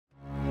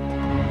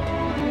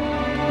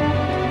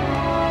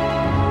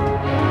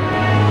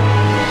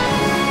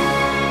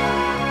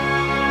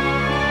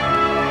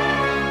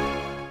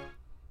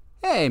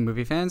Hey,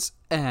 movie fans,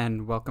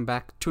 and welcome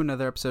back to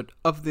another episode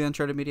of the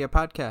Uncharted Media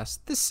Podcast.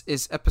 This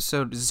is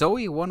episode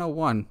Zoe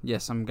 101.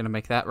 Yes, I'm going to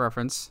make that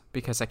reference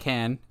because I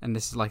can, and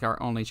this is like our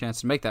only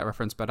chance to make that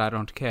reference, but I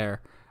don't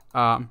care.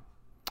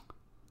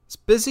 It's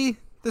busy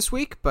this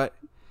week, but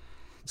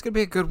it's going to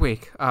be a good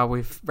week.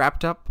 We've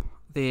wrapped up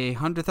the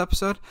 100th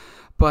episode,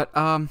 but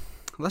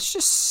let's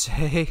just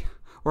say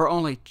we're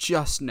only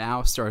just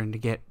now starting to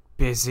get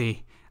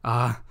busy.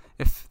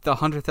 If the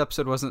 100th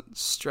episode wasn't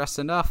stress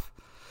enough,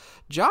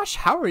 Josh,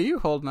 how are you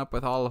holding up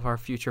with all of our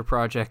future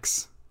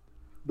projects?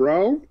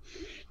 Bro,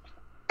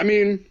 I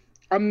mean,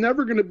 I'm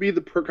never going to be the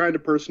kind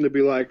of person to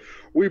be like,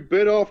 we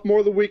bit off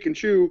more than we can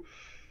chew,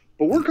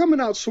 but we're coming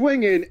out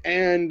swinging,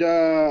 and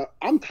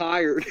I'm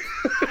tired.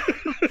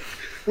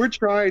 We're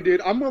trying,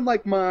 dude. I'm on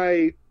like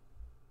I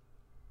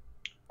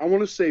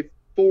want to say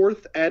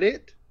fourth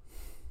edit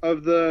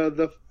of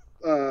the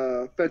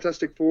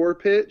Fantastic Four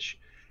pitch,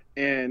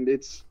 and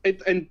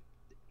and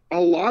a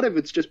lot of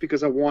it's just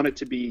because I want it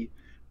to be.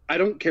 I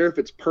don't care if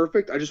it's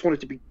perfect. I just want it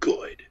to be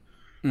good.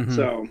 Mm-hmm.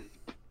 So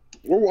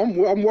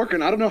I'm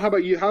working. I don't know. How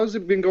about you? How's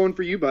it been going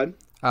for you, bud?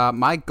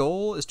 My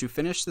goal is to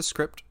finish the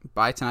script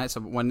by tonight. So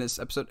when this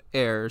episode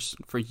airs,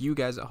 for you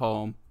guys at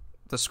home,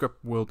 the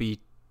script will be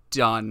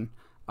done.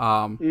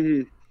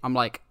 I'm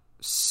like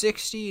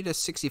 60 to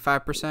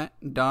 65%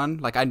 done.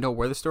 Like, I know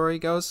where the story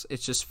goes.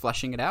 It's just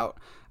fleshing it out.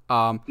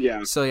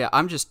 Yeah. So yeah,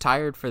 I'm just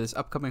tired for this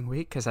upcoming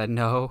week because I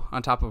know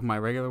on top of my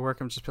regular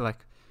work, I'm just be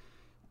like,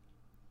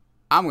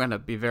 I'm going to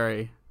be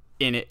very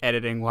in it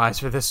editing-wise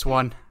for this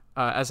one,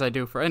 as I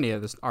do for any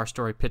of our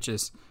story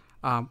pitches.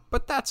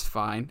 But that's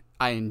fine.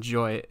 I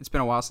enjoy it. It's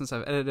been a while since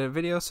I've edited a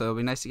video, so it'll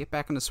be nice to get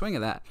back in the swing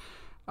of that.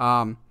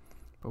 But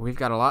we've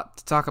got a lot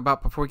to talk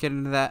about before we get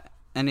into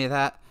any of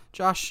that.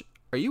 Josh,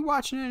 are you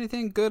watching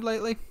anything good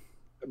lately?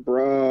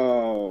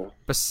 Bro.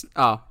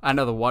 I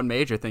know the one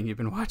major thing you've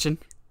been watching.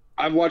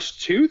 I've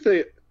watched two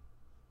things.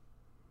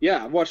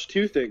 Yeah, I've watched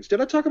two things.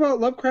 Did I talk about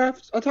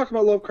Lovecraft? I talked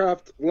about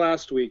Lovecraft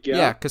last week, yeah?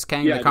 Yeah, because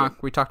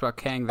we talked about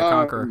Kang the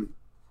Conqueror.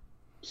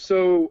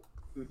 So,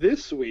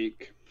 this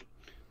week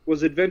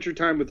was Adventure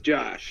Time with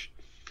Josh.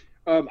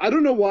 I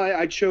don't know why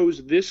I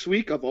chose this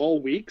week of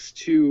all weeks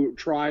to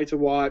try to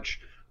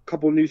watch a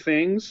couple new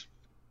things,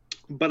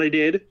 but I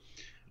did.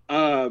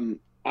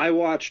 I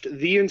watched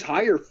the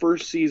entire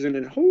first season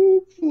and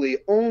hopefully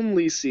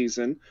only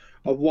season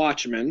of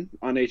Watchmen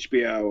on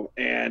HBO,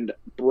 and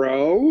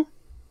bro...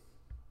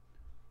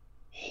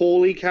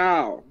 holy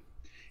cow.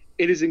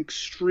 It is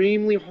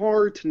extremely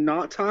hard to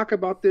not talk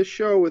about this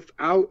show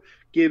without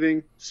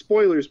giving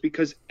spoilers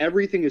because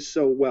everything is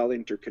so well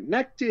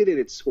interconnected and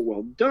it's so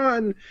well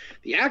done.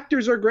 The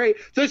actors are great.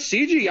 The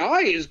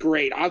CGI is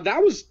great.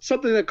 That was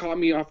something that caught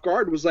me off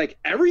guard, was like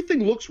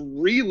everything looks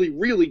really,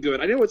 really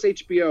good. I know it's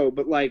HBO,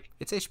 but like...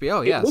 It's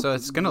HBO, yeah, so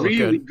it's going to look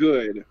really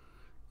good.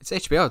 It's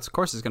HBO, of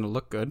course it's going to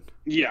look good.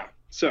 Yeah,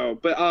 so,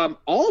 but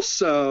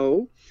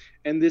also...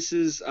 And this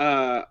is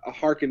a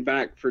harken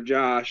back for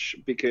Josh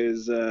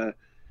because I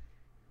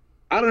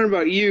don't know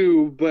about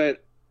you,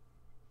 but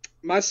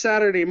my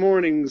Saturday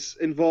mornings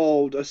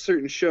involved a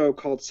certain show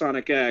called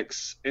Sonic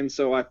X, and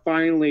so I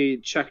finally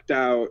checked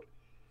out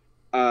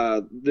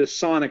the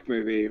Sonic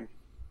movie,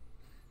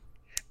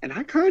 and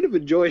I kind of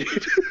enjoyed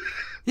it.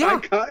 Yeah,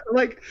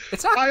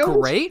 it's not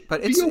great,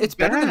 but it's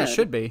better than it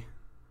should be.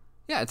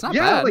 Yeah, it's not bad.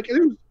 Yeah, like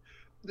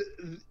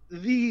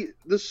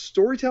the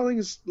storytelling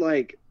is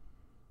like.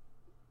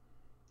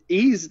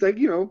 Easy, like,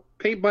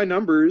 paint by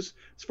numbers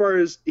as far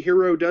as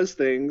Hero does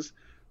things,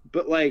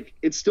 but like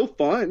it's still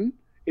fun.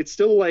 It's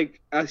still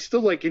like I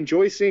still like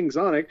enjoy seeing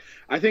Sonic.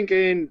 I think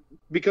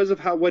because of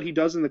what he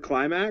does in the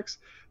climax,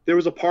 there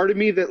was a part of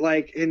me that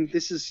like, and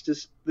this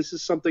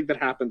is something that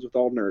happens with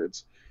all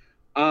nerds.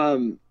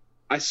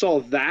 I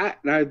saw that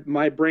and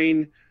my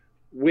brain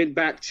went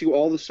back to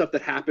all the stuff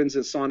that happens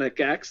in Sonic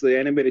X, the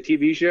animated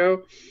TV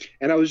show,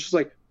 and I was just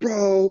like,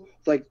 bro,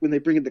 like when they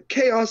bring in the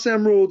Chaos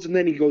Emeralds and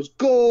then he goes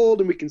gold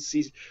and we can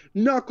see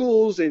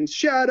Knuckles and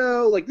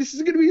Shadow, like this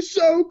is going to be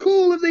so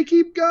cool if they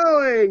keep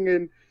going.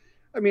 And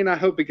I mean, I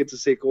hope it gets a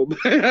sequel, but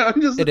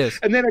it is.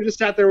 And then I just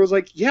sat there and was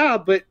like, yeah,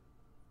 but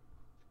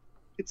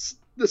it's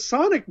the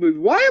Sonic movie.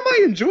 Why am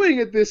I enjoying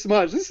it this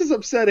much? This is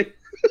upsetting.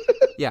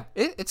 Yeah,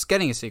 it's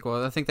getting a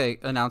sequel. I think they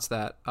announced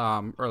that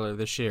earlier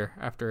this year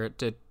after it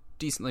did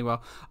decently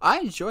well. I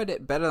enjoyed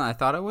it better than I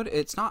thought I would.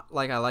 It's not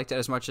like I liked it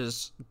as much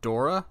as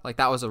Dora. Like,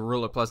 that was a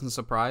really pleasant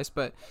surprise,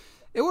 but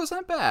it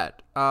wasn't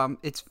bad. My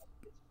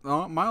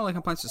only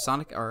complaints with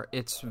Sonic are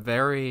it's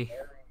very,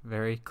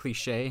 very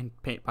cliche and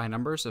paint by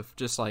numbers of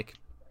just like,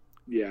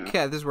 yeah,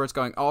 this is where it's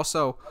going.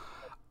 Also,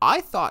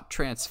 I thought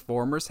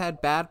Transformers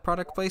had bad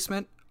product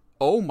placement.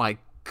 Oh my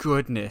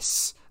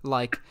goodness.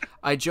 Like,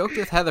 I joked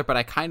with Heather, but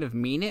I kind of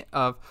mean it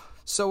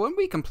So when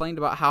we complained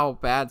about how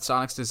bad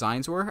Sonic's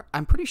designs were,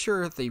 I'm pretty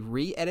sure the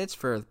re-edits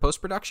for the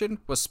post-production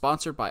was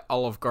sponsored by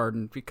Olive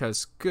Garden,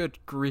 because good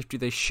grief do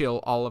they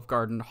shill Olive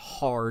Garden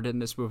hard in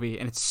this movie,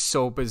 and it's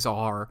so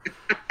bizarre.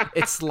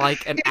 It's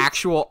like an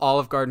actual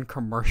Olive Garden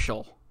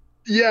commercial.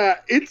 Yeah,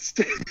 it's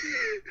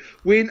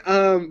when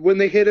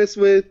they hit us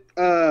with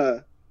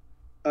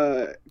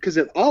because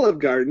at Olive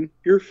Garden,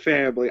 your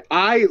family,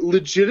 I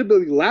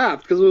legitimately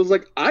laughed because it was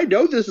like, I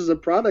know this is a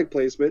product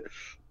placement,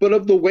 but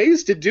of the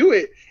ways to do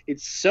it,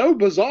 it's so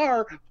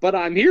bizarre, but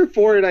I'm here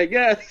for it, I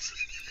guess.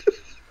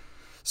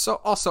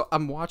 So also,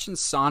 I'm watching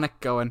Sonic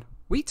going,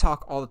 we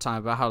talk all the time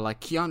about how like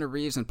Keanu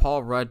Reeves and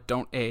Paul Rudd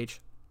don't age.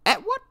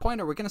 At what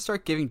point are we going to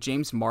start giving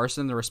James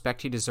Marsden the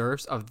respect he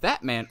deserves? Of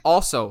that man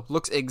also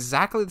looks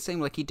exactly the same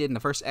like he did in the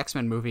first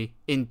X-Men movie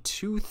in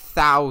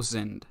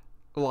 2000.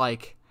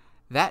 Like,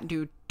 that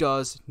dude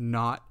does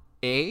not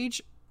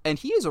age, and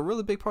he is a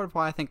really big part of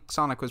why I think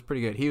Sonic was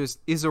pretty good.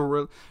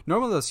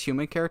 Normally those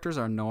human characters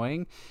are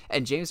annoying,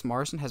 and James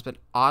Marsden has been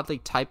oddly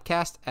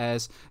typecast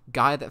as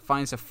guy that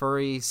finds a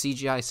furry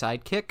CGI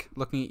sidekick.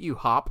 Looking at you,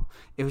 Hop.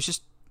 It was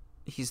just,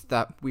 he's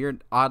that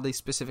weird, oddly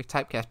specific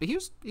typecast, but he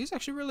was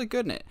actually really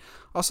good in it.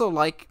 Also,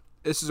 like,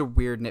 this is a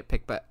weird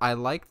nitpick, but I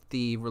liked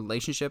the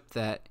relationship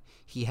that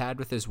he had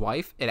with his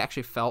wife. It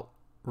actually felt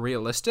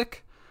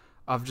realistic,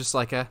 of just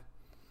like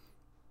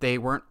they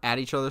weren't at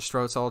each other's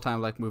throats all the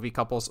time like movie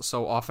couples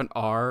so often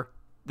are.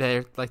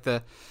 They're like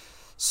the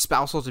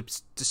spousal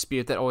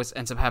dispute that always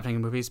ends up happening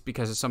in movies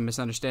because of some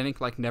misunderstanding,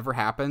 like, never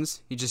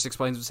happens. He just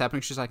explains what's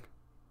happening. She's like,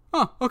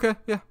 oh, okay,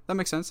 yeah, that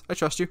makes sense. I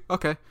trust you.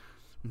 Okay.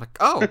 I'm like,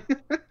 oh,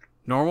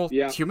 normal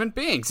human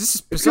beings. This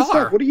is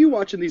bizarre. What are you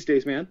watching these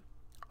days, man?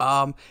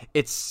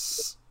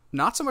 It's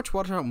not so much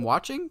what I'm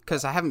watching,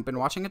 because I haven't been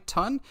watching a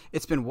ton.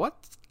 It's been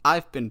what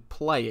I've been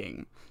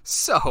playing.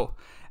 So,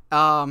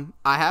 I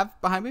have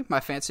behind me my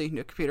fancy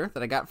new computer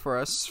that I got for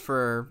us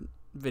for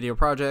video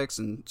projects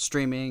and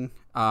streaming,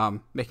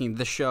 making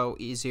the show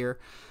easier.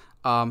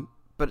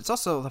 But it's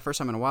also the first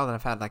time in a while that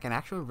I've had like an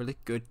actual really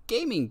good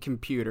gaming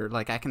computer.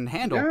 Like, I can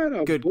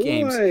handle good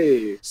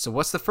games. So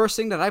what's the first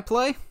thing that I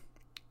play?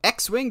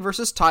 X-Wing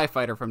versus TIE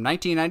Fighter from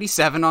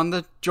 1997 on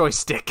the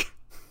joystick.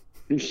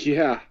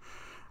 Yeah.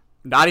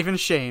 Not even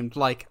ashamed.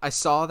 Like, I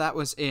saw that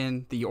was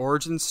in the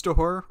Origin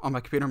store on my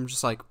computer. I'm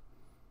just like,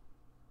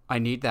 I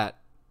need that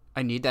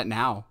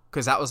now,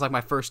 because that was like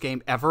my first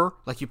game ever.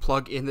 Like, you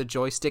plug in the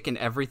joystick and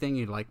everything,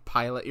 you like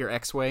pilot your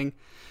X-Wing.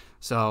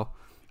 So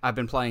I've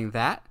been playing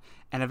that,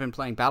 and I've been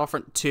playing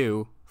Battlefront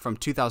 2 from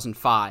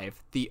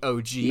 2005, the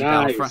OG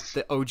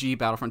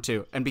Battlefront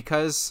 2. And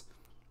because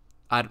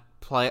I'd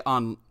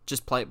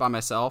just play it by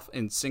myself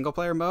in single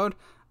player mode,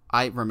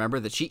 I remember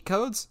the cheat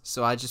codes,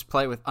 so I just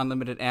play with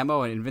unlimited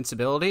ammo and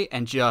invincibility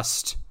and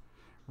just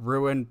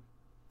ruin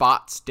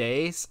bots'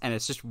 days, and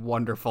it's just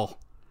wonderful.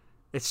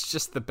 It's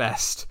just the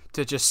best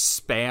to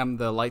just spam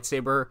the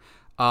lightsaber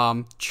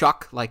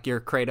chuck like you're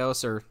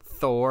Kratos or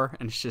Thor,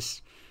 and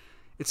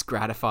it's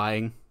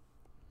gratifying.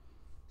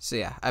 So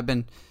yeah, I've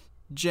been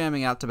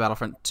jamming out to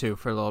Battlefront 2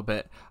 for a little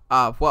bit.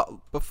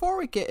 Well, before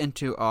we get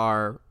into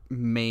our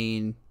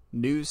main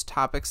news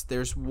topics,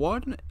 there's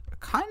one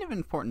kind of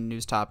important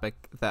news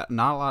topic that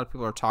not a lot of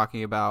people are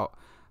talking about,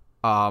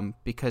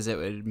 because it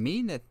would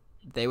mean that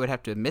they would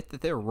have to admit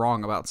that they're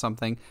wrong about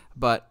something,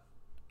 but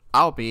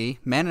I'll be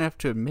man enough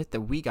to admit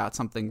that we got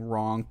something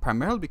wrong,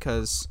 primarily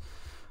because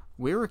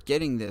we were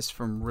getting this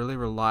from really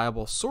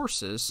reliable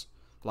sources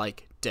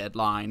like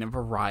Deadline and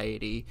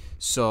Variety,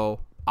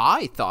 so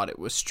I thought it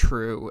was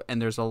true,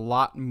 and there's a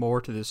lot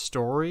more to this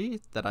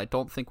story that I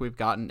don't think we've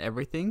gotten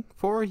everything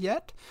for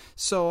yet.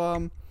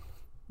 So,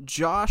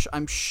 Josh,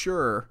 I'm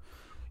sure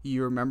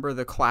you remember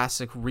the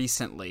classic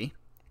recently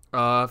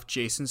of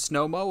Jason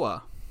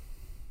Momoa.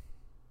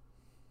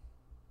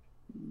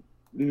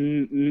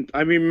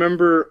 I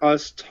remember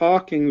us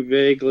talking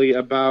vaguely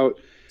about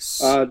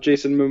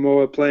Jason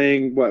Momoa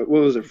playing, what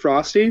was it,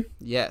 Frosty?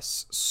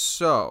 Yes.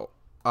 So,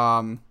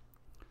 I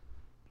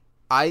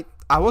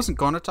wasn't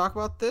going to talk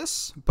about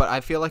this, but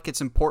I feel like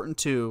it's important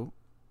to,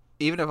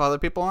 even if other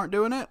people aren't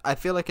doing it, I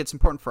feel like it's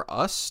important for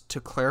us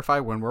to clarify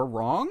when we're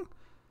wrong,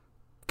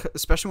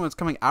 especially when it's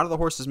coming out of the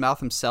horse's mouth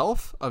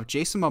himself. Of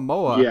Jason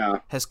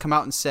Momoa has come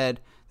out and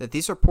said that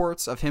these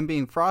reports of him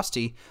being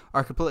Frosty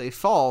are completely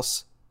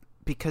false,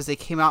 because they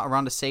came out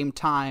around the same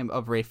time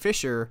of Ray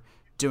Fisher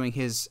doing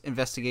his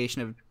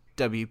investigation of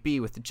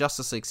WB with the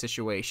Justice League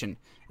situation.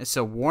 And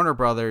so Warner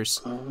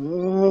Brothers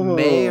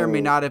may or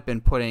may not have been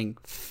putting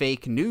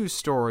fake news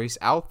stories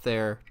out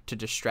there to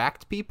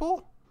distract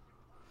people.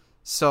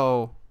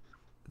 So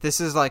this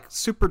is like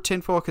super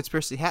tinfoil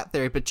conspiracy hat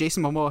theory, but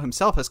Jason Momoa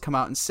himself has come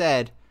out and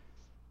said,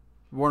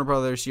 Warner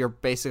Brothers, you're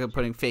basically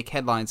putting fake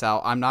headlines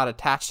out. I'm not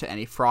attached to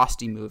any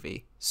Frosty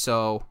movie,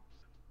 so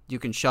you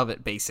can shove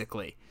it,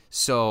 basically.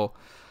 So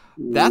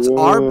that's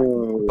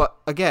but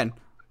again,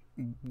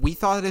 we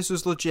thought this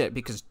was legit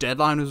because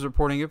Deadline was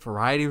reporting it,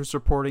 Variety was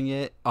reporting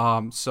it.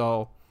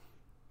 So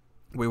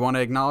we want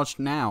to acknowledge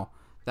now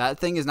that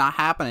thing is not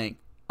happening.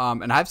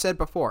 And I've said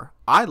before,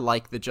 I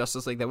like the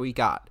Justice League that we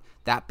got.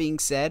 That being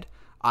said,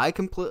 I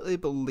completely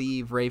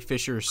believe Ray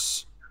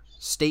Fisher's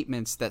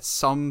statements that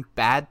some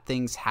bad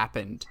things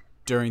happened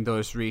during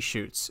those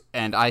reshoots,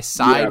 and I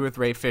side with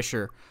Ray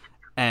Fisher.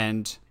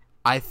 And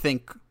I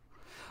think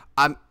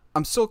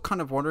I'm still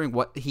kind of wondering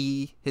what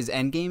his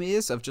end game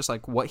is, of just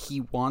like what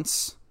he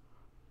wants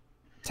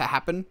to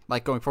happen,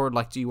 like going forward?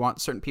 Like, do you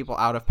want certain people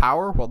out of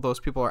power? Well, those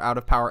people are out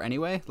of power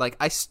anyway. Like,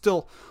 I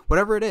still,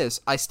 whatever it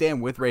is, I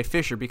stand with Ray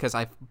Fisher because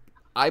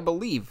I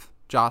believe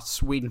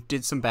Joss Whedon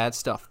did some bad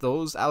stuff.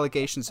 Those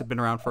allegations have been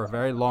around for a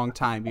very long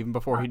time, even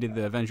before he did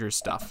the Avengers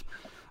stuff,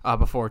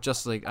 before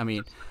Justice League. I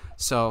mean,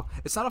 so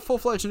it's not a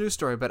full-fledged news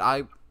story, but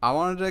I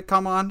wanted to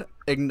come on,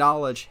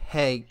 acknowledge,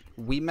 hey,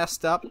 we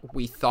messed up.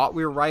 We thought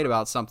we were right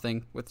about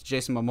something with the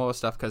Jason Momoa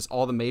stuff because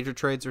all the major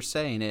trades are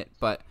saying it,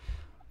 but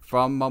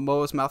from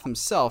Momoa's mouth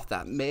himself,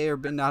 that may or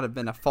may not have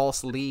been a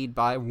false lead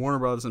by Warner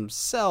Bros.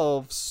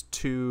 Themselves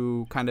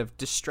to kind of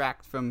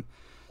distract from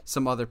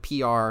some other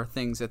PR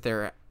things that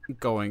they're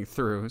going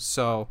through.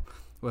 So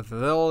whether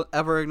they'll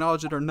ever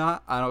acknowledge it or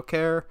not, I don't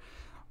care.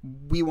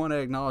 We want to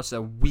acknowledge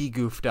that we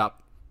goofed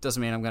up.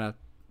 Doesn't mean I'm going to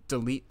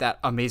delete that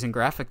amazing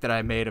graphic that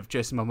I made of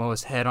Jason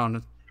Momoa's head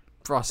on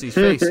Frosty's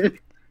face.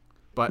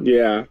 But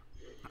yeah.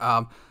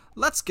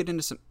 Let's get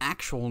into some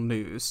actual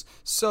news.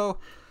 So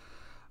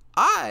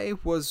I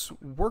was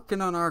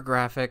working on our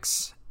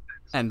graphics,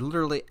 and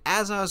literally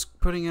as I was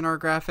putting in our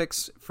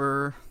graphics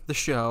for the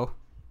show,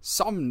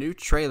 some new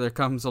trailer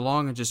comes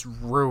along and just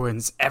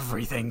ruins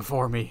everything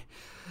for me.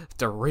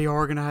 To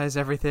reorganize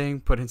everything,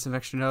 put in some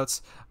extra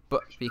notes.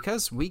 But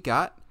because we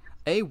got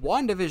a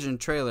WandaVision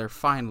trailer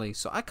finally,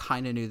 so I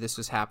kind of knew this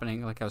was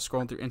happening. Like, I was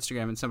scrolling through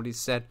Instagram and somebody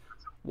said,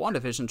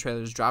 WandaVision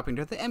trailer is dropping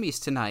to the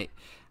Emmys tonight.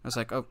 I was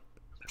like, oh,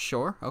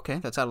 sure, okay,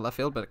 that's out of left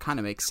field, but it kind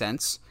of makes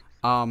sense.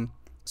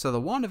 So the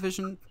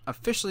WandaVision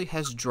officially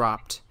has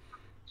dropped,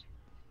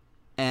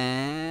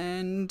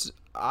 and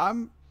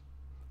I'm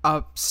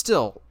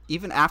still,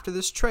 even after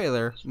this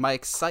trailer, my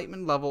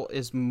excitement level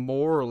is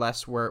more or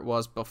less where it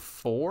was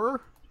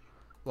before.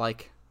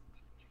 Like,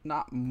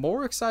 not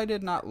more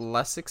excited, not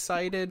less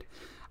excited.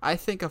 I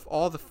think of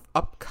all the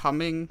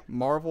upcoming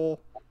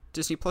Marvel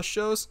Disney Plus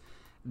shows,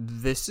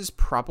 this is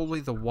probably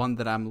the one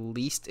that I'm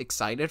least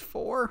excited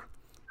for,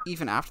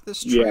 even after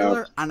this trailer.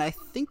 Yeah. And I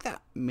think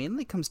that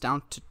mainly comes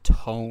down to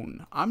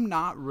tone. I'm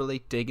not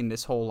really digging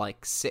this whole,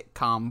 like,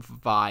 sitcom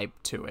vibe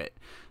to it.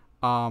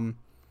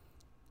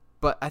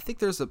 But I think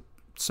there's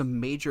some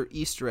major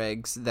Easter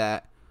eggs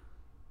that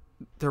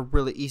they're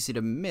really easy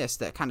to miss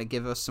that kind of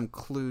give us some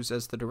clues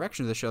as the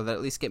direction of the show that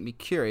at least get me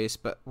curious,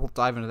 but we'll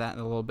dive into that in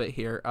a little bit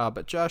here.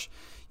 But Josh,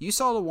 you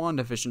saw the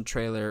WandaVision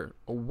trailer.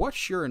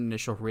 What's your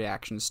initial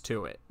reactions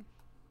to it?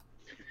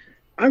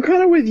 I'm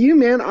kind of with you,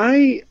 man.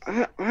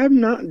 I'm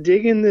not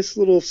digging this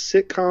little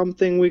sitcom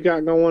thing we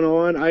got going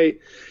on.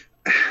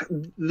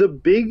 The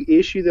big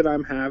issue that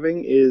I'm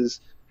having is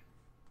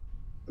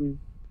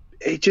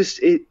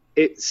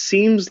it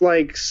seems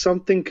like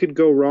something could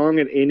go wrong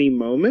at any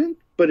moment,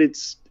 but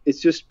it's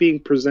just being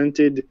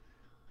presented.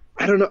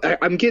 I don't know.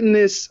 I'm getting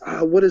this.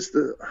 What is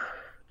the?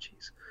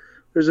 Jeez.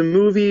 There's a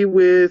movie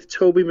with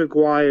Tobey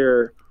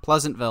Maguire.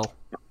 Pleasantville.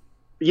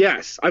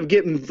 Yes, I'm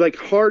getting like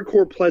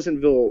hardcore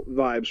Pleasantville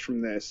vibes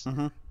from this.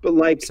 Mm-hmm. But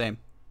like, same.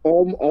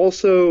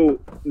 Also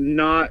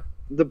not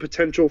the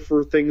potential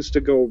for things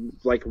to go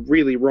like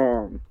really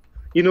wrong.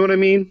 You know what I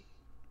mean?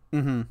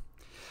 Mm-hmm.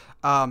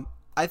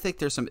 I think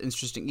there's some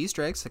interesting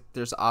Easter eggs. Like,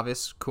 there's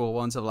obvious cool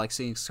ones of like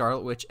seeing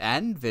Scarlet Witch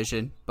and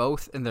Vision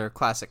both in their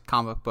classic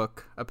comic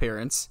book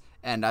appearance.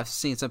 And I've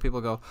seen some people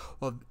go,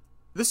 well,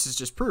 this is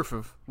just proof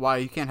of why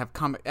you can't have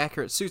comic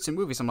accurate suits in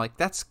movies. I'm like,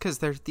 that's because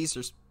these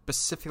are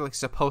specifically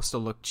supposed to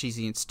look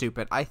cheesy and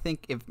stupid. I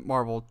think if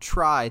Marvel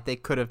tried, they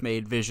could have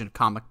made Vision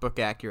comic book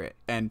accurate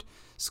and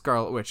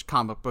Scarlet Witch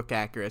comic book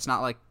accurate. It's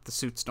not like the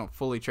suits don't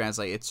fully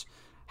translate. It's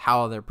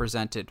how they're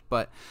presented.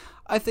 But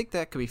I think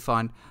that could be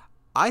fun.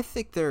 I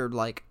think they're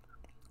like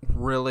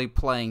really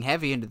playing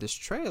heavy into this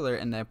trailer,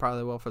 and they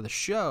probably will for the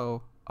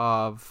show,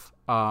 of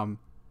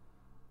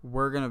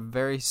we're gonna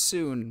very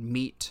soon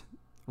meet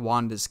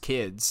Wanda's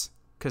kids,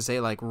 because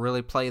they like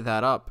really play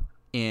that up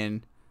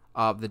in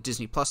the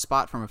Disney Plus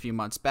spot from a few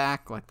months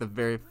back. Like the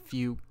very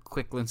few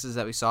quick glimpses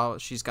that we saw,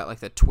 she's got like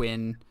the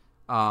twin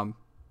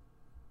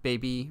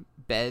baby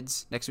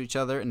beds next to each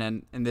other, and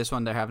then in this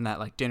one they're having that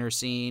like dinner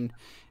scene.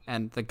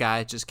 And the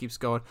guy just keeps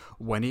going,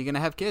 when are you going to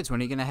have kids?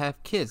 When are you going to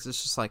have kids?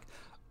 It's just like,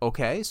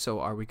 okay, so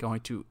are we going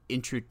to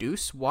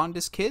introduce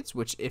Wanda's kids?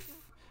 Which, if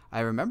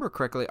I remember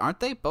correctly, aren't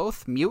they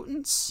both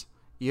mutants?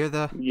 You're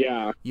the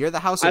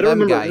House of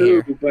M guy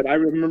here. But I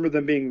remember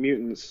them being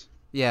mutants.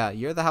 Yeah,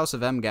 you're the House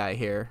of M guy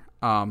here.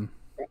 But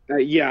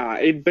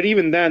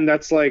even then,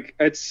 that's like,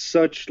 it's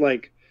such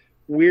like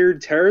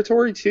weird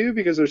territory too,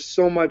 because there's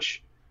so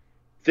much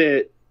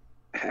that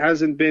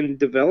hasn't been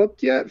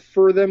developed yet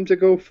for them to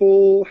go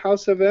full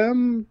House of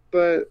M.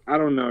 But I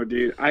don't know,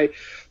 dude.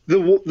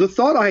 The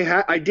thought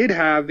I did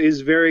have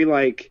is very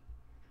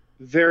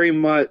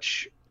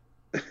much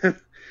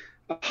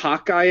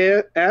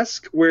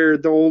Hawkeye-esque, where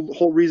the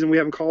whole reason we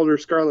haven't called her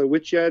Scarlet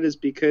Witch yet is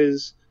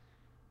because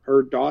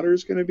her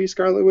daughter's going to be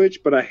Scarlet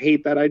Witch. But I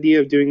hate that idea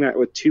of doing that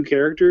with two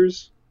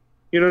characters.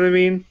 You know what I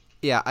mean?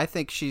 Yeah, I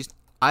think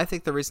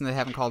the reason they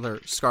haven't called her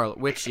Scarlet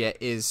Witch yet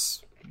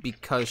is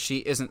because she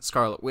isn't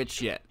Scarlet Witch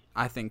yet.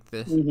 I think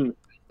this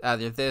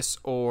either this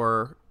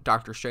or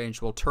Doctor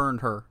Strange will turn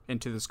her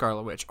into the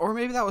Scarlet Witch, or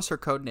maybe that was her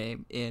code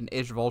name in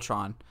Age of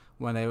Ultron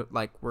when they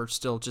like were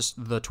still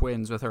just the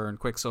twins with her and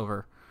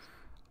Quicksilver.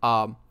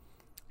 I'm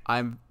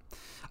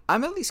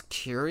at least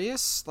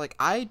curious. Like,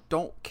 I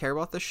don't care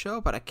about the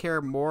show, but I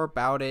care more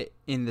about it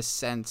in the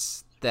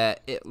sense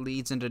that it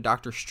leads into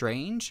Doctor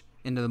Strange,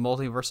 into the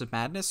Multiverse of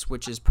Madness,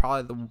 which is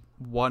probably the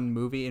one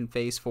movie in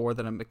Phase 4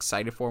 that I'm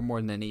excited for more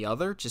than any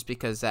other, just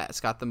because that's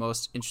got the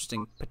most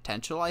interesting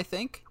potential, I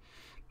think.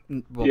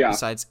 Well,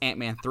 besides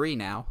Ant-Man 3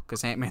 now,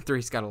 because Ant-Man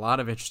 3's got a lot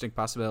of interesting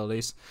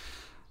possibilities.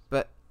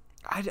 But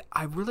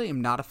I really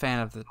am not a fan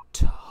of the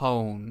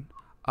tone.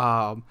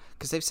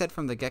 Because they've said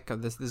from the get-go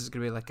this is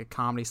going to be like a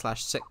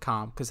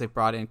comedy/sitcom, because they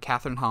brought in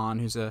Kathryn Hahn,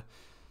 who's a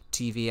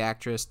TV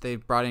actress. They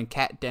brought in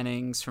Kat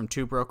Dennings from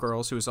Two Broke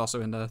Girls, who was also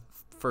in the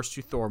first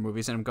 2 Thor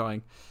movies, and I'm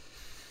going,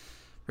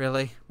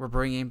 really? We're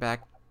bringing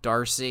back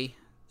Darcy?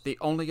 The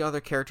only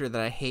other character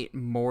that I hate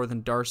more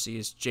than Darcy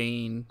is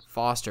Jane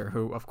Foster,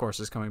 who, of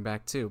course, is coming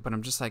back too. But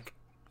I'm just like,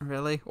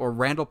 really? Or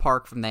Randall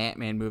Park from the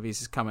Ant-Man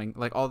movies is coming.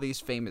 Like, all these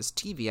famous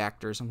TV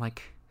actors. I'm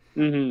like,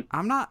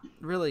 I'm not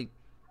really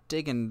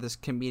digging this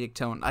comedic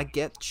tone. I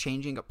get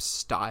changing up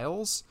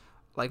styles.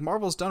 Like,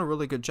 Marvel's done a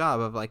really good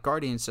job of, like,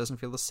 Guardians doesn't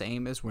feel the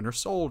same as Winter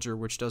Soldier,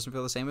 which doesn't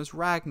feel the same as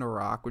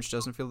Ragnarok, which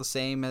doesn't feel the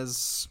same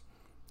as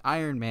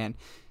Iron Man.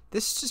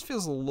 This just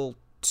feels a little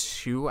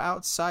too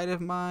outside of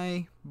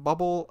my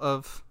bubble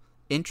of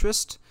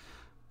interest,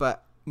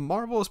 but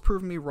Marvel has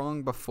proven me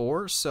wrong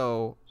before,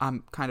 so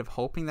I'm kind of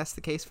hoping that's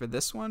the case for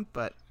this one,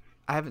 but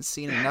I haven't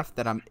seen enough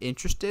that I'm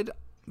interested.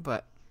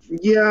 But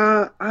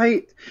yeah,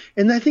 I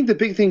think the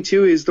big thing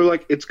too is they're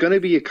like, it's going to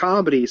be a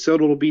comedy, so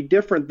it'll be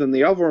different than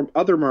the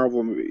other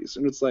Marvel movies,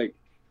 and it's like,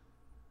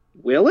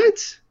 will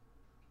it?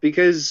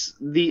 Because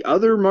the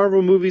other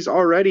Marvel movies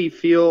already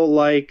feel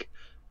like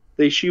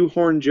they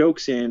shoehorn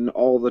jokes in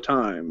all the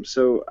time.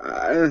 So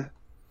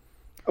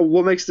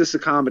what makes this a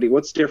comedy?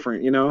 What's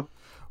different, you know?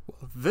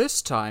 Well,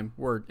 this time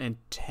we're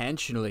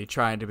intentionally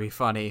trying to be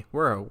funny.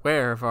 We're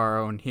aware of our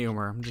own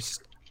humor. I'm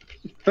just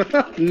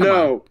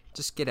no,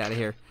 just get out of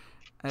here.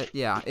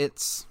 Yeah,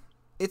 it's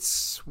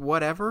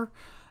whatever.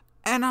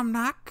 And I'm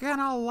not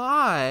gonna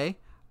lie,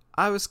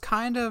 I was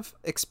kind of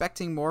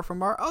expecting more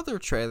from our other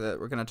trailer that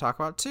we're gonna talk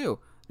about too.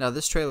 Now,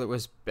 this trailer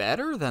was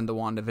better than the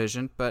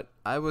WandaVision, but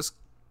I was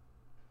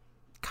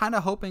kind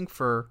of hoping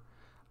for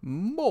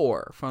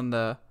more from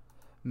the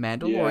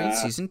Mandalorian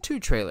Season 2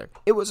 trailer.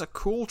 It was a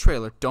cool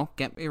trailer, don't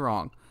get me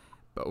wrong,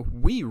 but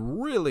we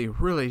really,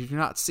 really do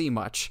not see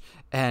much.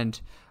 And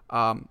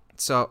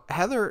so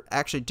Heather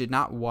actually did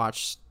not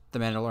watch The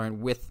Mandalorian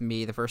with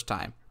me the first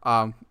time.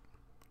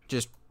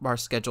 Just our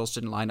schedules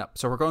didn't line up.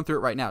 So we're going through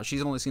it right now.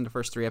 She's only seen the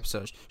first 3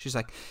 episodes. She's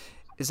like,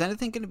 is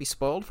anything going to be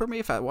spoiled for me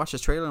if I watch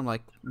this trailer? I'm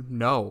like,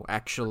 no,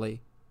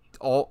 actually.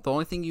 The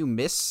only thing you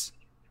miss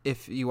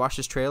if you watch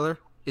this trailer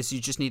is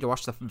you just need to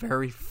watch the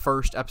very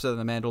first episode of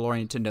The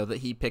Mandalorian to know that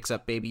he picks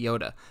up Baby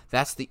Yoda.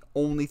 That's the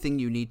only thing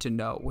you need to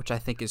know, which I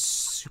think is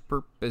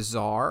super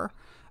bizarre.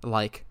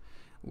 Like,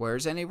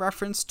 where's any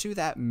reference to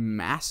that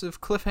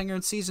massive cliffhanger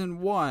in Season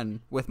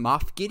 1 with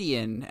Moff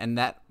Gideon and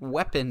that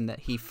weapon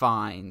that he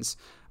finds?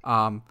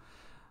 A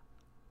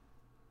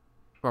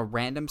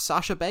random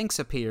Sasha Banks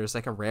appears,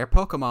 like a rare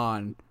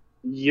Pokemon.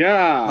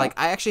 Yeah. Like,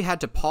 I actually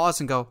had to pause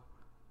and go,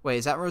 wait,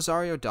 is that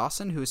Rosario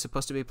Dawson who's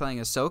supposed to be playing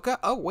Ahsoka?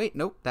 Oh, wait,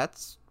 nope,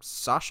 that's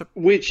Sasha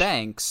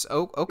Banks.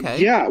 Oh, okay.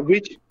 Yeah,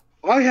 which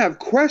I have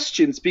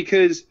questions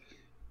because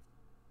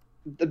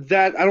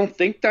that I don't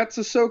think that's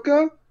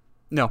Ahsoka.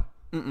 No.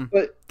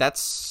 But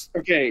that's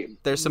okay.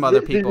 There's some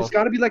other people. There's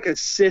got to be like a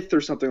Sith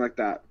or something like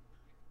that.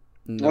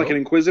 Nope. Like an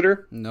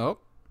Inquisitor?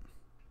 Nope.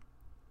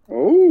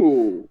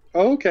 Oh,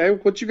 okay.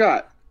 What you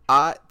got?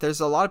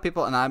 There's a lot of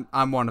people, and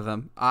I'm one of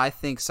them. I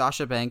think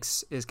Sasha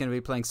Banks is going to be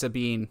playing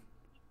Sabine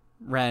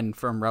Wren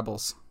from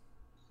Rebels.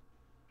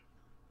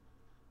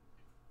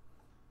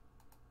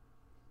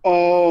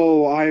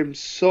 Oh, I am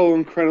so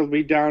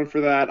incredibly down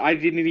for that. I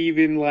didn't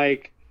even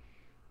like.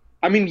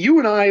 I mean, you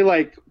and I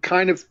like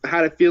kind of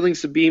had a feeling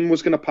Sabine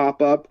was going to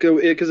pop up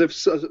because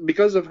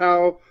of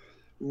how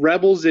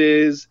Rebels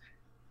is.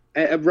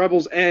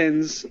 Rebels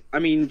ends. I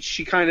mean,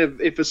 she kind of,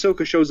 if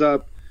Ahsoka shows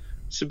up,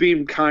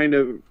 Sabine kind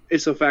of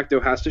ipso facto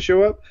has to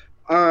show up.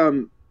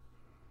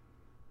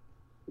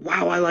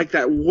 Wow, I like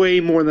that way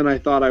more than I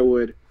thought I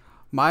would.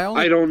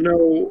 I don't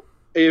know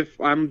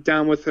if I'm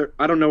down with her.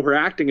 I don't know her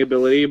acting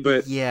ability,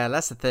 but yeah,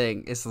 that's the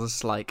thing. It's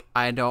just like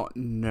I don't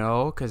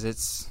know because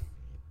it's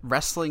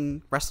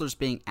wrestlers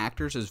being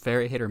actors is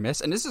very hit or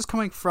miss, and this is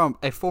coming from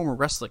a former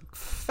wrestling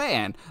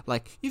fan.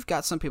 Like, you've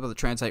got some people that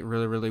translate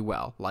really, really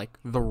well, like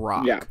The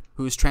Rock,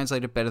 who's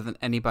translated better than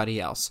anybody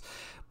else.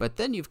 But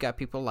then you've got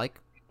people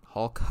like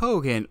Hulk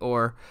Hogan,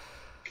 or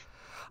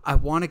I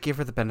want to give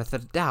her the benefit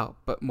of the doubt,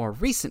 but more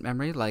recent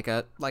memory, like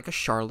a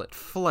Charlotte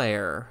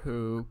Flair,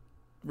 who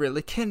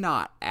really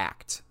cannot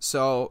act.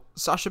 So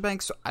Sasha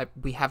Banks,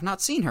 we have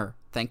not seen her.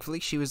 Thankfully,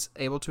 she was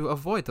able to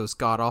avoid those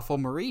god-awful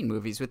Marine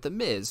movies with The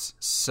Miz.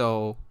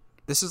 So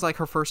this is like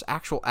her first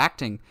actual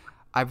acting.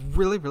 I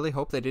really, really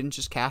hope they didn't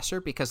just cast her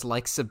because,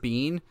 like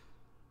Sabine,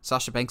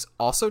 Sasha Banks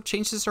also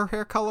changes her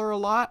hair color a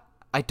lot.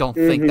 I don't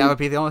think that would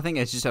be the only thing.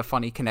 It's just a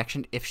funny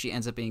connection if she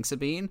ends up being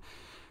Sabine.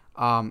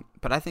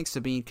 But I think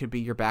Sabine could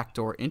be your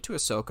backdoor into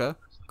Ahsoka,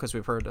 because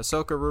we've heard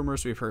Ahsoka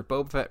rumors, we've heard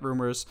Boba Fett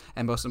rumors,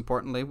 and most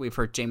importantly, we've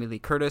heard Jamie Lee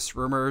Curtis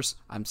rumors.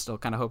 I'm still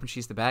kind of hoping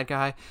she's the bad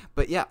guy.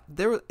 But yeah,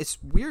 it's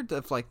weird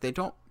that like they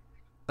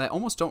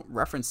almost don't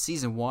reference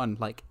season 1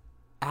 like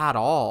at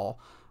all.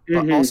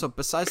 But also,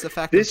 besides the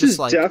fact this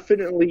that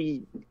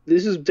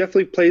is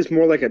definitely plays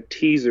more like a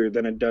teaser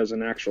than it does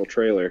an actual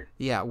trailer.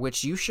 Yeah,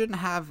 which you shouldn't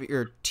have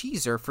your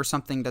teaser for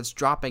something that's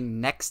dropping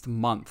next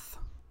month.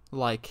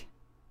 Like,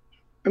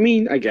 I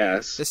mean, I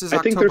guess this is I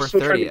October think they're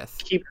still 30th. Trying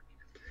to keep.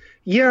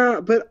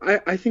 Yeah, but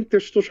I think they're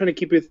still trying to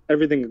keep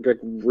everything like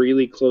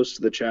really close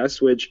to the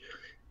chest, which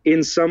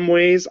in some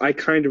ways I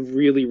kind of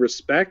really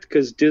respect,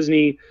 because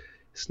Disney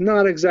is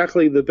not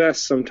exactly the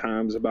best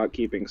sometimes about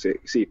keeping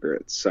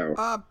secrets.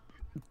 So.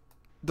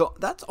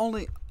 That's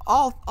only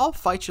I'll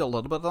fight you a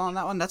little bit on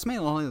that one. That's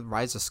mainly only the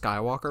Rise of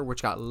Skywalker,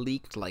 which got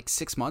leaked like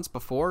 6 months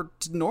before.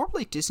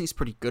 Normally Disney's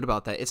pretty good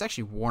about that. It's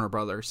actually Warner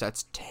Brothers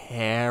that's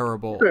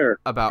terrible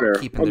about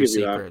keeping their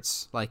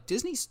secrets. Like,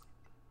 Disney's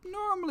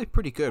normally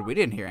pretty good. We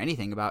didn't hear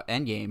anything about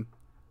Endgame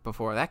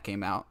before that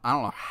came out. I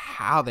don't know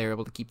how they were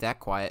able to keep that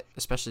quiet,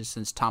 especially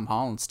since Tom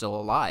Holland's still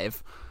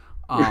alive.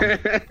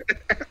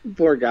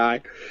 Poor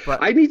guy.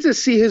 But I need to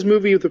see his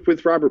movie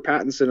with Robert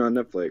Pattinson on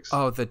Netflix.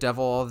 Oh, The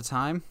Devil All the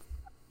Time?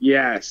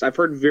 Yes, I've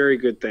heard very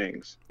good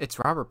things. It's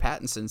Robert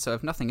Pattinson, so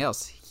if nothing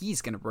else,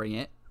 he's gonna bring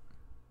it.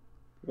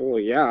 Oh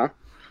yeah.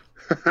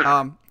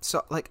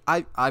 So like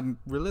I'm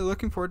really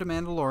looking forward to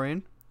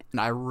Mandalorian,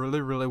 and I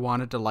really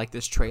wanted to like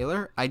this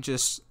trailer. I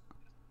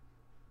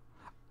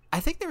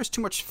think there was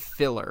too much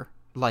filler.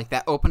 Like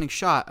that opening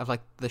shot of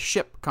like the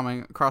ship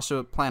coming across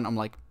the planet. I'm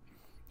like,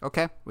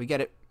 okay, we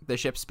get it. The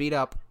ship speed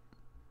up.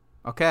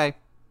 Okay,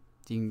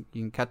 you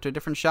can cut to a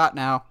different shot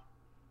now.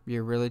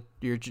 You're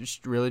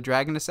just really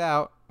dragging us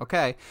out.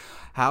 Okay.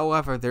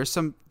 However,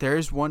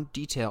 there's one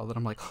detail that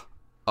I'm like,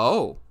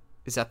 oh,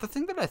 is that the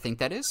thing that I think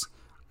that is?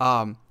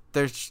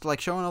 There's like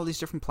showing all these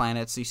different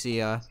planets. You see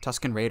a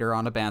Tusken Raider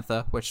on a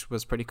Bantha, which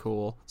was pretty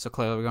cool. So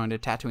clearly we're going to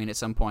Tatooine at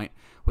some point.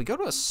 We go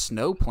to a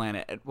snow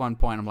planet at one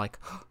point. I'm like,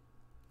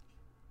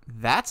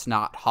 that's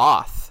not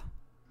Hoth.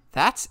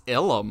 That's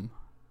Ilum.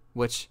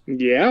 Which,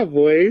 yeah,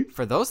 boy.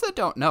 For those that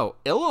don't know,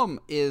 Ilum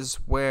is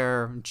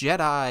where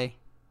Jedi,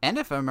 and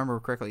if I remember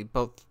correctly,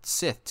 both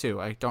Sith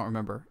too. I don't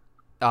remember.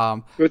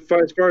 As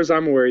far as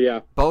I'm aware,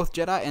 yeah. Both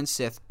Jedi and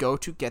Sith go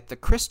to get the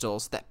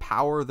crystals that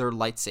power their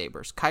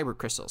lightsabers. Kyber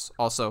crystals,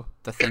 also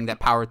the thing that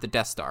powered the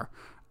Death Star.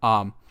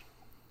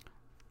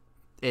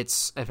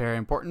 It's a very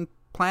important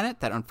planet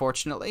that,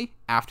 unfortunately,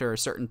 after a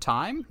certain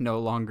time, no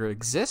longer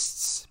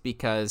exists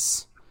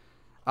because...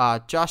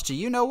 Josh, do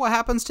you know what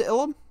happens to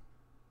Ilum?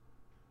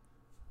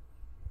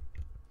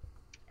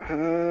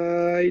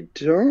 I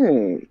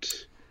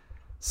don't.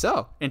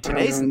 So, in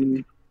today's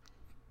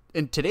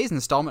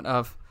installment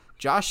of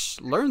Josh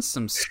learns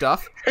some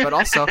stuff, but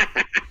also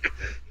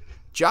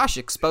Josh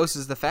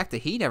exposes the fact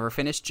that he never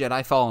finished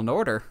Jedi Fallen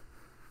Order.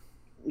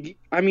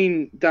 I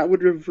mean, that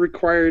would have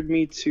required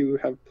me to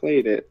have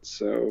played it,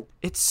 so...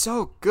 It's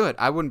so good.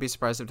 I wouldn't be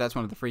surprised if that's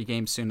one of the free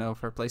games soon, though,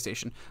 for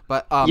PlayStation.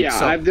 But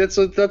yeah, that's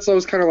I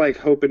was kind of like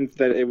hoping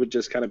that it would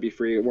just kind of be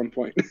free at one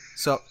point.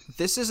 So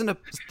this is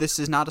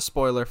not a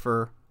spoiler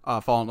for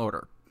Fallen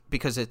Order,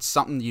 because it's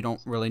something you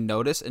don't really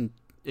notice, and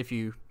if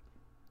you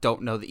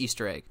don't know the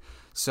Easter egg.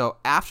 So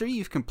after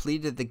you've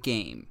completed the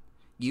game,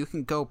 you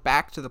can go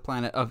back to the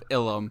planet of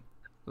Ilum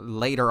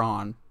later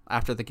on,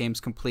 after the game's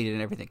completed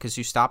and everything, because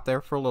you stop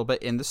there for a little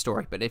bit in the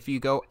story. But if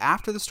you go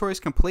after the story's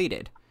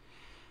completed,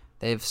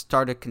 they've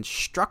started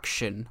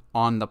construction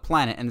on the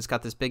planet, and it's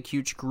got this big,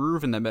 huge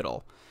groove in the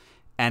middle.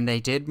 And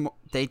they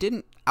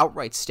didn't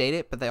outright state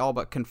it, but they all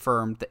but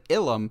confirmed that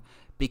Ilum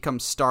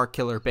becomes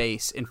Starkiller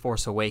Base in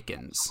Force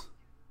Awakens.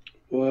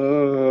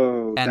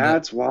 Whoa, and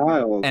that's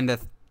wild. And the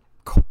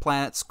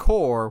planet's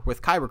core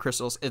with Kyber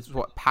crystals is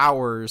what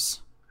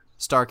powers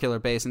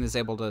Starkiller Base and is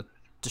able to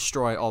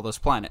destroy all those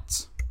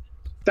planets.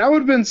 That would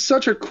have been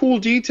such a cool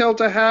detail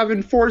to have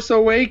in Force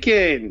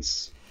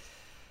Awakens.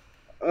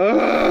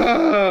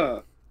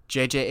 Ugh.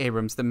 J.J.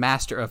 Abrams, the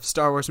master of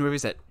Star Wars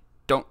movies that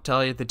don't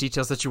tell you the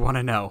details that you want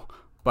to know.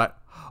 But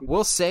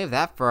we'll save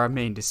that for our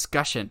main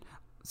discussion.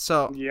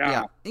 So,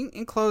 yeah.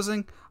 In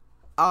closing,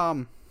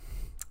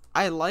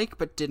 I like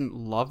but didn't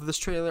love this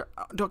trailer.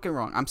 Don't get me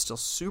wrong, I'm still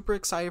super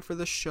excited for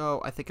this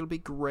show. I think it'll be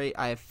great.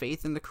 I have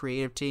faith in the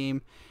creative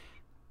team.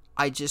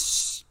 I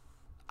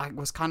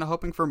was kind of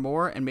hoping for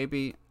more, and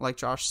maybe, like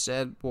Josh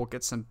said, we'll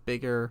get some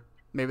bigger...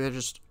 Maybe they're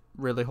just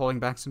really holding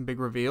back some big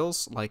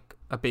reveals, like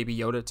a Baby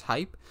Yoda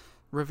type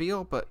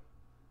reveal, but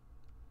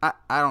I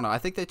don't know. I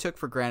think they took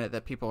for granted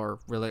that people are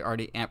really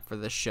already amped for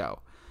this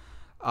show.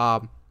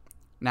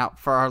 Now,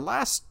 for our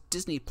last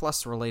Disney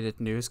Plus related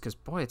news, because,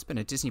 boy, it's been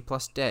a Disney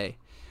Plus day.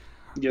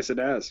 Yes, it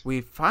has.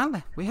 We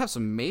have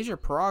some major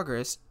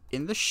progress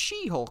in the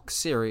She-Hulk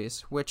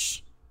series,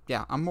 which...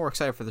 yeah, I'm more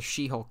excited for the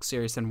She-Hulk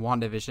series than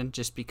WandaVision,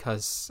 just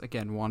because,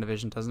 again,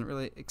 WandaVision doesn't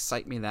really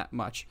excite me that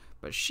much.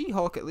 But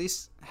She-Hulk at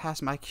least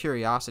has my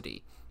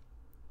curiosity.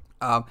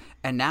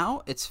 And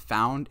now it's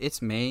found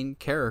its main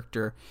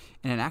character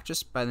in an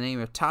actress by the name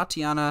of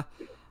Tatiana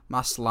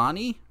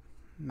Maslany.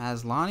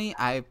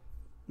 I'm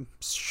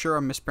sure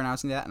I'm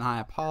mispronouncing that, and I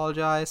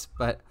apologize,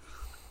 but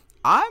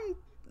I'm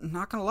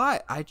not gonna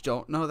lie, I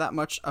don't know that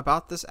much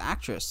about this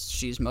actress.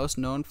 She's most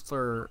known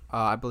for,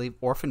 I believe,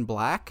 Orphan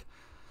Black.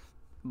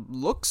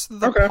 Looks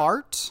the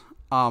part.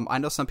 I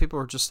know some people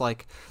were just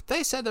like,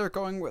 they said they were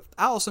going with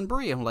Alison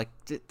Brie. I'm like,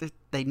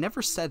 they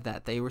never said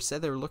that. They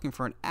said they were looking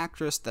for an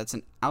actress that's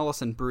an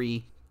Alison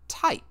Brie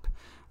type.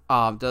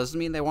 Doesn't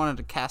mean they wanted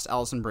to cast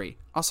Alison Brie.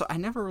 Also, I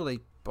never really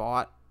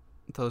bought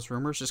those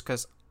rumors just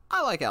because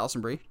I like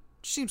Alison Brie.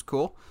 She seems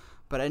cool.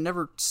 But I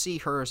never see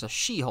her as a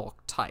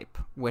She-Hulk type,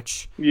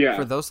 which,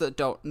 for those that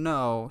don't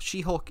know,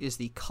 She-Hulk is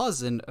the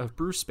cousin of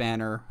Bruce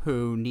Banner,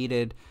 who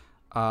needed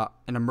an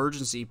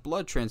emergency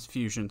blood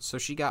transfusion, so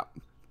she got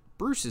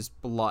Bruce's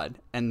blood,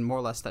 and more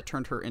or less that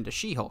turned her into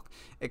She-Hulk.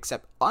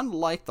 Except,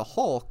 unlike the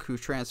Hulk, who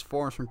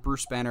transforms from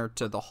Bruce Banner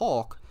to the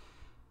Hulk,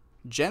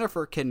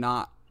 Jennifer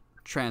cannot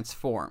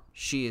transform.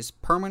 She is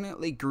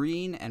permanently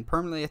green and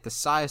permanently at the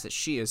size that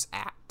she is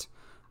at.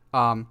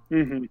 And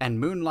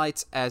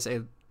moonlights as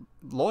a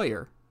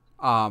lawyer,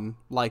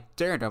 like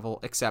Daredevil,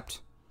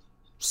 except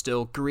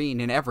still green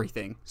and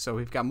everything. So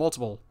we've got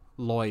multiple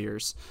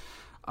lawyers.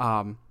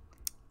 I'm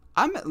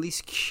at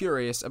least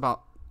curious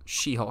about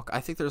She-Hulk. I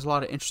think there's a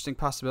lot of interesting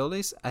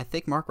possibilities. I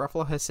think Mark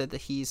Ruffalo has said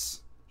that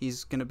he's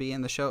going to be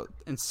in the show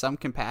in some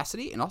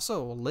capacity, and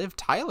also Liv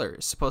Tyler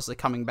is supposedly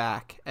coming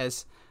back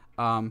as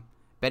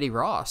Betty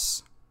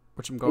Ross,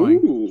 which I'm going.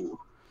 Ooh.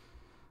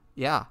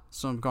 Yeah,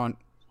 so I'm going.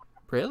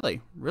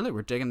 Really,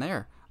 we're digging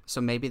there. So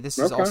maybe this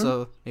is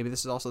also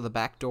the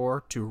back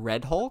door to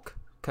Red Hulk,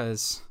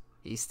 because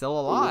he's still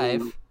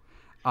alive.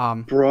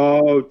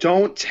 Bro,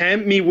 don't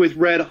tempt me with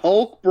Red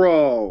Hulk,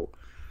 bro.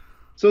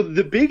 So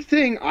the big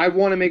thing I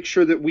want to make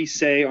sure that we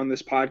say on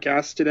this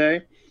podcast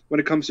today,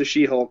 when it comes to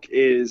She-Hulk,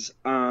 is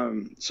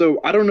so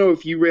I don't know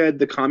if you read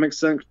the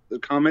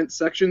comment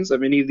sections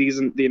of any of these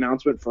in the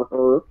announcement for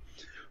her,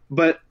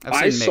 but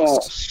I saw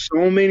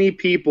so many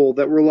people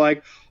that were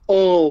like,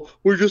 oh,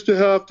 we're just to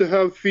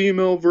have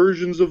female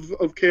versions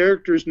of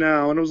characters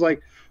now. And I was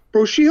like,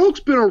 bro, She-Hulk's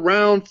been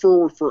around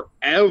for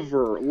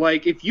forever.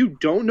 Like, if you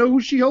don't know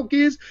who She-Hulk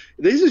is,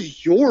 this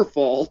is your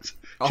fault.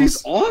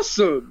 She's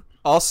awesome.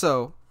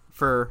 Also,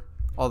 for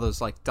all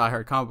those, like,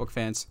 diehard comic book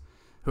fans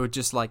who would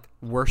just, like,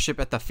 worship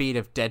at the feet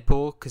of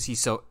Deadpool because he's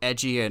so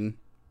edgy and,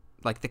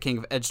 like, the king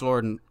of edgelord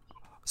and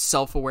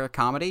self-aware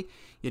comedy,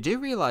 you do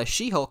realize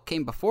She-Hulk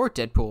came before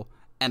Deadpool.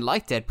 And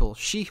like Deadpool,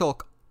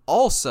 She-Hulk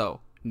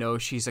also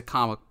knows she's a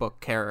comic book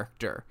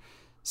character.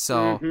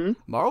 So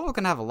Marvel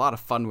can have a lot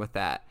of fun with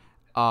that.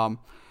 By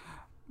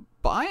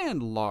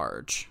and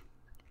large,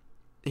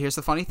 here's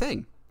the funny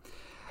thing.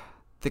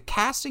 The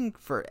casting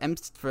for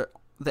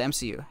the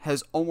MCU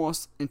has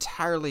almost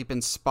entirely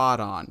been spot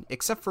on,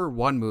 except for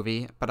one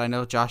movie, but I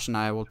know Josh and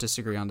I will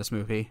disagree on this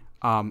movie.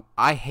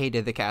 I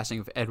hated the casting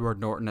of Edward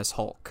Norton as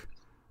Hulk.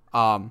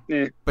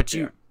 But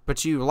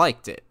you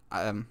liked it.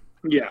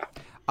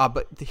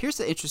 But here's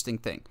the interesting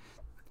thing.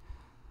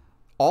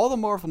 All the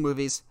Marvel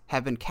movies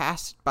have been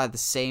cast by the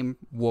same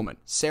woman,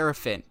 Sarah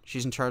Finn.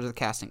 She's in charge of the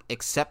casting,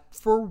 except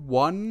for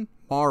one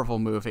Marvel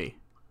movie.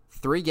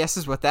 3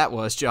 guesses what that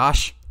was,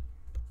 Josh.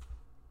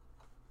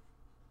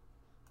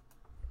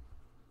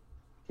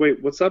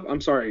 Wait, what's up?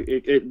 I'm sorry.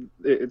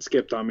 It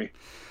skipped on me.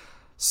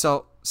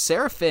 So,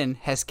 Sarah Finn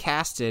has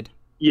casted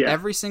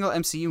every single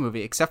MCU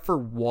movie except for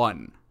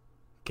one.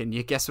 Can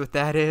you guess what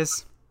that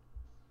is?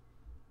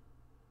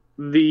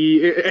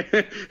 The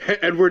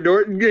Edward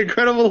Norton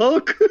Incredible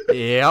Hulk?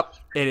 Yep.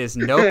 It is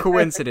no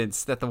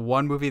coincidence that the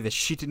one movie that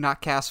she did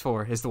not cast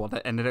for is the one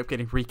that ended up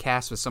getting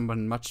recast with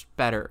someone much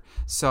better.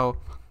 So,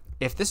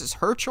 if this is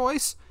her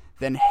choice,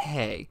 then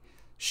hey,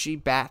 she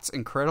bats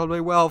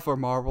incredibly well for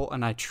Marvel,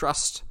 and I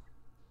trust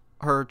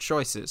her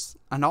choices.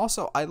 And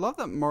also, I love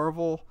that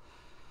Marvel,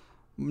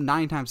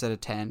 9 times out of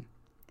 10,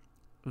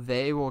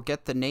 they will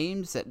get the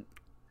names that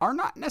are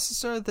not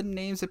necessarily the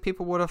names that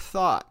people would have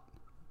thought,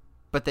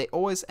 but they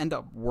always end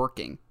up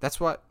working. That's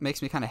what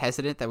makes me kind of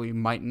hesitant that we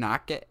might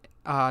not get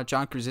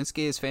John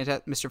Krasinski as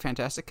Mr.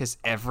 Fantastic, because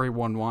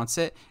everyone wants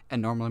it,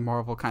 and normally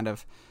Marvel kind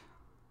of,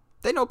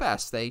 they know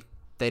best. They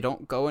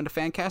don't go into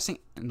fan casting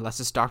unless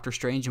it's Doctor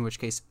Strange, in which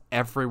case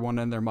everyone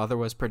and their mother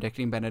was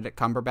predicting Benedict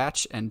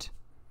Cumberbatch, and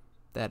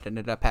that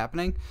ended up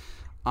happening.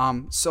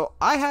 So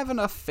I have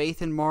enough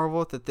faith in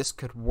Marvel that this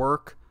could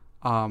work.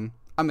 I'm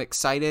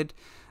excited.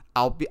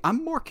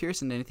 I'm more curious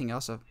than anything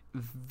else of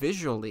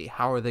visually,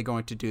 how are they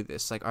going to do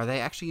this? Like, are they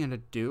actually going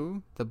to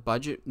do the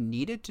budget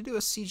needed to do a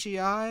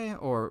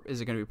CGI, or is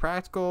it going to be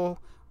practical?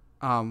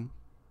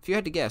 If you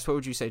had to guess, what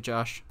would you say,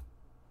 Josh?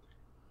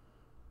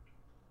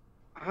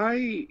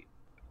 And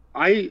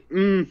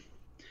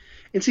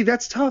see,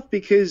 that's tough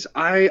because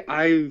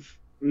I've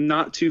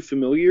not too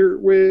familiar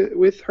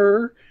with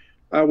her.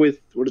 With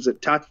what is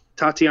it,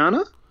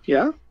 Tatiana?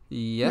 Yeah.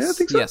 Yes. Yeah, I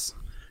think so. Yes.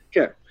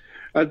 Okay.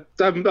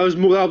 That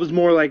was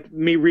more like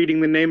me reading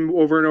the name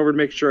over and over to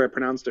make sure I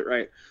pronounced it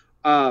right.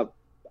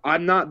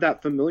 I'm not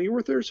that familiar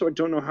with her, so I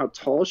don't know how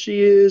tall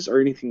she is or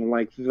anything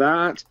like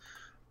that.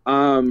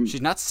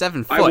 She's not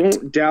 7 foot. I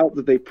won't doubt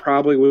that they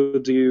probably will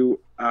do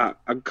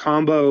a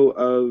combo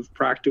of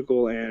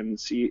practical and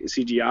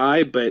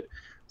CGI, but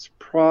it's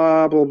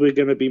probably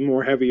going to be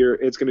more heavier.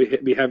 It's going to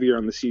be heavier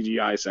on the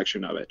CGI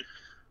section of it.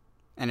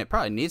 And it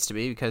probably needs to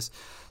be because,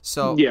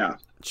 yeah,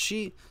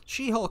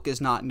 She-Hulk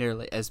is not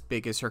nearly as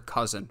big as her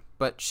cousin,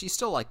 but she's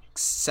still like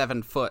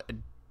 7 foot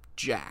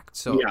jacked.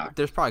 So yeah.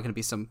 There's probably going to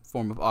be some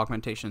form of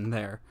augmentation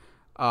there.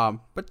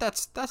 But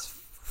that's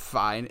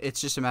fine.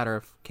 It's just a matter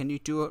of, can you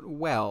do it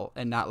well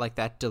and not like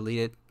that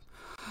deleted,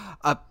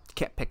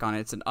 can't pick on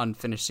it, it's an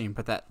unfinished scene,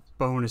 but that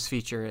bonus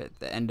feature at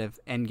the end of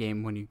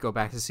Endgame when you go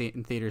back to see it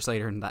in theaters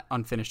later in that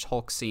unfinished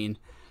Hulk scene.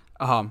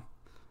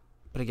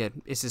 But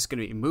again, is this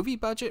going to be movie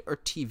budget or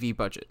TV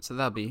budget? So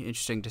that'll be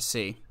interesting to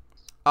see.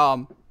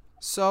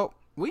 So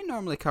we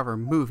normally cover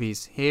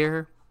movies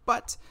here,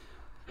 but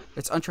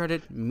it's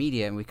Uncharted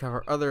Media, and we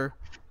cover other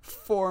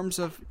forms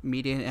of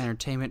media and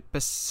entertainment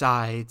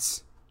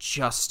besides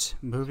just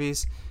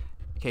movies.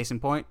 Case in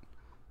point,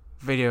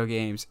 video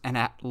games. And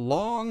at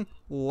long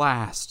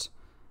last,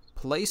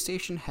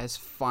 PlayStation has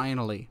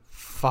finally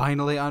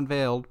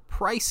unveiled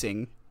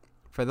pricing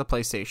for the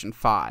PlayStation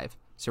 5.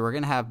 So we're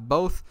going to have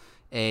both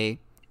a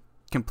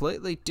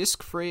completely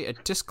disc-free, a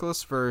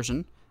discless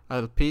version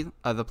of the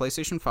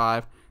PlayStation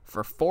 5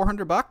 for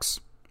 $400,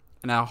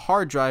 and a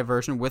hard drive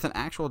version with an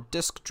actual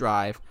disc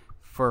drive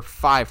for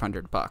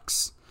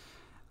 $500.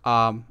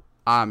 I'm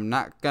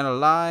not gonna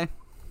lie,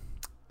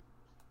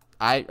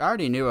 I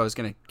already knew I was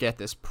gonna get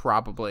this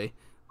probably,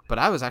 but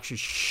I was actually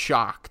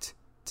shocked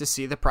to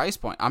see the price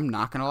point. I'm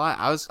not gonna lie,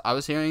 I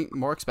was hearing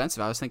more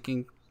expensive. I was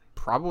thinking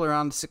probably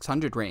around the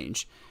 600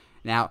 range.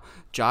 Now,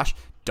 Josh,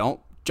 don't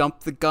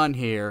jump the gun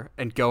here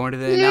and go into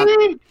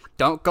the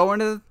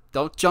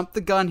don't jump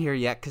the gun here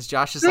yet, because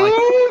Josh is like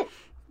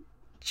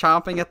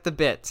chomping at the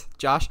bit.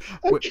 Josh,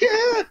 I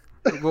can't.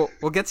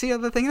 We'll get to the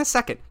other thing in a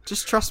second.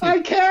 Just trust me. I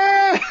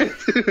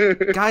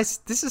can't. Guys,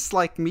 this is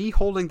like me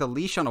holding the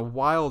leash on a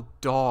wild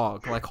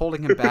dog, like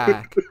holding him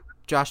back.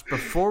 Josh,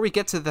 before we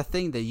get to the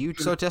thing that you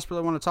so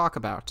desperately want to talk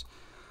about,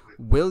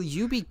 will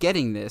you be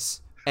getting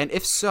this? And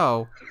if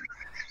so,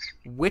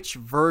 which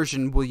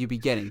version will you be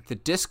getting? The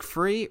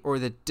disc-free or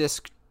the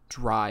disc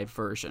drive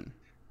version?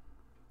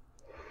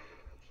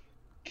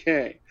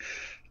 Okay.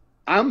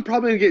 I'm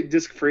probably going to get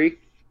disc-free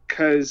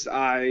because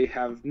I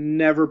have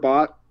never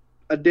bought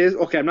a disc.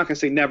 Okay, I'm not going to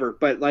say never,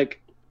 but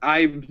like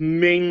I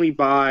mainly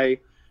buy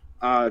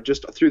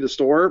just through the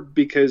store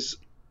because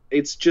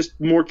it's just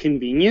more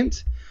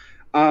convenient.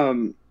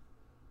 And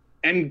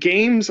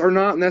games are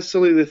not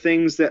necessarily the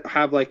things that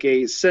have like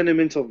a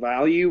sentimental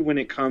value when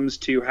it comes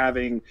to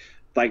having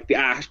like the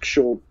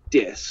actual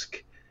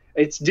disc.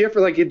 It's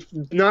different. Like it's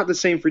not the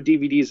same for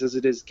DVDs as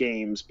it is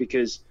games,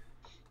 because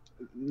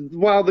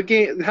while the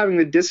game having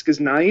the disc is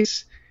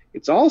nice,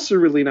 it's also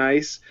really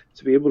nice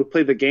to be able to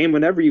play the game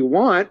whenever you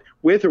want,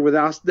 with or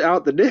without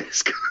the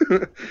disc.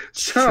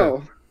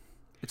 So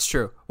it's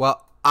true.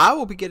 Well, I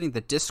will be getting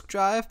the disc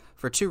drive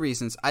for two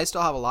reasons. I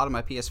still have a lot of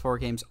my PS4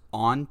 games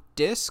on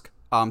disc.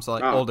 So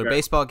like older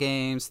baseball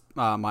games,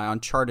 my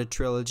Uncharted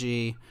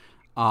trilogy,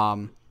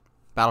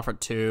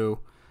 Battlefront 2.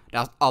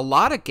 Now, a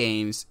lot of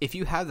games, if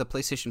you have the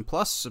PlayStation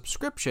Plus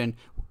subscription,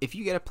 if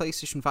you get a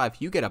PlayStation 5,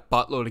 you get a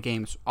buttload of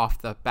games off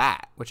the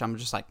bat, which I'm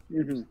just like,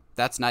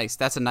 that's nice.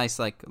 That's a nice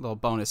like little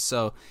bonus.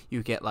 So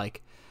you get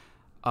like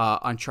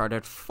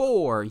Uncharted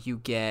 4, you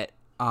get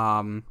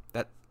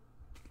that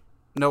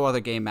no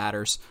other game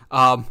matters.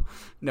 No,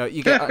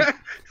 you get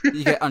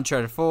you get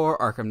Uncharted 4,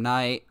 Arkham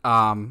Knight,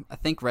 I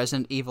think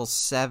Resident Evil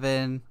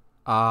 7.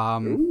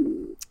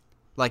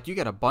 Like you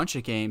get a bunch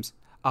of games,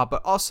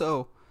 but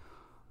also,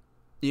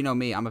 you know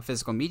me, I'm a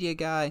physical media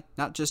guy.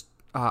 Not just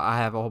I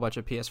have a whole bunch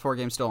of PS4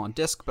 games still on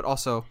disc, but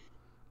also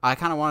I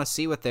kind of want to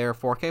see what their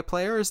 4K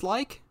player is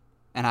like,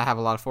 and I have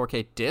a lot of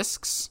 4K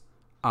discs.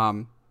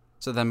 So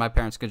then my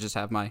parents could just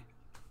have my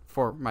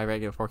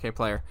regular 4K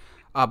player.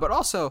 But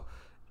also,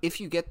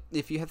 if you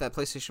have that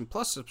PlayStation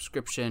Plus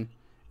subscription,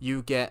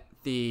 you get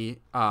the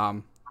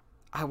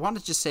I want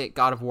to just say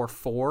God of War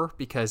 4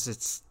 because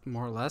it's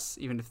more or less,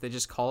 even if they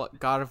just call it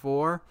God of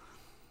War.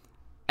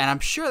 And I'm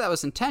sure that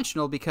was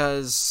intentional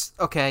because,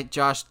 okay,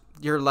 Josh,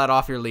 you're let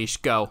off your leash.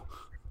 Go.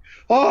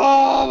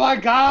 Oh my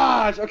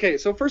gosh. Okay,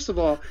 so first of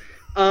all,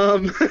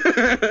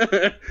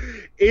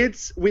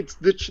 it's with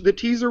the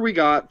teaser we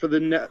got for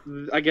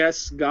I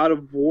guess God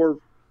of War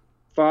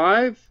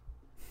 5,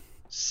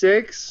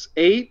 6,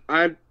 8.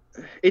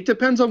 It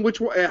depends on which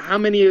one, how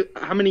many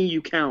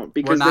you count,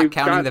 because we're not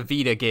counting the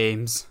Vita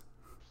games.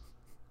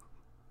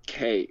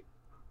 Okay,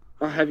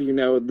 I'll have you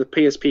know the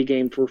PSP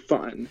games were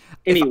fun.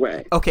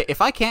 Anyway,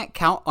 if I can't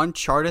count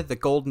Uncharted, the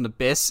Golden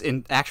Abyss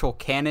in actual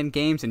canon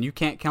games, and you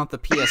can't count the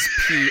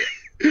PSP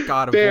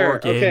God of War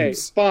games, okay,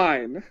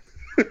 fine.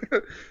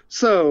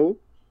 So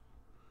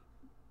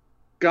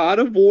God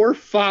of War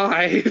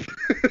 5.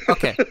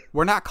 Okay,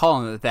 we're not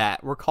calling it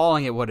that. We're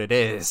calling it what it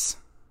is.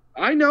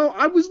 I know.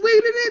 I was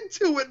leading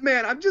into it,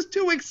 man. I'm just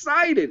too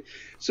excited.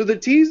 So the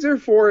teaser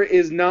for it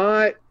is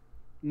not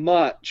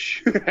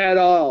much at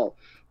all,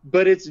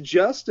 but it's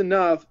just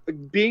enough.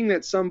 Being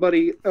that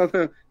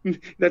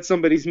that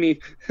somebody's me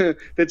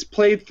that's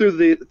played through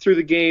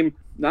the game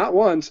not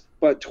once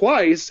but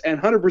twice and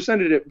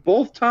 100%ed it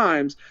both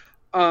times.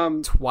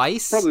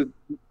 Twice? Probably.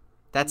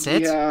 That's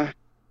it? Yeah.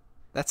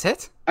 That's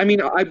it? I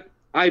mean,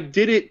 I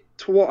did it.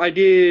 I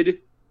did.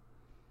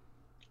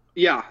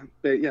 Yeah,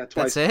 twice.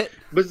 That's it.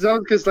 But that was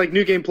because like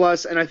New Game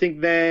Plus, and I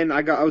think then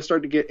I was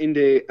starting to get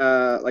into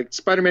like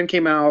Spider-Man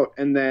came out,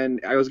 and then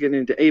I was getting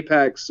into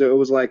Apex, so it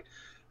was like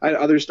I had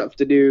other stuff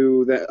to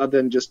do that other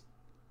than just.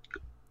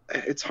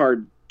 It's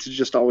hard to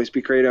just always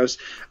be Kratos.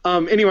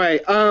 Anyway,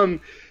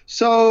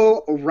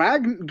 so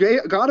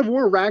God of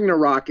War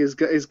Ragnarok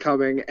is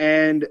coming,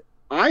 and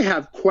I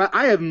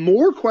have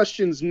more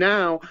questions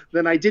now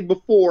than I did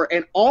before,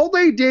 and all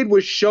they did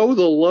was show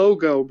the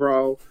logo,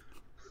 bro.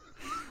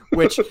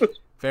 Which,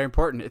 very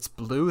important, it's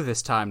blue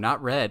this time,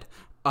 not red.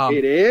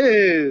 It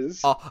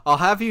is. I'll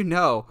have you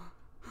know,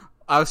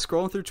 I was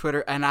scrolling through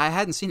Twitter, and I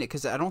hadn't seen it,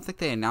 because I don't think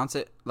they announced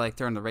it like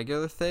during the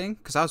regular thing,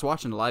 because I was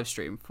watching the live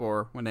stream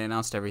for when they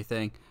announced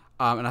everything,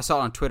 and I saw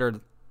it on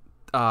Twitter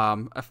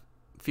a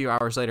few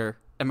hours later,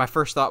 and my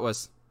first thought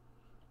was,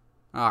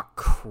 oh,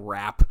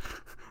 crap.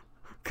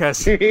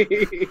 Because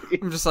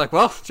I'm just like,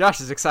 well, Josh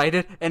is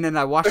excited, and then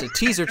I watched a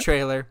teaser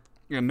trailer,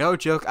 and no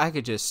joke, I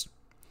could just...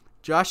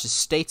 Josh is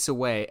states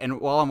away,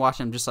 and while I'm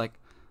watching, I'm just like,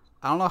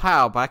 I don't know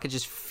how, but I could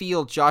just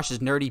feel Josh's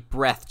nerdy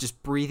breath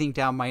just breathing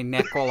down my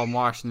neck while I'm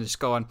watching, just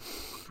going,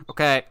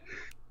 okay,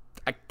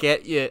 I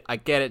get you, I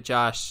get it,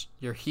 Josh,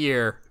 you're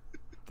here,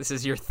 this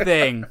is your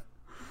thing.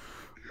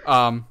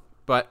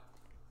 But,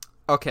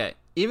 okay,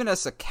 even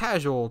as a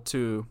casual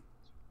to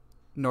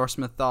Norse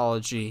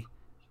mythology,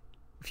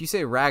 if you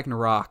say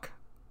Ragnarok,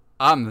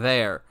 I'm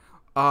there.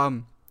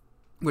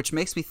 Which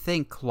makes me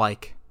think,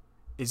 like,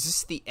 is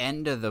this the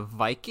end of the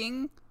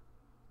Viking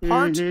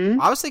part? Mm-hmm.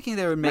 I was thinking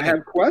they were making... I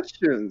have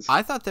questions.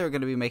 I thought they were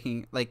going to be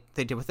making, like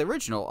they did with the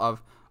original,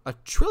 of a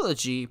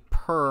trilogy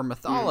per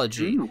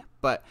mythology. Mm-hmm.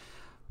 But,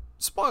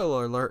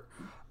 spoiler alert,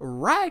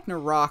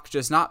 Ragnarok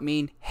does not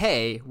mean,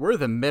 hey, we're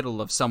the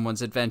middle of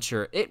someone's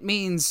adventure. It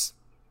means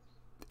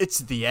it's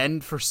the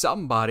end for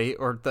somebody,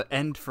 or the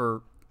end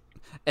for...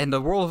 And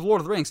the world of Lord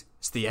of the Rings,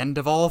 it's the end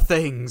of all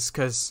things,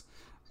 because...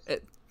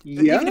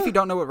 Even if you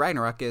don't know what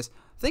Ragnarok is...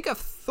 Think of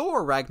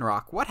Thor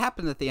Ragnarok. What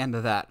happened at the end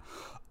of that?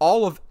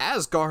 All of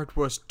Asgard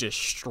was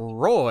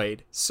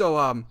destroyed.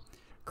 So,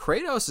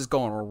 Kratos is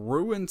going to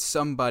ruin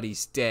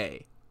somebody's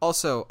day.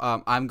 Also,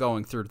 I'm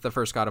going through the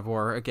first God of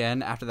War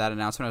again after that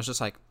announcement. I was just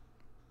like,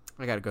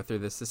 I got to go through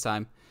this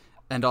time.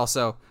 And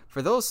also,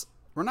 for those,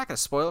 we're not going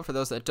to spoil it for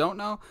those that don't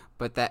know,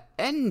 but that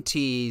end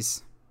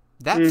tease,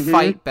 that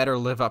fight better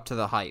live up to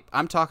the hype.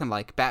 I'm talking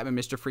like Batman,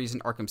 Mr. Freeze,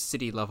 and Arkham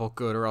City level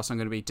good, or else I'm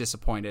going to be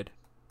disappointed.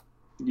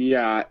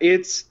 Yeah,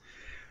 it's...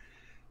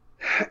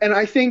 And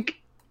I think,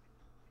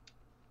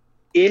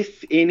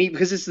 if any,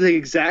 because it's the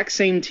exact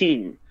same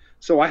team,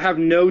 so I have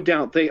no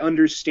doubt they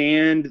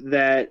understand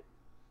that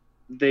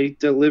they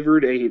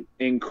delivered an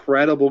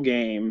incredible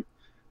game,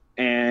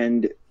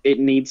 and it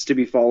needs to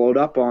be followed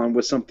up on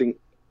with something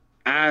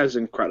as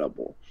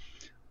incredible.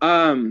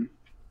 Yeah,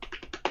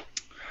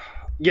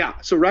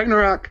 so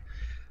Ragnarok,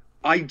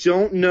 I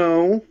don't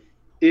know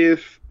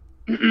if...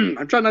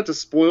 I'm trying not to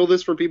spoil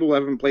this for people who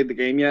haven't played the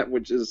game yet,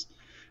 which is...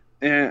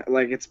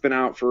 like it's been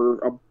out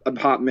for a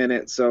hot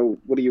minute, so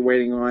what are you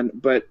waiting on?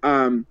 But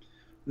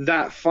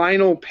that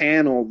final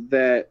panel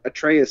that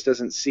Atreus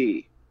doesn't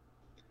see,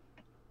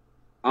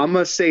 I'm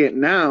gonna say it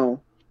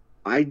now,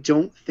 I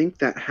don't think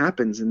that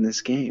happens in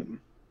this game.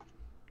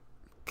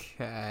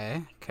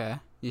 Okay.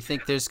 You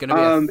think there's gonna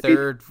be a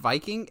third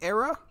Viking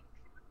era?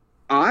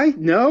 I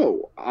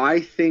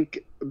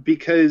think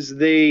because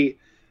they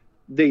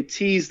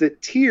tease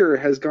that Tyr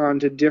has gone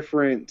to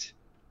different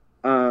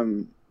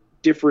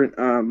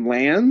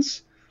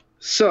lands.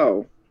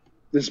 So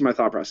this is my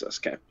thought process.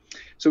 Okay,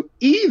 so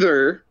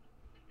either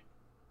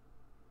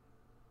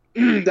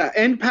that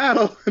end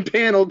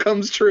panel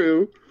comes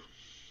true,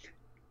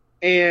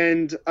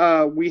 and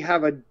we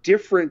have a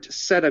different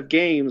set of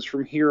games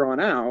from here on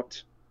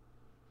out,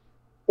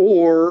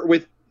 or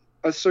with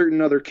a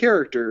certain other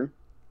character,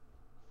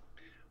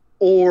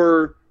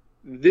 or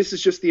this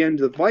is just the end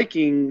of the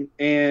Viking,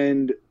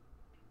 and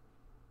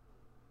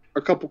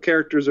a couple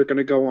characters are going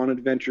to go on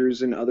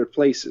adventures in other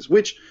places,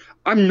 which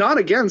I'm not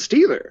against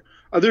either.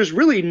 There's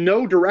really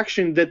no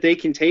direction that they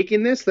can take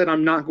in this that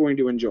I'm not going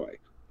to enjoy.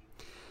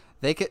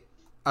 I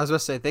was going to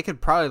say, they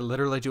could probably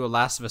literally do a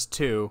Last of Us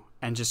 2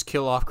 and just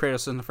kill off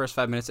Kratos in the first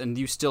 5 minutes, and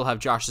you still have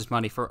Josh's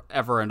money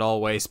forever and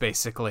always,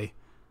 basically.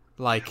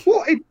 Like,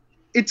 well,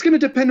 it's going to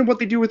depend on what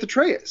they do with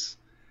Atreus.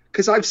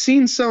 Because I've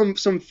seen some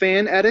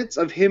fan edits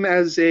of him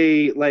as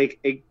a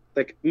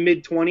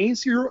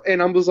mid-20s hero,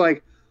 and I was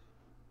like,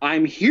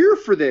 I'm here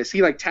for this.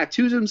 He like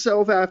tattoos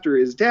himself after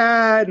his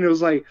dad, and it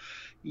was like,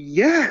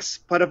 Yes,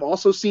 but I've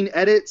also seen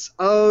edits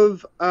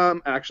of I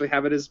actually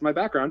have it as my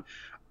background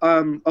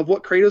of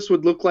what Kratos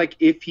would look like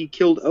if he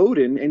killed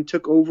Odin and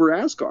took over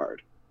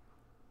Asgard.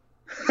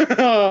 And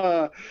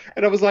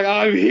I was like,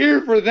 I'm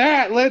here for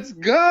that. Let's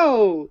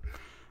go.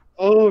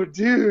 Oh,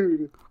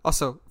 dude.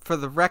 Also, for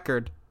the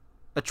record,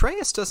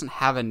 Atreus doesn't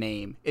have a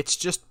name. It's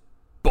just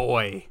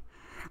boy.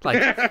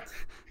 Like,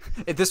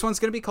 this one's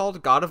going to be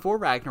called God of War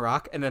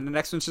Ragnarok, and then the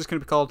next one's just going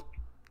to be called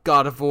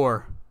God of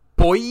War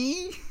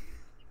Boy.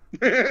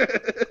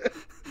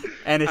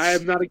 And I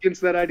am not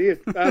against that idea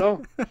at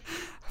all.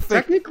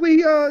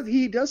 Technically,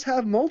 he does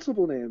have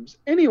multiple names.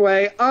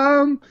 Anyway,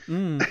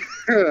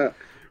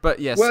 But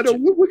yes, what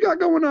we got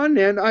going on,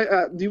 man?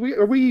 Are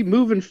we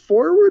moving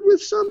forward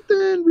with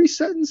something,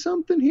 resetting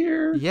something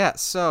here? Yeah.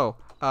 So,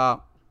 I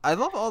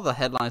love all the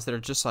headlines that are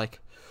just like,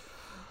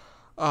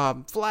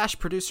 Flash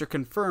producer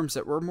confirms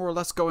that we're more or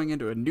less going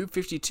into a New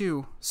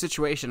 52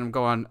 situation. I'm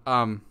going,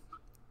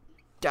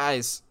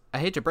 guys, I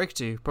hate to break it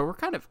to you, but we're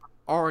kind of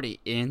already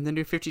in the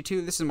New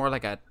 52. This is more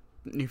like a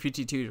New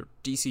 52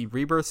 DC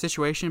Rebirth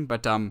situation,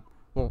 but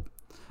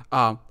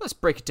let's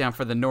break it down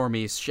for the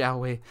normies, shall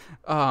we?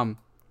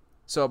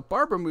 So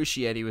Barbara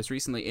Muschietti was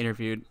recently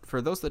interviewed.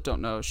 For those that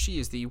don't know, she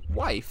is the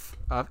wife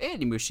of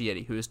Andy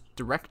Muschietti, who is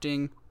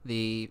directing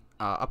the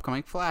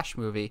upcoming Flash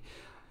movie.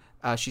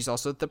 She's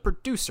also the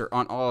producer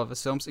on all of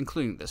his films,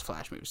 including this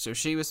Flash movie. So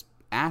she was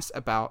asked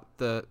about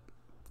the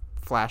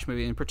Flash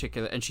movie in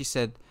particular, and she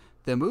said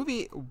the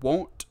movie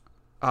will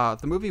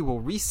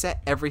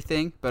reset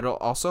everything, but it'll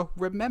also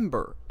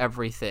remember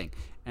everything.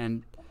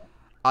 And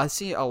I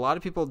see a lot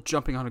of people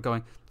jumping on it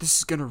going, this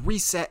is going to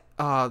reset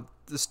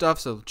the stuff,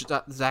 so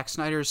Zack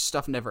Snyder's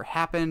stuff never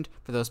happened,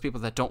 for those people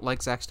that don't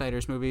like Zack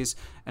Snyder's movies,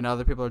 and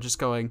other people are just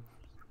going,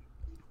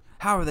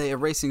 how are they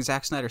erasing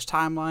Zack Snyder's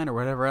timeline or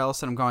whatever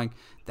else? And I'm going,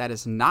 that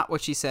is not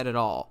what she said at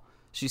all.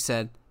 She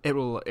said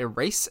it'll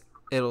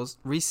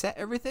reset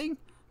everything,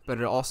 but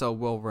it also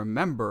will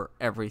remember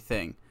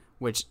everything,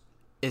 which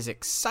is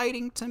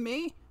exciting to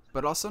me,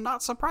 but also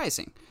not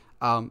surprising,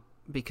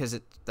 because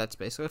that's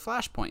basically a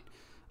Flashpoint.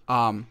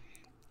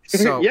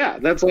 So yeah,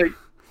 that's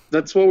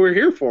what we're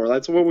here for.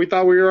 That's what we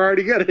thought we were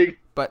already getting.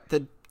 But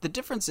the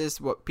difference is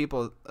what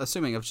people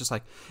assuming of just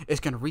like, it's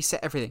going to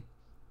reset everything.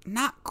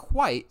 Not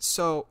quite.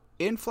 So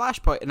in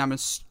Flashpoint, and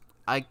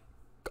I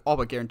all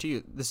but guarantee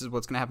you this is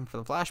what's going to happen for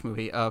the Flash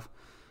movie, of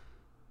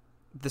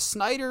the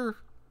Snyder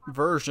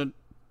version,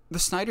 the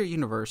Snyder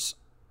universe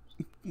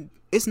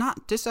is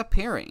not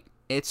disappearing.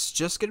 It's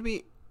just going to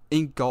be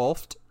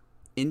engulfed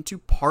into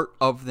part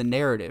of the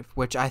narrative,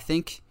 which I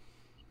think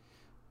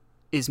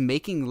is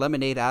making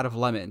lemonade out of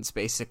lemons,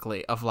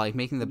 basically, of like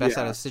making the best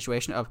out of the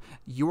situation of,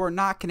 you are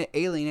not going to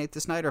alienate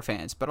the Snyder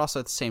fans, but also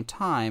at the same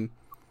time,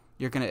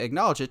 you're going to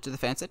acknowledge it to the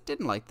fans that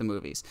didn't like the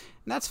movies.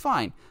 And that's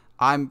fine.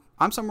 I'm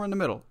somewhere in the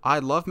middle. I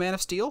love Man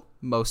of Steel,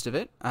 most of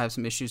it. I have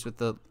some issues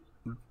with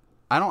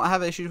I don't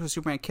have issues with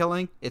Superman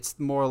killing. It's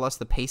more or less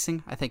the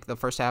pacing. I think the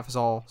first half is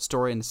all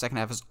story and the second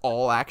half is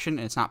all action,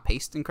 and it's not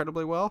paced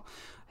incredibly well.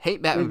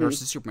 Hate Batman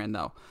versus Superman,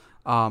 though.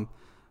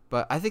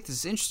 But I think this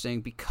is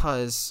interesting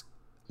because,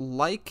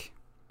 like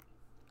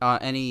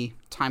any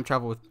time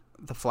travel with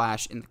the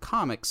Flash in the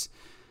comics,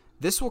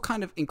 this will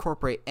kind of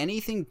incorporate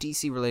anything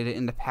DC related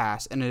in the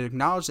past and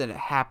acknowledge that it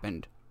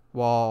happened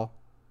while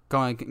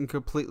going in a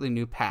completely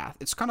new path.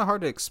 It's kind of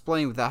hard to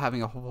explain without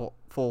having a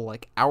full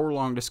like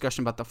hour-long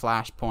discussion about the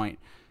Flashpoint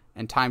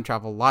and time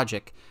travel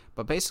logic.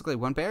 But basically,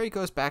 when Barry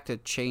goes back to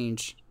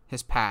change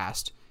his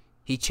past,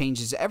 he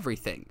changes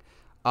everything.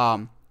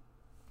 Then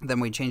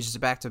when he changes it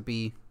back to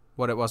be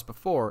what it was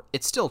before,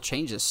 it still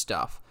changes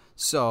stuff.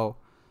 So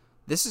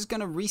this is going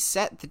to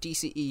reset the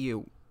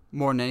DCEU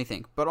more than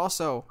anything. But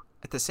also,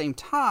 at the same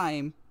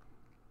time,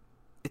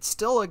 it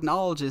still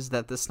acknowledges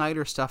that the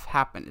Snyder stuff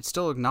happened. It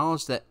still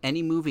acknowledges that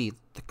any movie,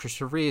 the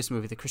Christopher Reeves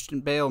movie, the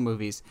Christian Bale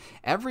movies,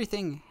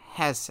 everything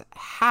has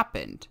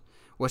happened,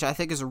 which I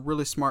think is a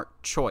really smart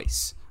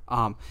choice.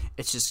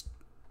 It's just,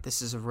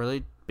 this is a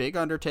really big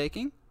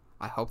undertaking.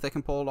 I hope they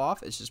can pull it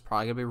off. It's just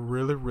probably going to be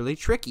really, really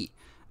tricky.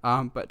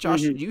 But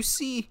Josh, you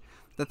see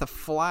that the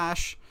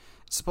Flash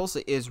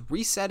supposedly is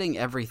resetting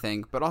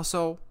everything, but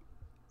also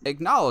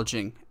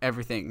acknowledging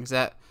everything. Is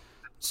that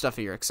stuff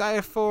that you're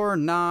excited for?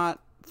 Not?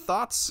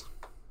 Thoughts?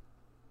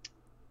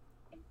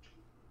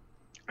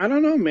 I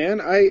don't know,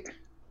 man.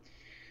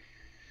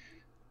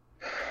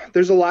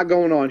 There's a lot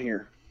going on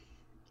here.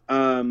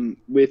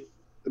 With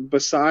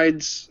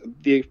besides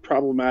the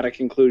problematic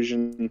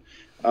inclusion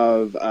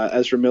of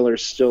Ezra Miller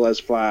still as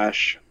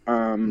Flash.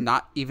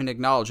 Not even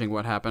acknowledging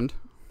what happened.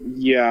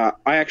 Yeah,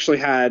 I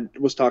actually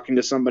was talking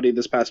to somebody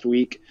this past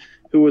week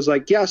who was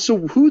like, yeah, so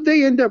who'd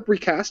they end up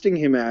recasting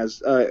him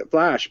as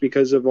Flash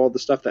because of all the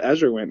stuff that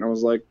Ezra went? And I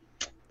was like,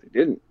 they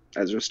didn't.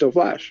 Ezra's still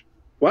Flash.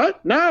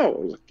 What? No. I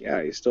was like,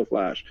 yeah, he's still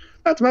Flash.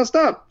 That's messed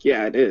up.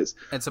 Yeah, it is.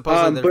 And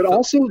supposedly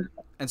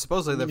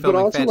they're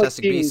filming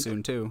Fantastic Beasts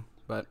soon too.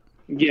 But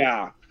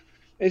yeah,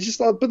 it's just,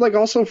 but like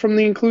also from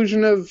the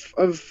inclusion of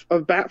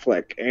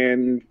Batfleck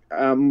and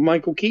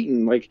Michael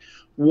Keaton, like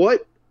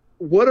what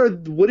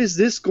is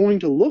this going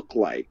to look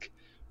like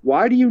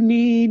Why do you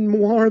need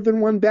more than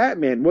one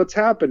Batman? What's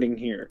happening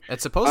here?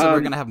 It's supposedly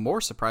we're going to have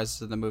more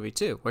surprises in the movie,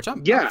 too, which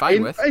I'm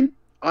fine with. And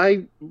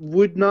I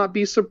would not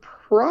be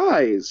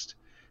surprised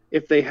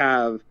if they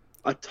have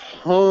a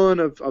ton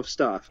of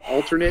stuff.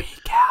 Alternate.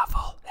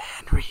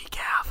 Henry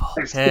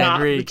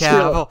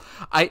Cavill.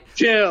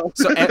 Chill.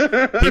 So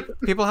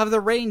people have the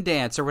rain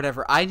dance or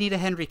whatever. I need a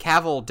Henry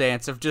Cavill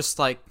dance of just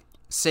like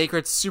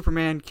sacred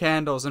Superman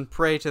candles and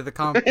pray to the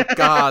comic book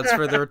gods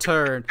for the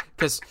return.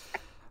 Because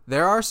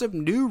there are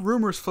some new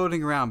rumors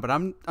floating around, but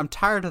I'm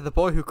tired of the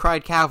boy who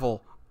cried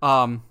Cavill.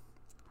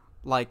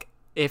 Like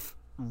if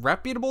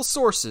reputable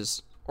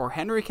sources or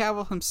Henry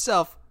Cavill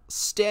himself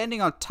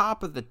standing on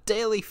top of the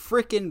Daily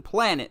Frickin'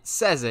 Planet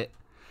says it,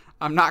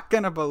 I'm not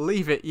going to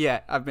believe it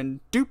yet. I've been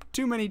duped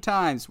too many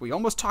times. We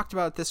almost talked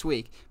about it this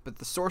week, but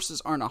the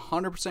sources aren't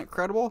 100%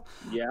 credible.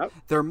 Yep.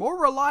 They're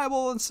more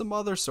reliable than some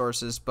other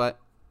sources, but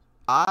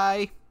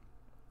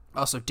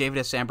also, David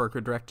S. Sandberg,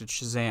 who directed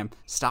Shazam,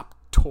 stop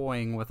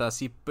toying with us.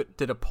 He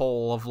did a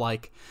poll of,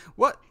 like,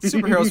 what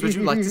superheroes would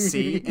you like to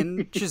see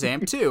in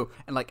Shazam 2?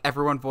 And, like,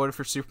 everyone voted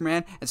for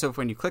Superman. And so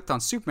when you clicked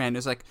on Superman, it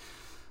was like,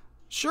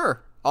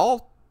 sure,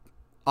 I'll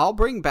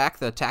bring back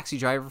the taxi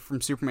driver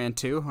from Superman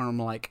 2. And I'm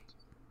like,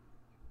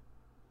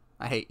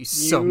 I hate you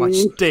so much,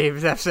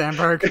 David F.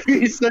 Sandberg.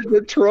 He's such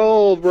a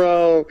troll,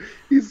 bro.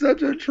 He's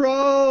such a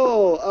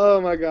troll. Oh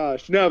my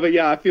gosh. No, but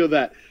yeah, I feel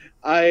that.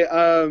 I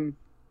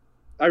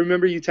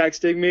remember you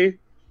texting me,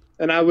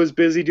 and I was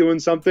busy doing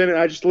something, and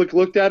I just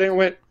looked at it and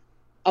went,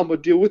 I'm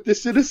gonna deal with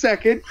this in a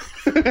second,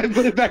 and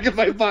put it back in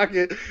my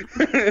pocket,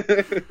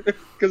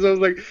 because I was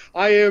like,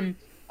 I am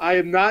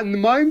not in the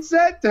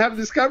mindset to have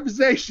this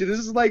conversation. This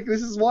is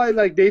why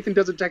like Nathan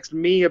doesn't text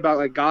me about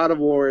like God of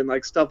War and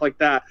like stuff like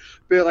that.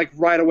 But like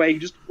right away, he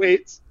just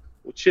waits.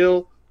 We'll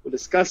chill. We'll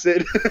discuss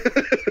it.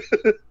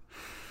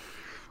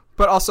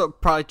 But also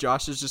probably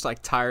Josh is just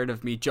like tired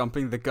of me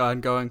jumping the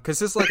gun, going because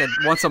this is like a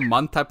once a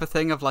month type of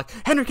thing of like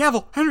Henry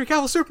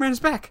Cavill, Superman is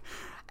back,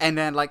 and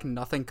then like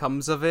nothing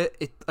comes of it.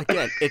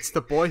 It's the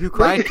boy who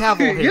cried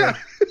Cavill here. Yeah.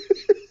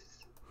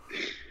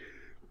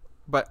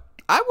 But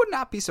I would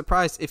not be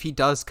surprised if he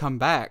does come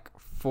back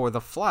for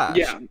The Flash.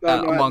 Yeah,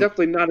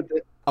 definitely not a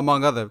bit.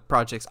 Among other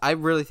projects. I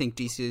really think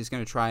DC is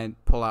going to try and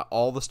pull out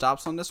all the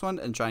stops on this one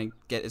and try and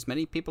get as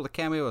many people to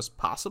cameo as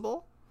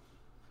possible,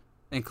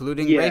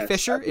 including Ray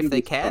Fisher, if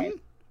they can. Fun.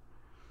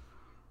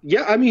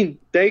 Yeah, I mean,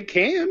 they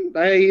can.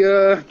 They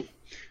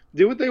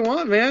do what they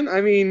want, man.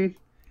 I mean,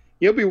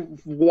 it'll be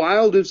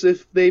wild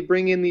if they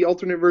bring in the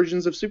alternate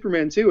versions of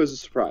Superman, too, as a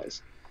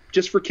surprise.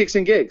 Just for kicks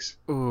and gigs.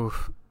 Ooh.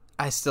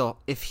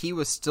 If he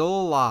was still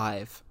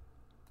alive,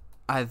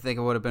 I think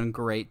it would have been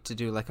great to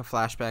do like a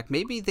flashback.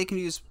 Maybe they can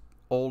use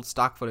old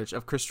stock footage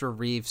of Christopher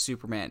Reeve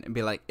Superman and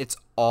be like, it's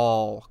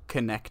all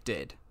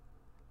connected.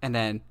 And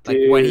then like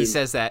when he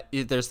says that,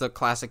 there's the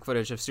classic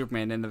footage of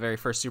Superman in the very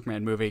first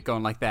Superman movie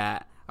going like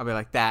that. I'll be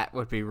like, that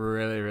would be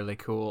really, really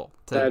cool.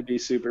 That'd be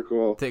super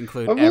cool. To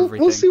include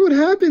everything. We'll see what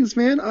happens,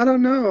 man. I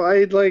don't know.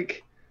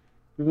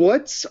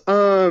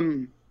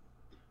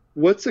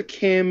 What's a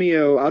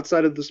cameo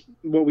outside of this?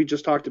 What we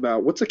just talked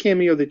about? What's a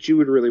cameo that you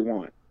would really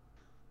want?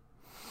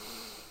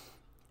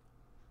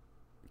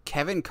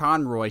 Kevin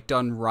Conroy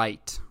done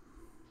right.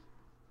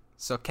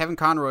 So Kevin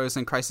Conroy was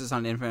in Crisis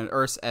on Infinite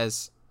Earths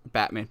as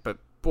Batman, but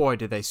boy,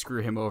 did they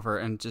screw him over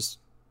and just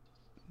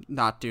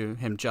not do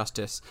him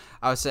justice.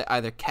 I would say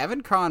either Kevin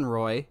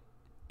Conroy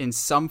in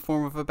some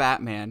form of a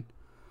Batman,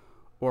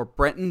 or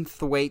Brenton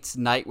Thwaites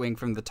Nightwing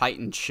from the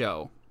Titans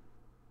show.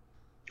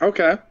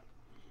 Okay.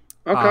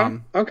 I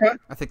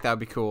think that would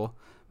be cool.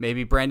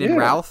 Maybe Brandon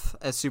Routh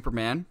as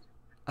Superman.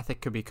 I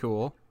think could be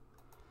cool.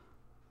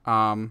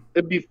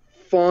 It'd be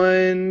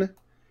fun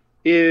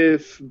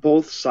if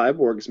both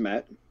cyborgs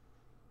met.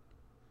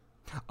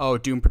 Oh,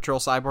 Doom Patrol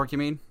Cyborg, you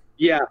mean?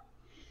 Yeah.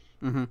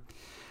 Mm-hmm.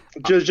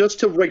 Just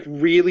to like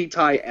really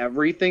tie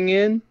everything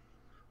in.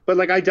 But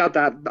like I doubt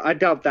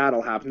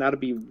that'll happen. That'd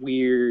be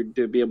weird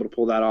to be able to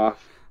pull that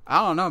off.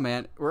 I don't know,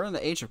 man. We're in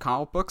the age of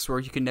comic books where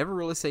you can never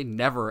really say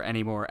never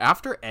anymore.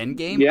 After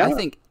Endgame, I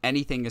think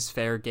anything is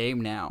fair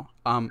game now.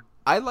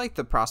 I like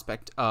the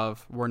prospect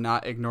of we're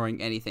not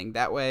ignoring anything.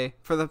 That way,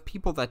 for the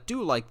people that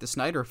do like the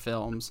Snyder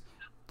films,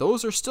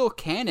 those are still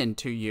canon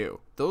to you.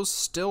 Those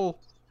still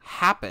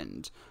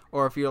happened.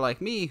 Or if you're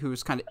like me,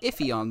 who's kind of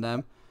iffy on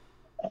them,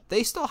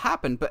 they still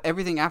happened, but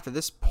everything after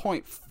this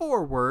point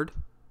forward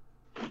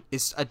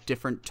is a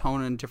different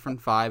tone and different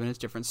vibe and it's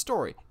a different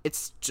story.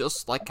 It's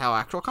just like how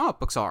actual comic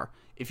books are.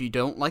 If you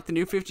don't like the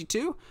New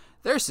 52,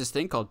 there's this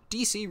thing called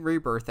DC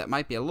Rebirth that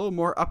might be a little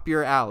more up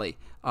your alley.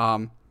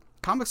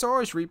 Comics are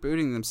always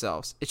rebooting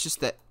themselves. It's just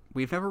that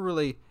we've never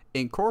really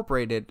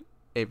incorporated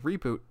a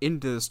reboot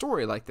into the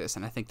story like this,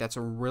 and I think that's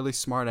a really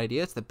smart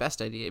idea. It's the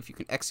best idea if you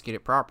can execute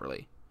it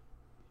properly.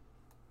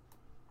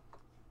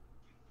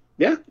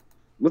 Yeah,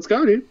 let's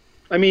go, dude.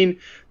 I mean,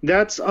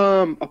 that's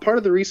a part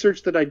of the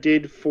research that I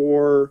did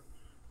for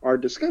our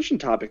discussion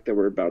topic that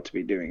we're about to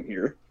be doing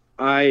here.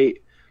 I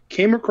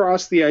came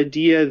across the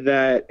idea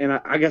that, and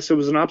I guess it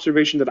was an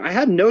observation that I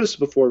hadn't noticed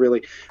before,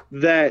 really,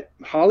 that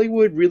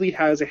Hollywood really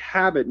has a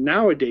habit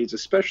nowadays,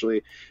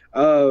 especially,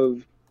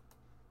 of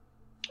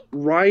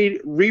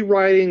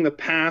rewriting the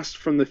past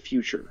from the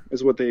future.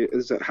 Is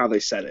how they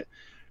said it.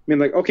 I mean,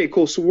 like, okay,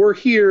 cool. So we're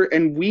here,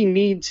 and we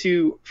need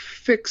to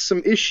fix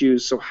some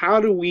issues. So how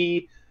do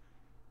we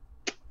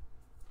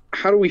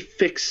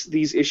fix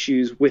these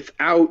issues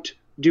without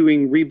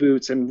doing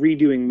reboots and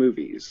redoing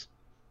movies?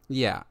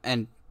 Yeah,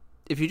 and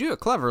if you do it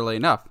cleverly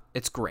enough,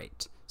 it's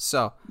great.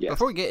 So, Yes.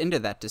 Before we get into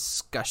that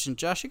discussion,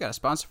 Josh, you got a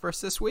sponsor for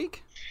us this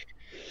week?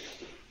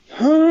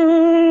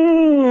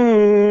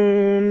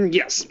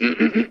 Yes.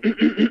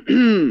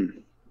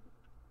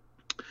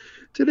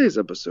 Today's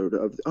episode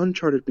of the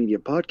Uncharted Media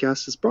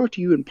Podcast is brought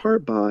to you in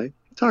part by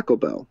Taco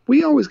Bell.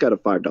 We always got a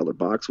 $5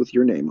 box with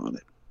your name on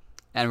it.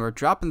 And we're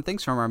dropping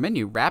things from our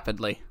menu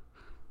rapidly.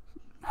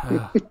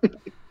 I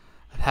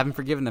haven't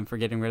forgiven them for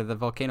getting rid of the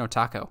volcano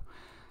taco.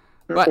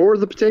 But, or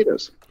the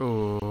potatoes.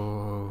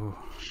 Oh,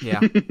 yeah.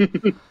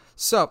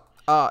 So,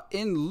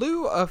 in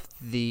lieu of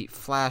the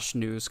Flash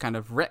news kind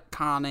of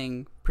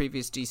retconning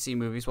previous DC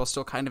movies while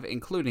still kind of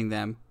including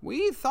them,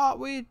 we thought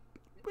we'd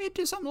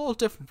do something a little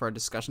different for our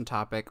discussion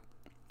topic.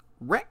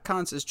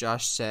 Retcons, as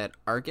Josh said,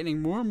 are getting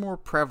more and more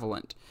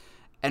prevalent.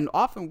 And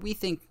often we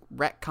think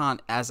retcon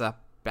as a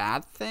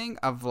bad thing,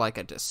 of like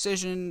a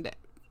decision that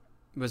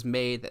was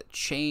made that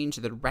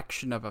changed the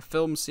direction of a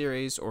film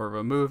series or of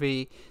a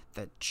movie,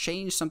 that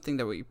changed something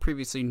that we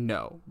previously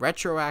know.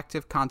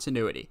 Retroactive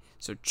continuity.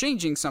 So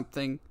changing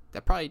something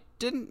that probably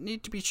didn't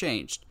need to be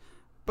changed.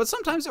 But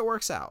sometimes it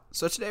works out.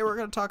 So today we're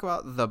going to talk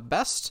about the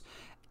best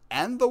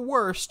and the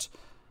worst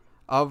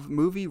of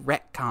movie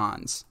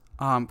retcons.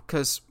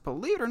 Because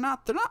believe it or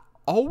not, they're not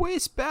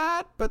always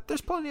bad, but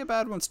there's plenty of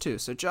bad ones too.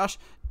 So Josh,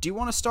 do you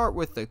want to start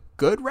with the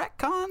good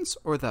retcons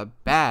or the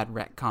bad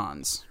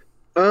retcons?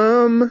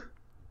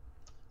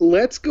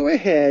 Let's go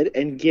ahead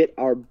and get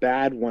our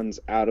bad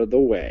ones out of the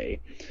way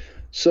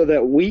so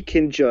that we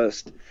can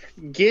just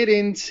get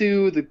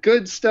into the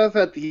good stuff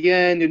at the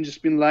end and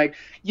just be like,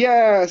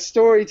 yeah,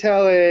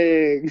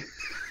 storytelling.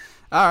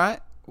 All right.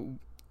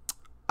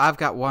 I've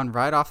got one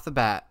right off the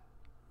bat.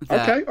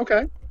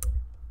 Okay.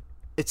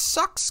 It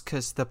sucks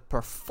because the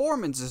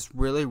performance is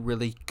really,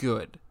 really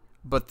good.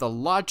 But the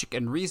logic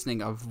and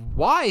reasoning of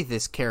why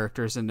this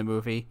character is in the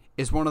movie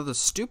is one of the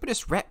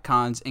stupidest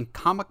retcons in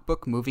comic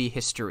book movie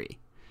history.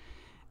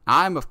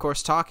 I'm, of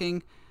course,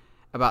 talking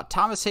about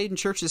Thomas Hayden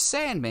Church's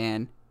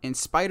Sandman in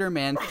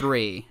Spider-Man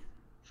 3.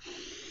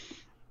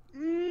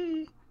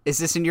 Is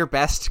this in your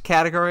best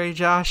category,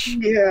 Josh?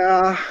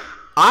 Yeah.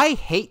 I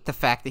hate the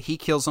fact that he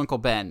kills Uncle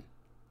Ben.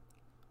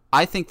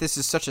 I think this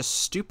is such a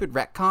stupid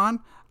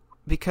retcon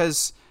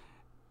because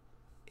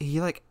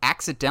he, like,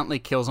 accidentally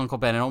kills Uncle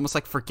Ben and almost,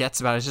 like, forgets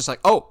about it. It's just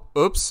like, oh,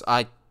 oops,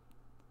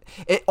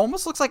 It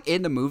almost looks like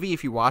in the movie,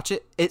 if you watch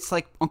it, it's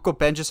like Uncle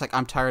Ben just like,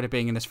 I'm tired of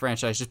being in this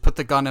franchise. Just put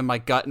the gun in my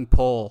gut and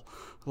pull.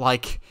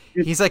 Like,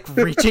 he's like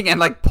reaching and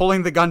like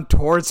pulling the gun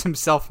towards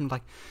himself. I'm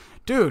like,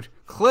 dude,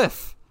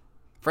 Cliff,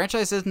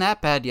 franchise isn't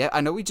that bad yet. I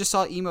know we just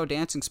saw Emo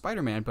Dancing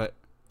Spider-Man, but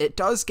it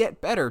does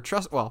get better. It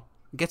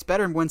gets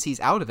better once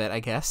he's out of it, I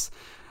guess.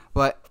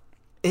 But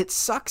it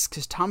sucks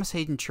because Thomas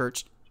Hayden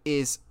Church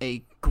is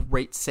a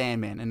great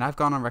Sandman. And I've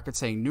gone on record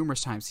saying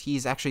numerous times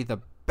he's actually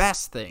the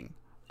best thing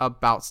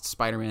about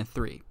Spider-Man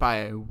 3 by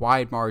a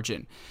wide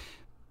margin.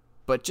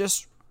 But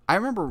I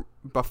remember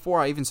before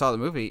I even saw the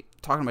movie,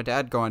 talking to my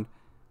dad going,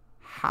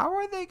 how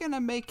are they going to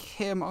make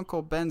him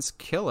Uncle Ben's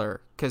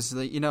killer? Because,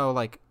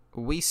 like,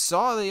 we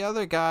saw the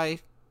other guy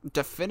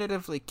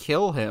definitively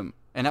kill him,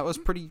 and that was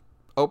pretty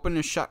open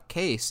and shut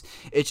case.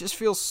 It just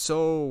feels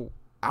so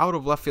out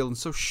of left field and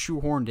so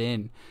shoehorned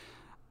in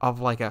of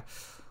like a,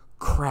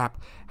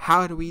 crap,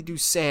 how do we do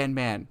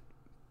Sandman?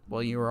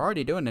 Well, you were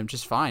already doing him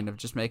just fine. Of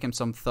just make him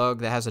some thug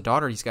that has a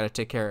daughter he's got to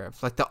take care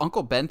of. Like, the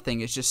Uncle Ben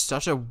thing is just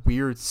such a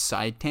weird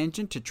side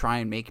tangent to try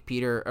and make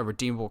Peter a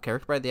redeemable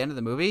character by the end of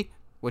the movie,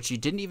 which you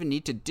didn't even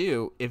need to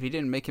do if you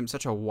didn't make him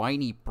such a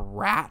whiny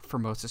brat for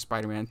most of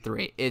Spider-Man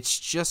 3. It's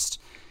just...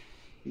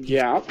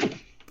 Yeah.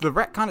 The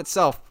retcon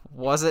itself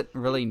wasn't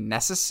really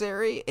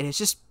necessary, and it's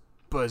just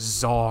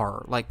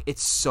bizarre. Like,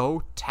 it's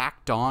so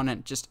tacked on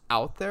and just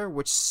out there,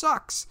 which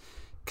sucks.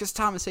 Because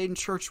Thomas Hayden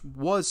Church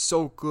was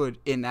so good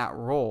in that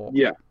role.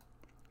 Yeah.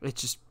 It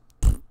just...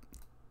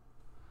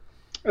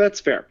 That's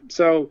fair.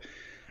 So,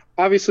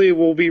 obviously,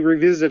 we'll be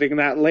revisiting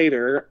that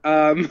later.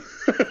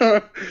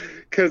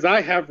 Because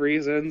I have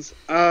reasons.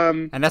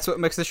 And that's what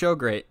makes the show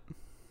great.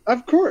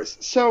 Of course.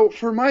 So,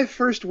 for my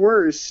first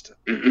worst...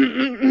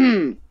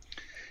 I'm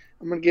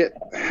going to get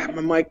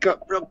my mic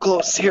up real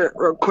close here,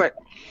 real quick.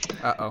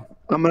 Uh-oh.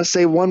 I'm going to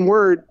say one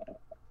word.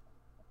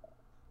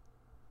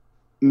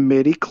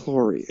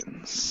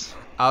 Midichlorians.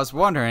 I was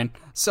wondering.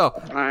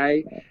 So,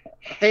 I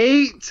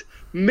hate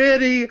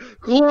Midi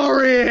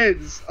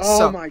chlorians. Oh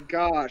So- my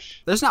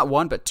gosh. There's not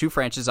one but two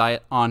franchises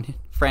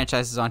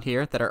on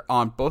here that are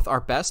on both our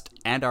best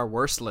and our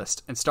worst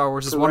list, and Star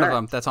Wars is one of Correct.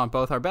 them that's on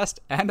both our best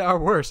and our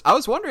worst. I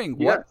was wondering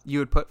what Yes. you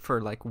would put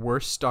for like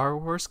worst Star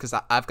Wars, because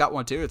I've got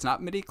one too. It's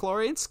not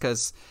midi-chlorians,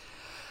 because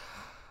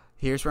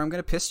here's where I'm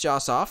going to piss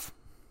Joss off.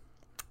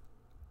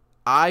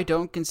 I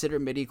don't consider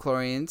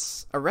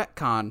midi-chlorians a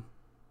retcon,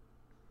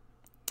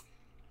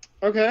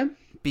 Okay.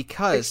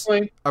 because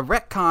Explain. a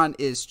retcon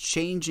is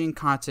changing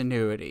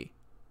continuity.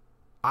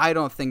 I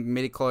don't think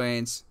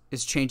midi-chlorians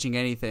is changing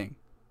anything,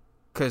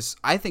 because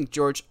I think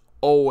George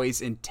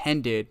always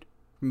intended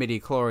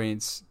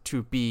midi-chlorians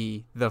to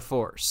be the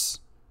Force.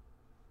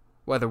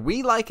 Whether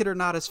we like it or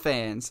not as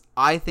fans,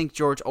 I think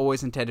George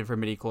always intended for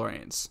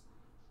midi-chlorians.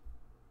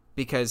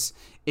 Because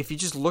if you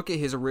just look at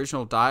his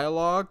original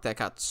dialogue that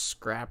got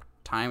scrapped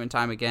time and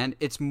time again,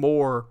 it's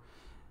more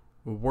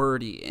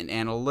wordy and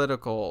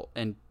analytical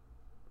and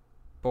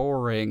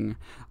boring.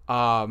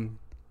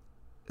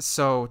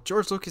 So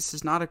George Lucas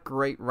is not a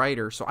great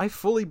writer, so I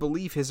fully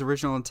believe his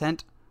original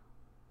intent,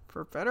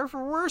 for better or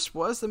for worse,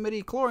 was the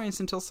midi-chlorians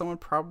until someone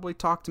probably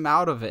talked him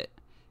out of it.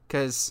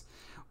 Because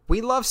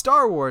we love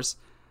Star Wars,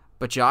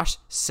 but Josh,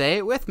 say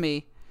it with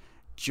me,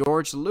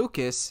 George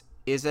Lucas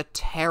is a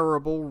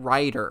terrible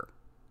writer.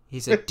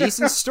 He's a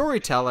decent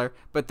storyteller,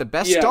 but the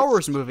best Yes. Star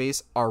Wars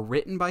movies are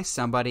written by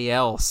somebody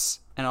else.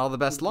 And all the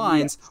best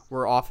lines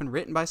were often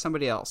written by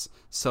somebody else.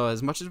 So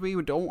as much as we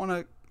don't want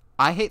to...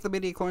 I hate the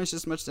midi-chlorians just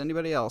as much as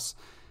anybody else.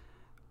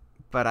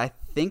 But I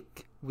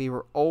think we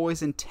were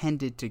always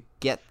intended to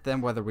get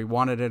them whether we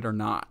wanted it or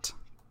not.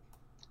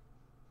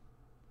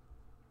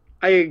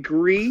 I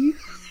agree.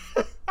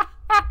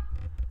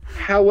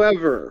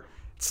 However,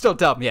 It's still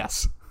dumb,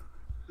 yes.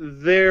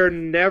 they're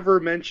never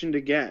mentioned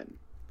again.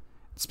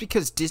 It's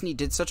because Disney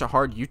did such a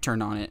hard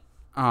U-turn on it.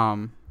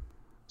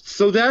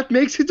 So that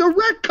makes it a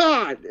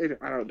retcon.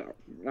 I don't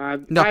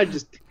know. No. I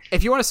just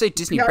If you want to say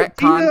Disney the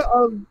retconned... idea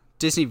of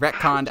Disney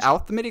retconned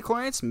out the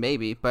midi-chlorians,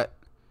 maybe, but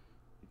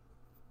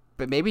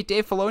maybe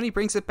Dave Filoni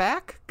brings it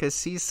back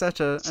because he's such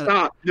a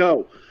stop.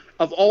 No,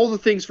 of all the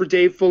things for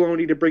Dave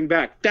Filoni to bring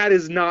back, that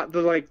is not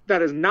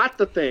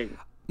the thing.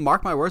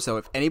 Mark my words though,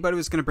 if anybody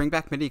was going to bring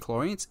back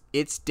midi-chlorians,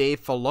 it's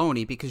Dave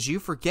Filoni, because you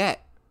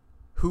forget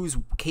whose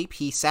cape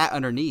he sat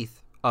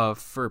underneath of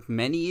for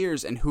many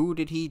years, and who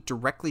did he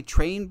directly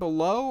train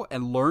below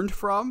and learned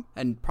from,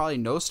 and probably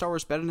knows Star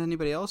Wars better than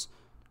anybody else.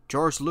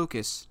 George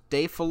Lucas.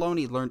 Dave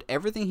Filoni learned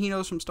everything he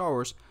knows from Star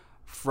Wars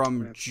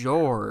from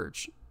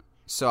George.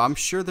 So I'm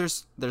sure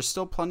there's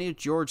still plenty of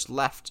George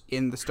left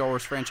in the Star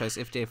Wars franchise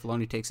if Dave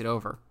Filoni takes it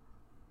over.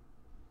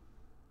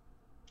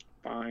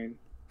 Fine,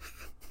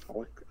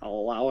 I'll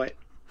allow it.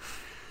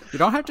 You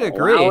don't have to I'll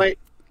allow agree, it.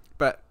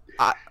 but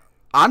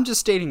I'm just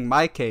stating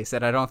my case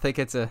that I don't think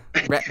it's a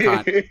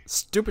retcon.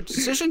 Stupid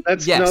decision?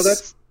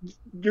 Yes.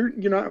 You're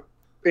not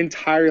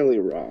entirely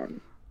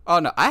wrong. Oh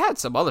no, I had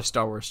some other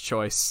Star Wars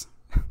choice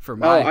for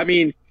my... Oh, I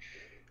mean,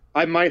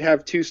 I might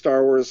have two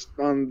Star Wars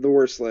on the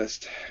worst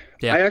list.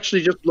 Yeah. I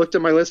actually just looked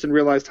at my list and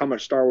realized how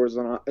much Star Wars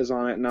is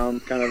on it. Now I'm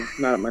kind of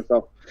mad at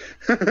myself.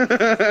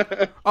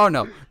 Oh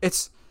no,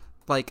 it's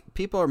like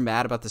people are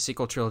mad about the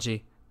sequel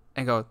trilogy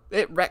and go,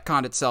 it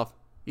retconned itself.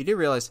 You do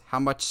realize how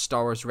much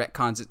Star Wars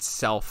retcons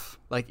itself,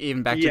 like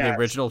even back to the Yes.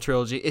 original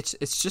trilogy. It's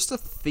just a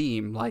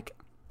theme, like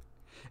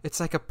it's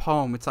like a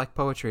poem. It's like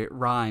poetry. It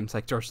rhymes,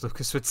 like George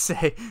Lucas would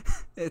say.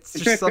 It's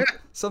just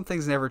some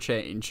things never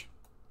change.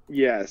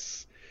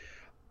 Yes.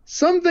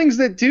 Some things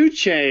that do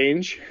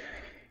change.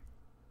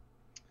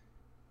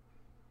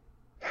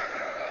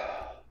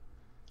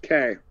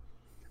 Okay.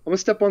 I'm going to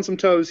step on some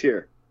toes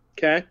here.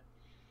 Okay?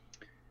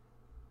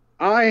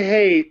 I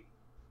hate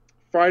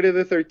Friday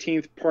the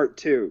 13th Part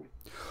 2.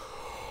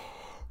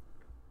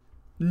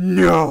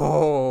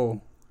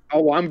 No.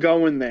 Oh, I'm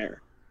going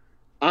there.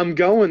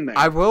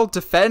 I will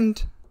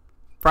defend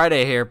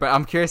Friday here, but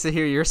I'm curious to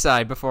hear your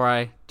side before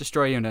I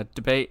destroy you in a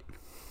debate.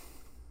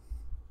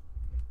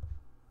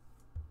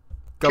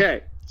 Go.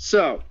 Okay,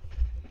 so,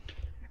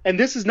 and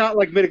this is not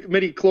like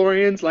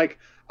midi-chlorians. Like,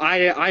 I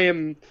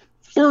am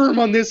firm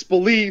on this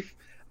belief.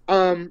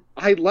 I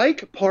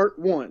like Part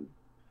 1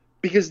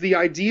 because the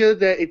idea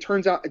that it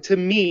turns out to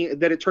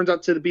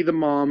to be the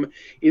mom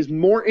is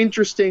more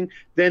interesting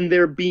than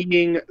there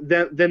being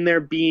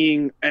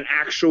an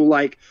actual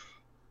like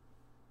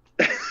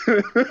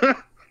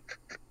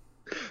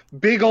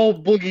big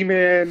old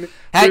boogeyman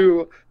Hey.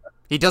 who.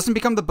 He doesn't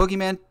become the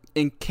boogeyman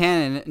in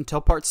canon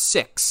until part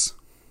 6.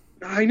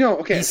 I know.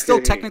 Okay, He's still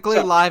okay, technically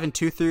so- alive in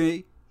 2,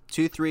 3,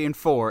 and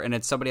 4, and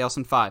it's somebody else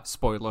in 5.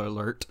 Spoiler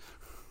alert.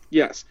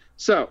 Yes.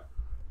 So,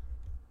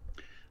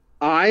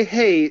 I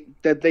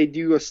hate that they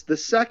do the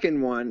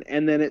second one,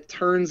 and then it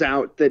turns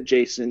out that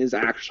Jason is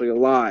actually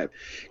alive.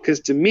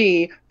 Because to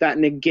me, that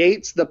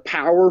negates the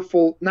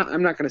powerful.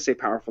 I'm not going to say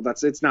powerful.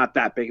 It's not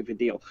that big of a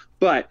deal.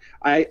 But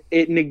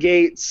it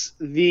negates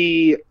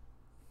the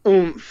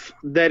oomph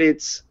that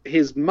it's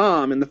his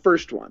mom in the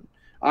first one.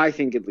 I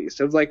think, at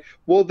least. I was like,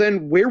 well,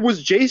 then where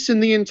was Jason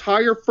the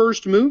entire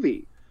first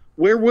movie?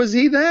 Where was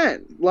he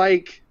then?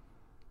 Like,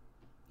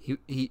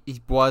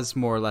 He was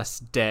more or less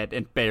dead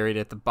and buried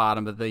at the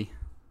bottom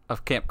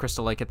of Camp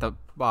Crystal Lake at the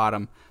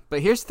bottom.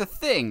 But here's the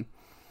thing.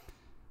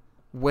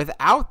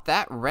 Without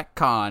that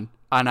retcon,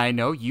 and I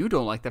know you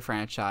don't like the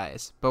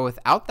franchise, but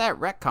without that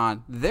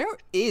retcon, there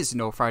is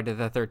no Friday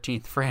the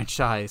 13th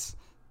franchise.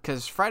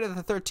 Because Friday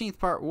the 13th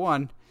Part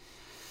 1,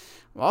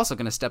 I'm also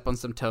going to step on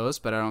some toes,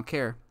 but I don't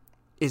care,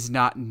 is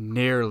not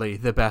nearly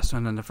the best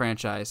one in the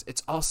franchise.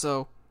 It's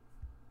also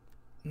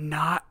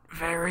not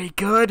very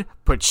good.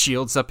 Put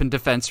shields up in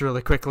defense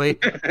really quickly.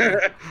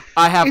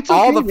 I have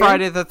all the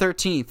Friday the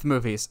 13th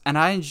movies, and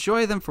I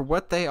enjoy them for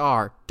what they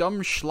are.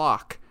 Dumb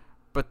schlock.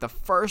 But the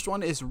first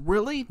one is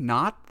really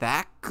not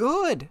that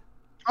good.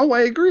 Oh,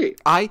 I agree.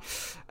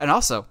 And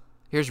also,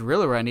 here's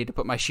really where I need to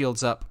put my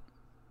shields up.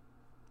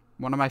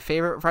 One of my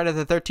favorite Friday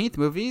the 13th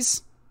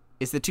movies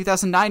is the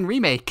 2009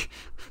 remake.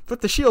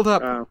 Put the shield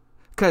up.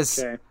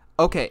 Because,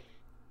 okay,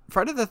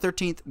 Friday the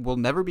 13th will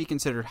never be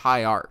considered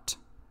high art.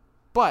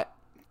 But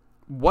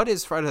what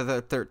is Friday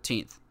the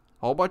 13th?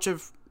 A whole bunch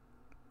of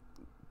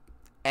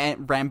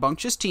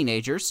rambunctious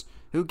teenagers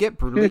who get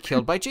brutally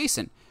killed by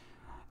Jason.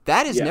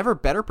 That is never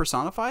better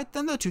personified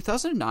than the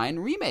 2009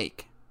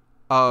 remake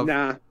of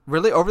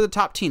really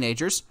over-the-top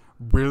teenagers,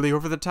 really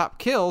over-the-top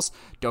kills.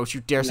 Don't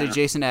you dare say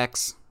Jason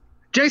X.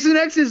 Jason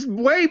X is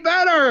way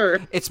better!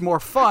 It's more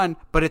fun,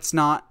 but it's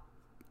not...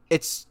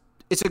 It's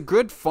a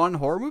good, fun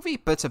horror movie,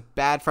 but it's a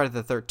bad Friday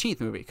the 13th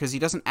movie, because he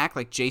doesn't act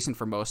like Jason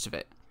for most of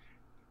it.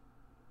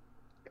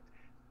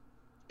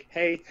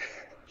 Hey.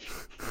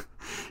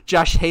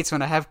 Josh hates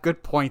when I have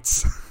good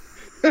points.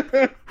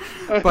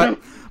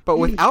 But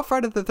without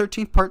Friday the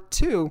 13th Part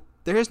 2,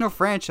 there is no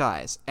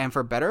franchise. And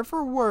for better or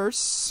for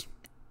worse,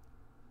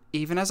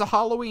 even as a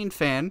Halloween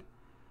fan,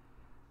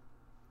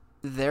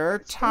 there are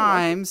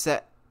times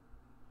that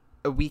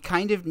we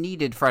kind of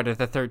needed Friday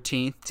the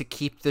 13th to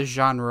keep the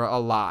genre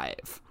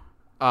alive.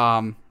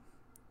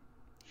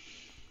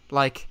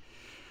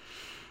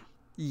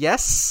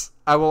 Yes,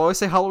 I will always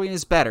say Halloween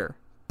is better,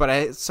 but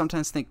I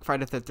sometimes think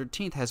Friday the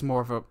 13th has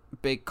more of a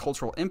big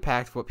cultural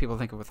impact of what people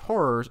think of with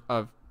horror,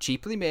 of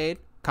cheaply made,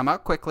 come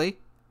out quickly,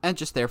 and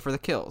just there for the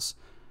kills.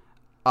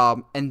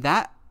 And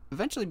that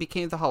eventually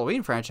became the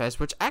Halloween franchise,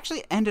 which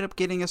actually ended up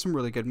getting us some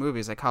really good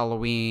movies, like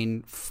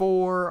Halloween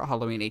 4,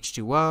 Halloween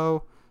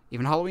H2O,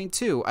 even Halloween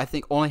 2, I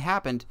think only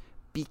happened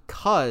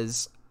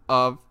because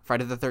of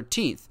Friday the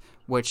 13th,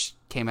 which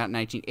came out in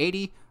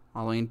 1980,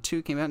 Halloween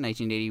 2 came out in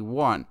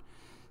 1981.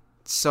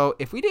 So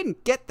if we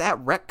didn't get that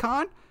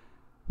retcon,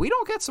 we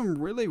don't get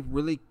some really,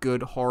 really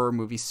good horror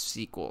movie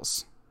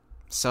sequels.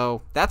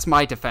 So that's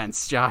my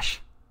defense,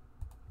 Josh.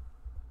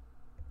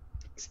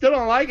 Still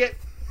don't like it.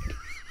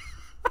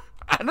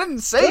 I didn't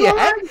say you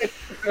had.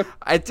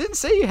 I didn't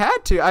say you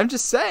had to. I'm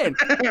just saying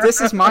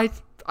this is my.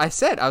 I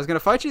said I was going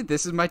to fight you.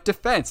 This is my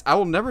defense. I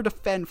will never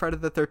defend Friday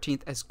the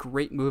 13th as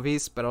great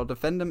movies, but I'll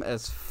defend them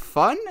as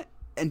fun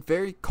and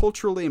very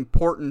culturally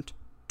important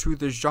to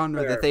the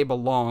genre that they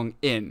belong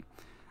in.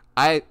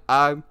 I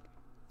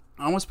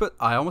almost put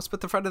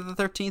the Friday the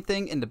 13th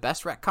thing in the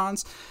best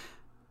retcons,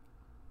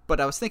 but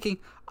I was thinking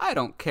I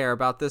don't care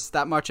about this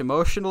that much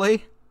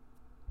emotionally.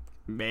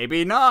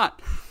 Maybe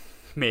not.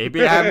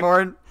 Maybe I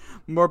have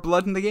more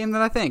blood in the game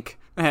than I think.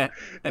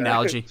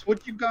 Analogy. So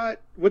what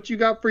you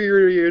got for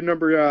your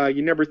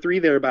number 3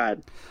 there,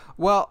 bud?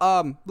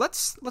 Well,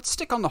 let's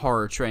stick on the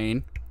horror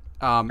train.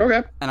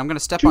 Okay. And I'm gonna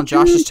step on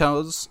Josh's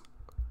toes,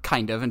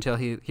 kind of, until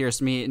he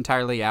hears me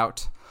entirely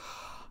out.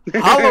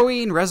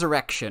 Halloween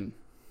Resurrection.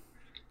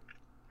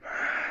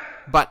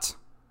 But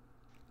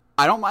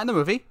I don't mind the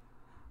movie.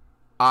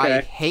 Okay.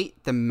 I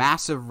hate the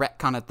massive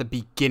retcon at the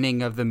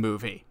beginning of the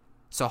movie.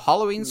 So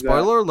Halloween,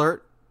 spoiler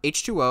alert,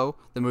 H2O,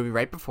 the movie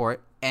right before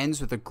it,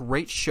 ends with a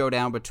great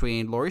showdown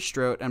between Laurie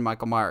Strode and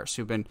Michael Myers,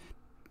 who've been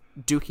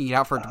duking it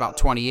out for about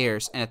 20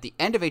 years. And at the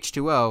end of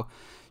H2O,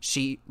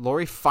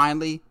 Laurie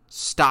finally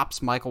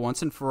stops Michael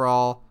once and for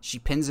all. She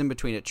pins him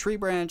between a tree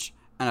branch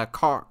and a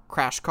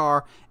crash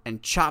car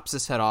and chops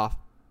his head off.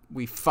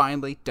 We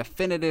finally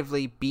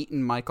definitively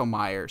beaten Michael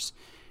Myers.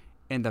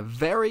 In the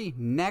very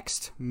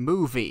next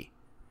movie,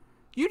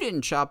 you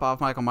didn't chop off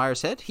Michael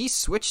Myers' head. He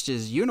switched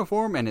his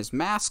uniform and his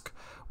mask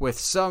with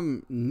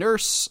some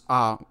nurse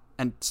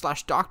and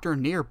 / doctor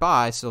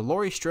nearby, so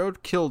Laurie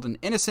Strode killed an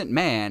innocent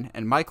man,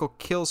 and Michael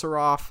kills her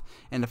off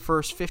in the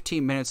first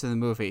 15 minutes of the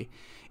movie.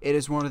 It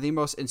is one of the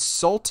most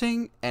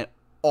insulting and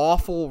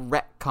awful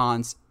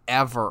retcons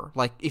ever.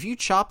 Like, if you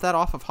chop that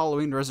off of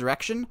Halloween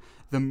Resurrection,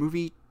 the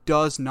movie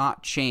does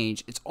not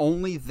change. It's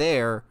only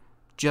there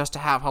just to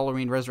have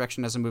Halloween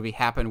Resurrection as a movie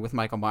happen with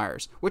Michael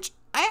Myers, which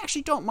I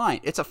actually don't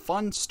mind. It's a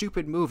fun,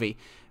 stupid movie.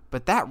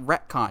 But that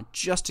retcon,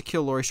 just to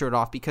kill Laurie Strode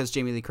off because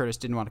Jamie Lee Curtis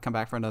didn't want to come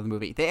back for another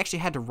movie, they actually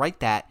had to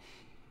write that,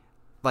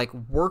 like,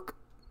 work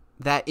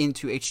that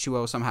into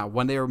H2O somehow.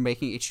 When they were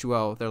making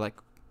H2O, they're like,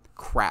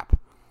 crap,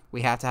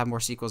 we have to have more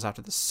sequels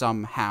after this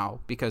somehow,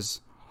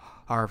 because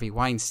Harvey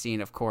Weinstein,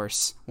 of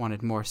course,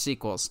 wanted more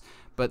sequels.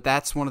 But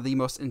that's one of the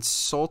most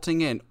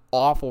insulting and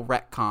awful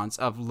retcons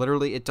of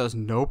literally it does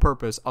no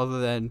purpose other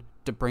than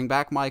to bring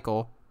back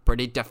Michael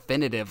pretty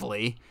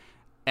definitively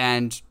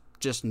and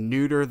just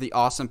neuter the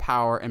awesome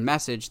power and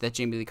message that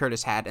Jamie Lee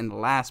Curtis had in the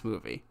last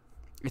movie.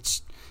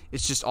 It's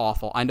just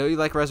awful. I know you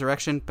like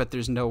Resurrection, but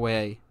there's no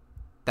way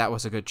that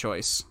was a good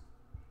choice.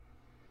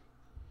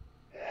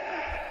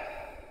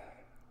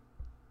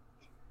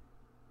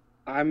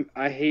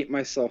 I hate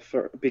myself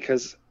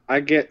because I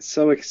get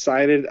so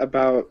excited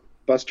about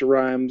Busta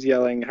Rhymes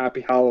yelling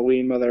 "Happy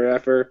Halloween, mother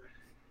effer"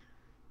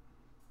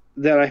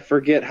 that I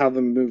forget how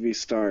the movie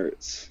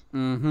starts.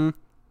 Mm-hmm.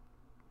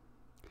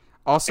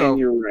 Also, and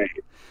you're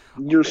right.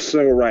 You're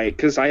so right,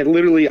 because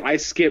I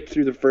skipped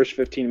through the first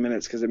 15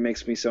 minutes because it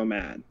makes me so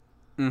mad.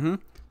 Mm-hmm.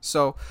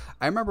 So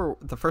I remember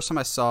the first time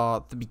I saw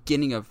the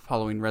beginning of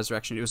Halloween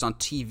Resurrection, it was on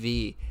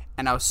TV,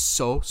 and I was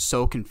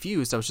so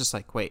confused. I was just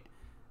like, wait,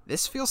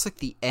 this feels like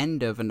the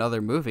end of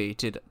another movie.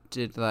 Did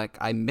like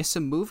I miss a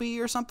movie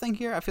or something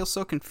here? I feel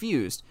so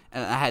confused.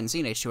 And I hadn't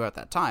seen H2O at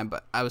that time,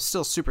 but I was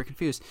still super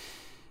confused.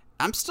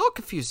 I'm still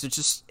confused.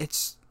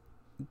 It's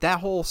that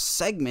whole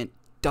segment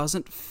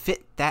doesn't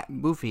fit that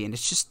movie, and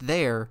it's just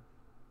there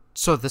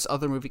so this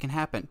other movie can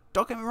happen.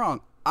 Don't get me wrong,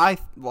 I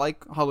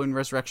like Halloween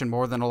Resurrection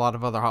more than a lot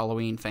of other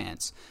Halloween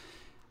fans,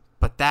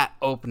 but that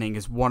opening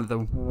is one of the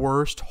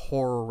worst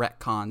horror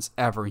retcons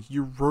ever.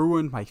 You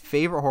ruined my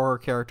favorite horror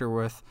character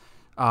with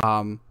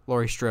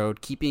Laurie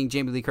Strode, keeping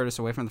Jamie Lee Curtis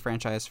away from the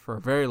franchise for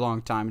a very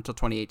long time until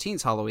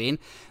 2018's Halloween,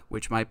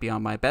 which might be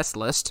on my best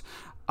list.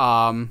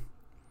 And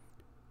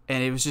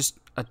it was just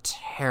a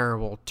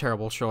terrible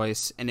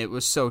choice, and it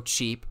was so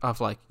cheap of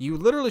like, you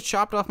literally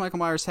chopped off Michael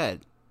Myers'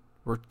 head.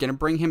 We're gonna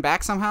bring him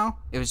back somehow?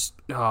 It was,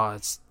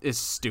 it's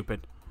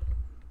stupid.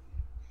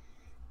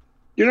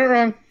 You're not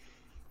wrong.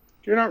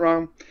 You're not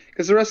wrong.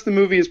 Because the rest of the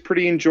movie is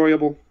pretty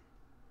enjoyable.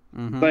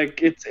 Mm-hmm.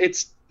 Like,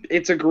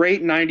 it's a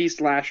great 90s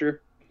slasher.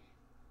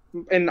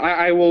 And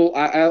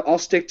I'll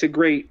stick to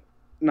great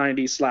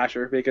 90s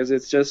slasher because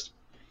it's just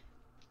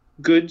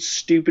good,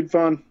 stupid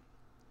fun.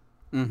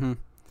 Mm-hmm.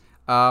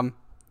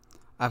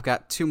 I've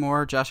got two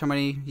more. Josh, how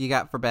many you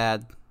got for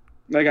bad?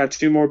 I got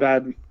two more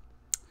bad.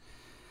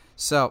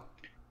 So,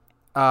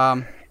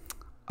 I'll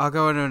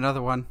go into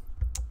another one.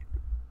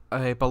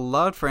 A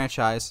beloved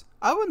franchise.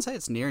 I wouldn't say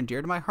it's near and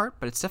dear to my heart,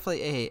 but it's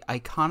definitely a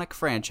iconic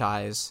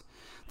franchise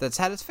that's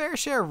had its fair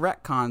share of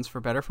retcons, for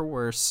better for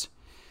worse,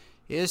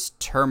 is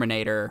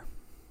Terminator.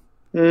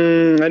 I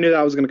knew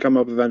that was going to come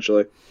up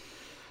eventually.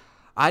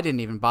 I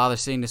didn't even bother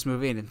seeing this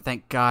movie, and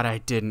thank God I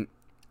didn't.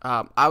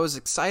 I was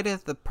excited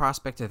at the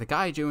prospect of the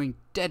guy doing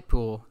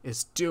Deadpool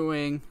is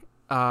doing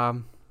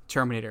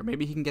Terminator.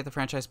 Maybe he can get the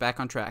franchise back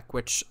on track,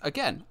 which,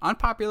 again,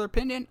 unpopular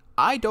opinion,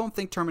 I don't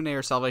think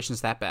Terminator Salvation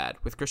is that bad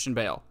with Christian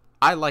Bale.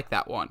 I like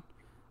that one.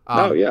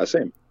 Oh, yeah,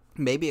 same.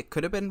 Maybe it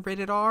could have been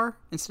rated R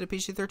instead of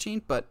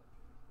PG-13, but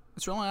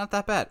it's really not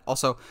that bad.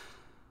 Also,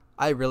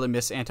 I really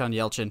miss Anton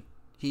Yelchin.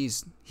 He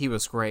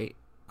was great.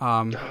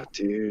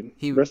 Dude,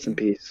 rest in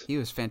peace. He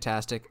was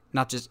fantastic,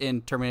 not just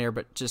in Terminator,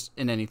 but just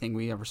in anything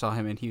we ever saw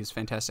him in. He was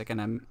fantastic,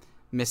 and I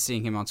miss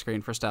seeing him on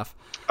screen for stuff.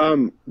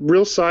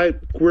 Real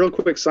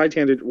quick side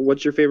tangent.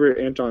 What's your favorite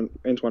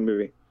Antoine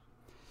movie?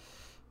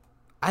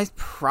 I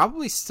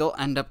probably still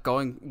end up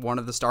going one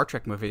of the Star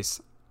Trek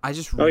movies.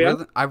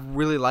 I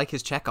really like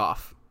his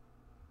Chekhov.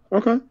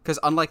 Okay. Because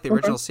unlike the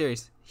original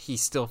series, he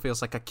still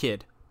feels like a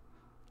kid.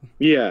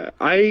 Yeah,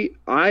 I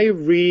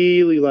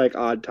really like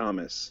Odd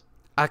Thomas.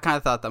 I kind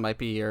of thought that might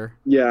be your...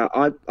 Yeah,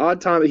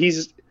 Odd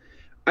Thomas.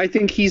 I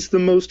think he's the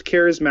most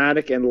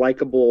charismatic and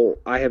likable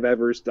I've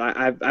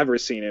ever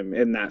seen him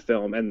in that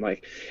film, and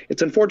like,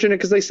 it's unfortunate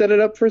because they set it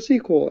up for a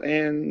sequel,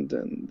 and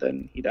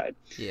then he died.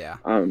 Yeah.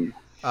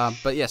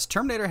 But yes,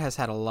 Terminator has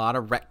had a lot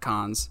of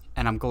retcons,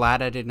 and I'm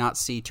glad I did not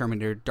see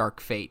Terminator Dark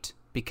Fate,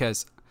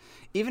 because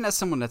even as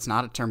someone that's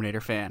not a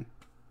Terminator fan,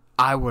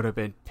 I would have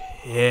been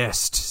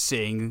pissed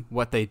seeing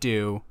what they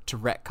do to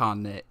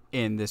retcon it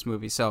in this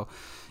movie. So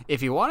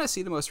if you want to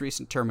see the most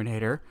recent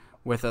Terminator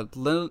with a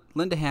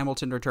Linda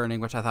Hamilton returning,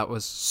 which I thought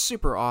was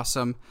super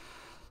awesome,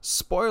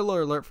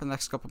 spoiler alert for the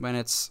next couple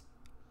minutes.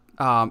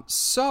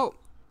 So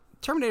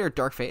Terminator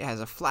Dark Fate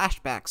has a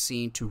flashback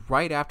scene to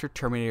right after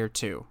Terminator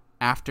 2.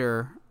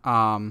 After,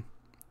 why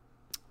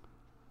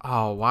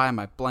am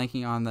I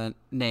blanking on the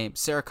name?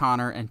 Sarah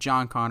Connor and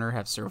John Connor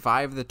have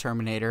survived the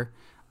Terminator,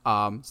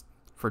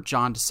 for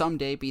John to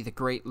someday be the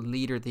great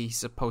leader that he's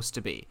supposed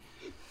to be.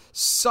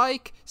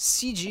 Psych!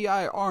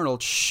 CGI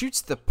Arnold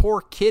shoots the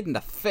poor kid in the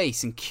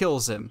face and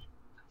kills him.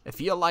 If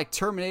you like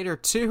Terminator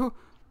 2,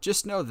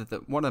 just know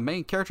that one of the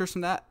main characters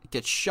from that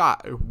gets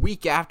shot a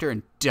week after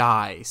and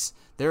dies.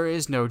 There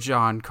is no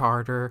John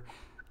Connor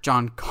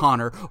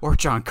or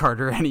John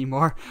Carter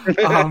anymore.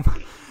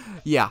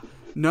 Yeah,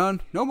 no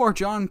more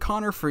John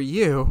Connor for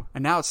you.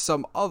 And now it's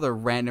some other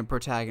random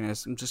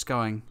protagonist. I'm just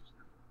going,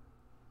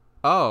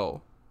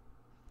 oh,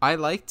 I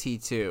like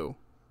T2.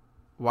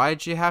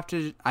 Why'd you have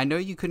to? I know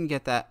you couldn't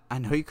get that. I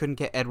know you couldn't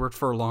get Edward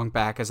Furlong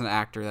back as an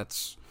actor.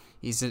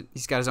 He's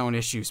got his own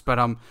issues.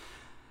 But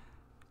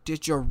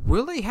did you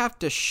really have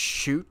to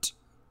shoot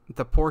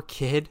the poor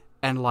kid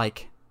and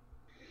like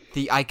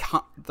the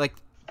icon? Like,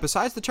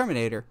 besides the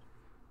Terminator,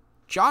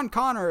 John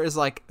Connor is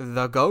like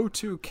the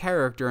go-to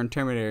character in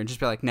Terminator, and just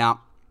be like, nah,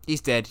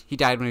 he's dead. He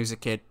died when he was a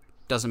kid.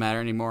 Doesn't matter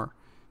anymore.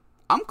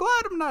 I'm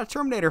glad I'm not a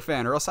Terminator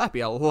fan, or else I'd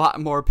be a lot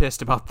more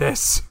pissed about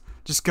this.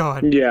 Just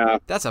going, Yeah.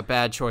 that's a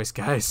bad choice,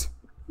 guys.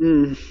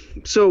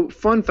 So,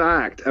 fun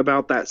fact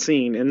about that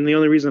scene, and the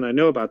only reason I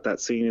know about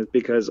that scene is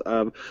because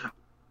of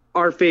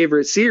our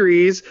favorite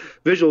series,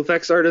 visual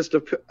effects artist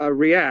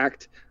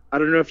React. I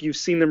don't know if you've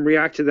seen them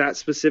react to that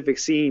specific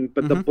scene,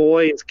 but the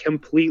boy is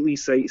completely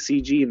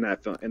CG in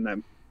that film. In that,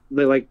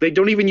 they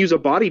don't even use a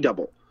body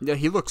double. Yeah,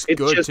 he looks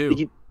good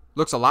too.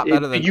 Looks a lot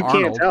better than you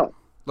Arnold. Can't tell.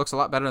 Looks a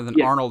lot better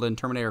than Arnold in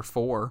Terminator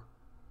 4.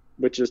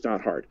 Which is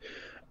not hard.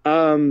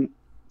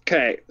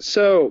 Okay,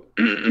 so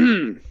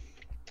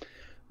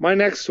my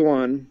next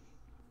one,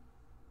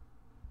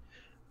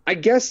 I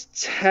guess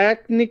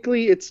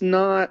technically it's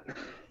not.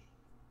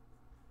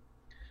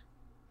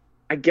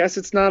 I guess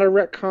it's not a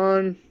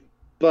retcon,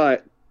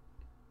 but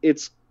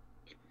it's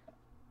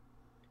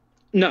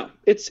a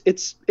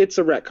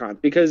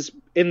retcon because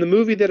in the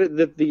movie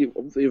that the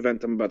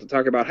event I'm about to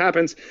talk about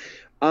happens,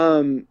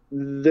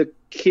 the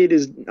kid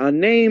is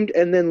unnamed,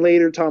 and then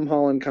later Tom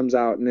Holland comes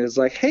out and is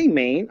like, "Hey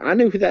man, I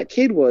knew who that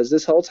kid was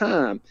this whole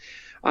time."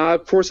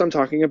 Of course, I'm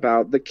talking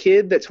about the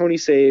kid that Tony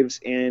saves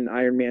in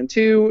Iron Man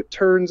 2.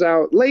 Turns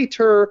out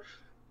later,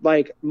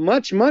 like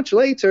much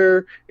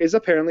later, is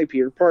apparently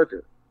Peter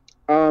Parker.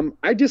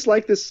 I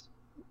dislike this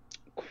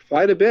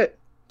quite a bit.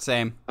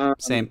 Same.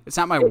 It's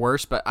not my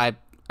worst, but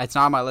it's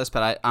not on my list,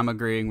 but I'm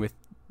agreeing with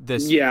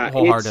this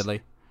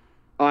wholeheartedly.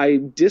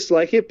 I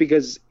dislike it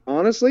because,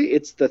 honestly,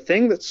 it's the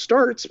thing that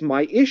starts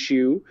my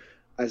issue.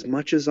 As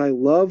much as I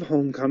love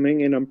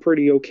Homecoming and I'm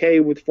pretty okay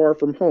with Far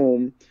From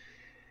Home,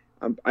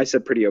 I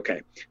said pretty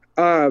okay.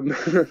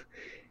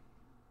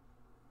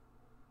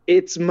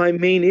 It's my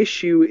main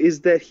issue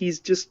is that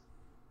he's just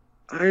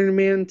Iron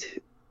Man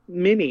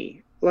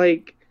mini.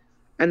 Like,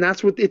 and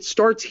that's what it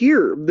starts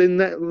here. Then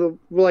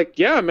we're like,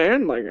 yeah,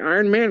 man, like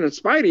Iron Man and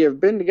Spidey have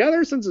been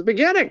together since the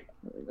beginning.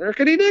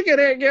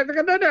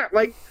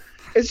 Like,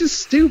 it's just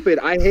stupid.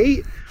 I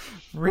hate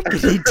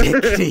rickety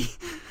dickety.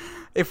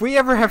 If we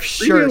ever have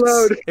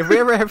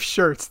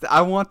shirts,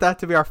 I want that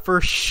to be our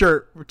first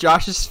shirt with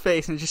Josh's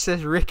face, and it just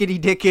says rickety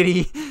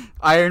dickety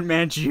Iron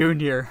Man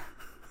Jr.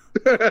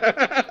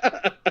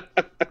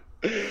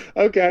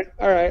 Okay,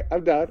 all right,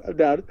 I'm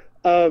down.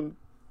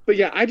 But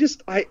yeah,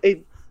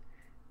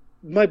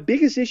 my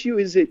biggest issue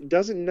is it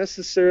doesn't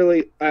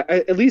necessarily,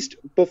 at least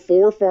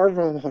before Far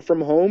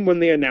From Home, when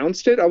they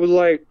announced it, I was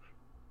like,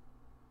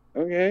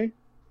 okay,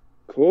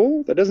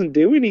 cool. That doesn't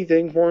do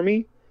anything for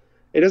me.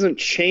 It doesn't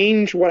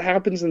change what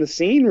happens in the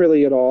scene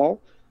really at all.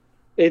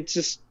 It's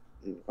just,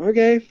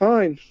 okay,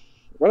 fine,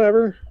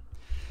 whatever.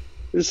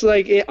 It's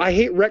like, I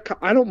hate retcon.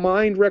 I don't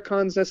mind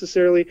retcons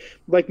necessarily.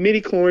 Like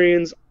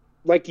midi-chlorians,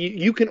 like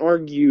you can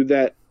argue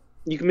that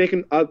you can make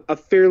a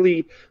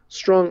fairly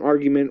strong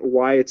argument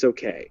why it's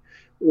okay.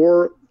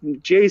 Or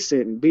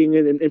Jason being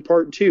in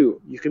part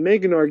 2, you can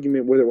make an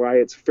argument with why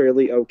it's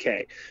fairly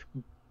okay.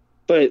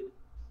 But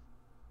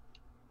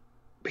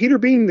Peter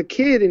being the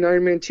kid in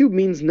Iron Man 2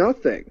 means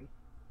nothing.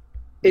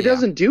 It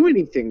doesn't do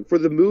anything for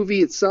the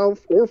movie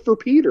itself or for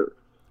Peter.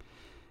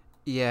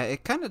 Yeah,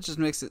 it kind of just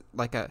makes it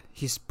like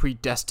he's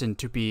predestined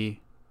to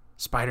be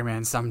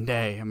Spider-Man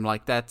someday. I'm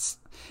like, that's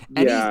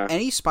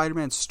any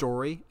Spider-Man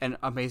story, and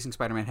Amazing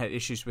Spider-Man had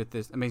issues with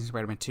this. Amazing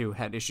Spider-Man 2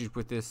 had issues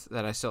with this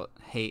that I still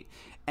hate.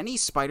 Any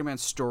Spider-Man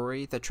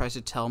story that tries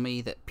to tell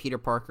me that Peter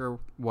Parker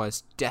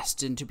was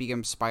destined to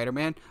become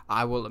Spider-Man,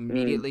 I will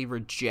immediately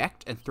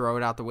reject and throw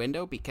it out the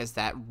window, because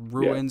that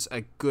ruins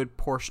a good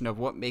portion of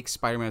what makes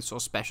Spider-Man so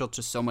special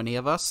to so many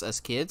of us as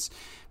kids.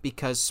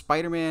 Because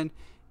Spider-Man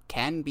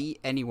can be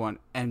anyone,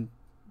 and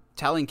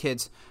telling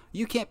kids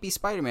you can't be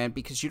Spider-Man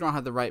because you don't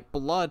have the right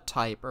blood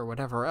type or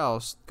whatever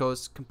else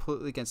goes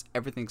completely against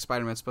everything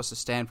Spider-Man's supposed to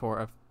stand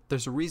for.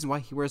 There's a reason why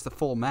he wears the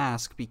full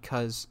mask,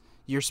 because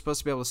you're supposed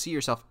to be able to see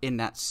yourself in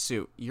that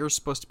suit. You're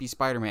supposed to be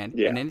Spider-Man,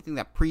 and anything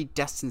that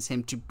predestines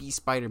him to be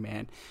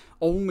Spider-Man,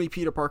 only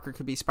Peter Parker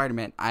could be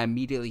Spider-Man, I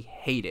immediately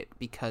hate it,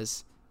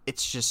 because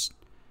it's just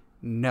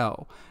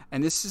no.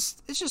 And it's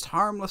just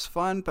harmless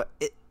fun, but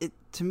it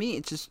to me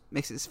it just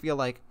makes it feel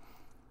like,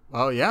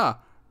 well, yeah,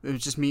 it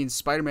just means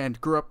Spider-Man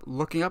grew up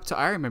looking up to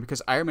Iron Man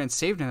because Iron Man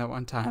saved him at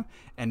one time,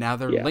 and now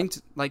they're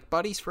linked like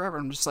buddies forever.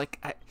 I'm just like,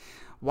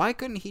 why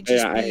couldn't he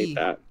just be? I hate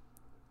that.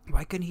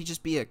 Why couldn't he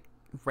just be a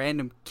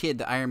random kid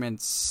that Iron Man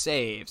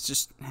saves?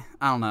 Just,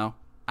 I don't know.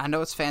 I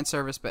know it's fan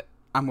service, but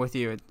I'm with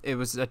you. It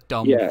was a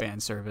dumb fan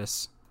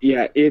service.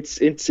 Yeah, it's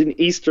an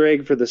Easter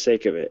egg for the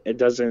sake of it. It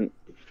doesn't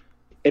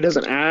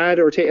add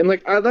or take. And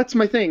like that's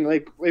my thing.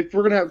 Like if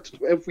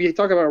we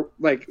talk about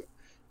like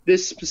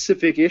this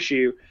specific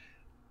issue,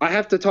 I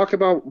have to talk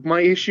about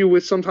my issue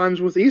with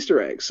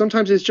Easter eggs.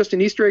 Sometimes it's just an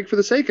Easter egg for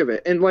the sake of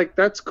it, and like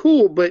that's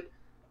cool, but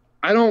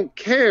I don't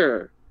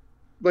care.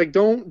 Like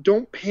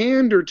don't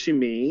pander to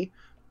me.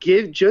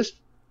 Just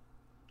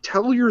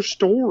tell your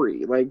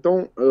story. Like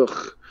don't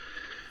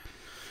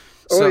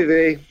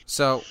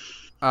So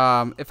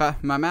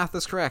if my math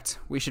is correct,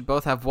 we should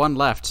both have one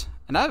left,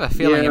 And I have a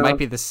feeling it Yeah. might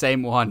be the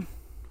same one.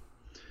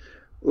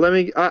 Let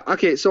me.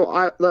 Okay, so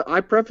I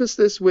preface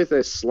this with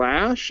a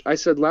slash. I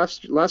said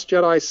Last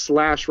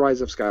Jedi / Rise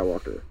of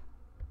Skywalker.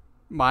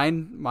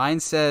 Mine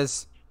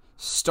says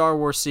Star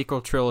Wars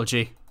sequel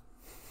trilogy.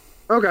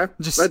 Okay,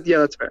 Just yeah,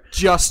 that's fair.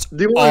 Just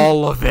The one-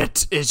 all of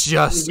it. It's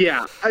just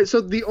Yeah. So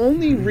the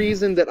only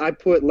reason that I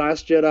put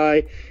Last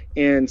Jedi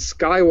and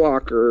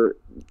Skywalker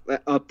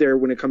up there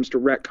when it comes to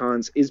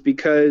retcons is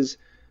because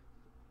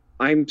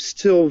I'm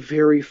still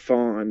very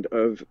fond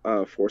of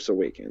Force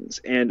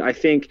Awakens, and I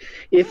think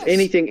if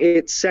anything,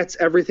 it sets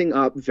everything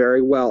up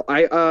very well.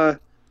 I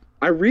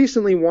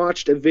recently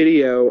watched a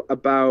video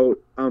about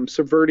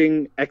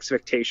subverting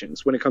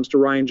expectations when it comes to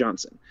Rian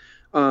Johnson,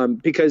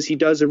 because he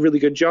does a really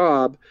good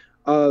job.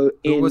 Who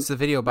was the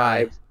video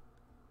by?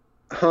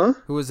 Huh?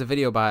 Who was the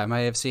video by? I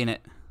might have seen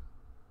it.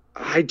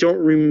 I don't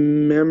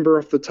remember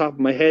off the top of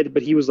my head,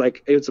 but he was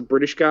like, it's a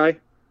British guy.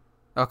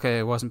 Okay,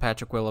 it wasn't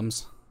Patrick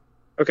Willems.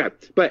 Okay,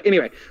 but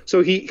anyway,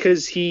 so he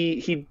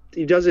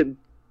does it,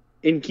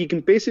 and he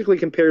can basically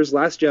compares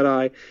Last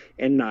Jedi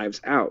and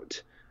Knives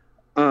Out.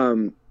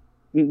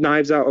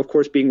 Knives Out, of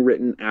course, being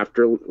written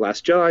after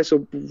Last Jedi, so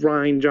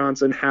Rian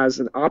Johnson has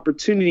an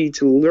opportunity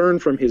to learn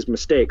from his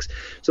mistakes.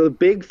 So the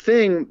big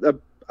thing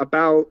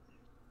about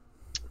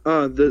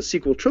the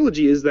sequel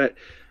trilogy is that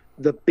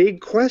the big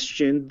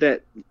question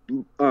that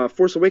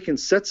Force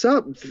Awakens sets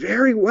up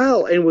very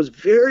well and was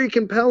very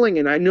compelling,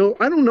 and I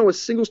don't know a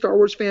single Star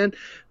Wars fan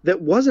that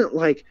wasn't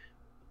like,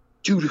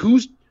 dude,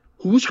 who's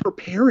her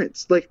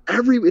parents? Like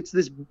it's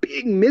this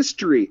big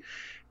mystery,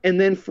 and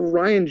then for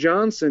Rian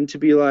Johnson to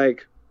be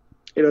like,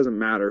 it doesn't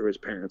matter who his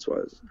parents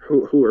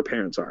who her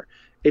parents are.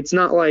 It's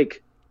not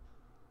like,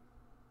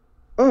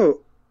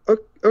 oh,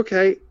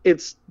 okay,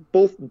 it's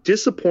both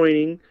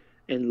disappointing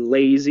and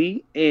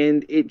lazy,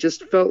 and it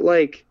just felt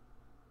like,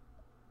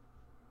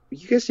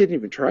 you guys didn't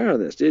even try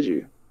on this, did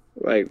you?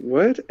 Like,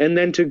 what? And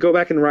then to go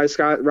back and Rise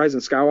in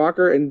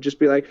Skywalker and just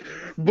be like,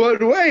 but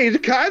wait,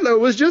 Kylo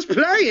was just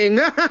playing.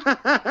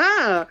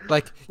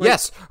 Like,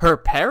 yes, her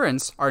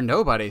parents are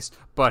nobodies,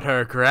 but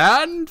her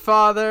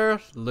grandfather,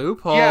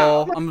 loophole.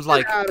 Yeah, I'm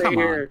like, get outta come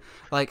on. here.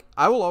 Like,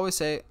 I will always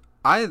say,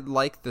 I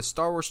like the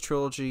Star Wars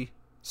trilogy,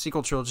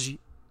 sequel trilogy,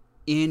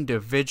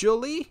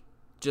 individually,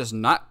 just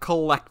not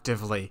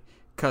collectively.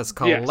 Because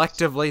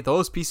collectively,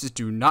 those pieces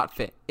do not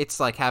fit. It's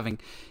like having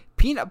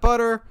peanut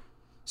butter,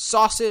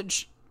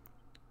 sausage,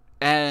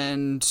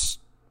 and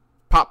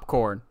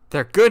popcorn.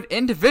 They're good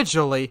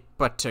individually,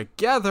 but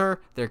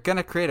together they're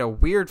gonna create a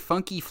weird,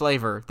 funky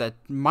flavor that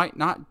might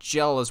not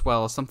gel as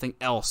well as something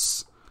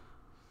else.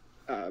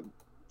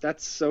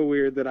 That's so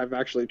weird that I've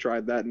actually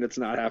tried that, and it's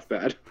not half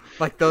bad.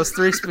 Like those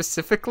three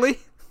specifically?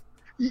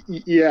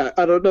 Yeah,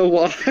 I don't know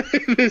why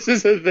this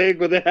is a thing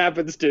when it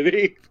happens to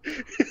me.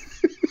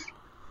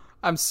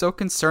 I'm so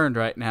concerned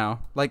right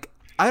now. Like,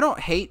 I don't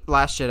hate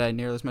Last Jedi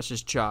nearly as much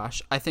as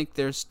Josh. I think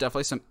there's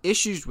definitely some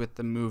issues with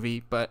the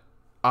movie, but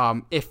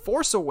if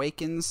Force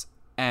Awakens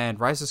and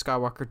Rise of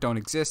Skywalker don't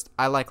exist,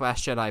 I like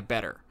Last Jedi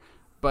better.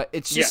 But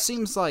it just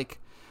seems like,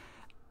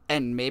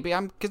 and maybe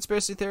I'm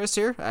conspiracy theorist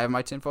here. I have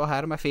my tinfoil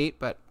hat on my feet,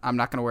 but I'm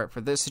not going to wear it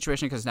for this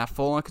situation because it's not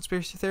full on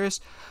conspiracy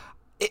theorist.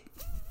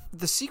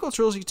 The sequel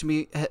trilogy to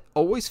me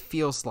always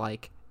feels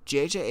like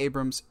J.J.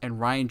 Abrams and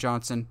Rian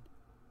Johnson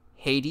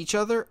hate each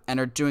other and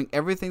are doing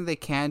everything they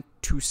can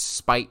to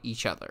spite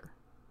each other.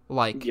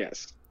 Like,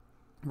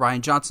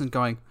 Rian Johnson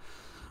going,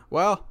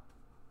 well,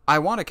 I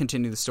want to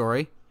continue the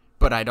story,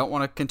 but I don't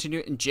want to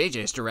continue it in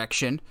JJ's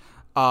direction.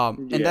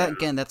 And that,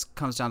 again, that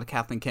comes down to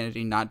Kathleen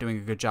Kennedy not doing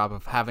a good job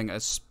of having a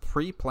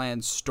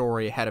pre-planned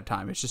story ahead of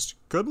time. It's just,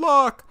 good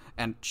luck,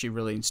 and she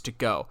really needs to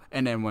go.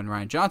 And then when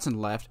Rian Johnson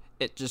left,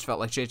 it just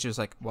felt like JJ was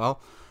like, well,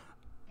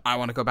 I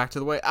want to go back to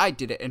the way I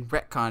did it and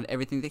retcon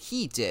everything that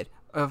he did.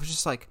 I was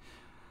just like,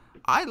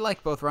 I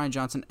like both Rian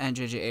Johnson and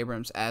J.J.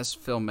 Abrams as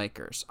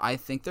filmmakers. I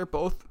think they're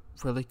both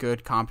really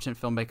good,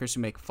 competent filmmakers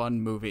who make fun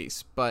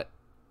movies, but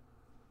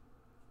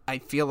I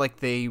feel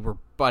like they were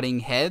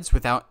butting heads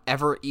without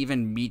ever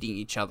even meeting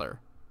each other.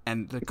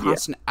 And the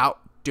constant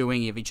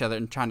outdoing of each other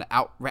and trying to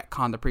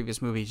out-retcon the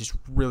previous movie just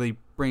really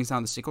brings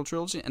down the sequel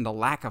trilogy, and the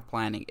lack of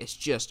planning is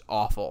just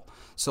awful.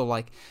 So,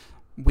 like,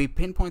 we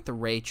pinpoint the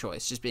Rey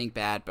choice just being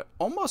bad, but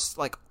almost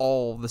like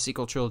all the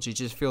sequel trilogy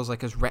just feels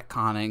like is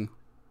retconning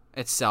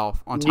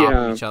itself on top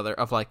of each other,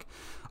 of like,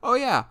 oh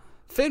yeah,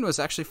 Finn was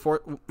actually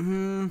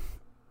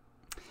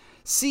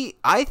See,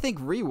 I think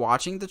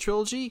rewatching the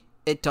trilogy,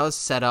 it does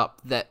set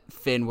up that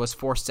Finn was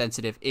Force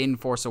sensitive in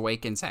Force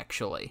Awakens,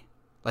 actually.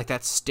 Like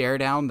that stare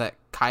down that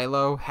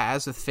Kylo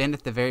has with Finn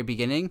at the very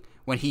beginning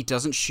when he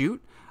doesn't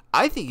shoot,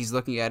 I think he's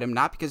looking at him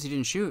not because he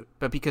didn't shoot,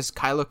 but because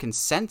Kylo can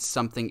sense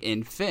something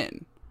in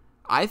Finn.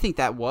 I think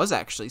that was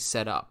actually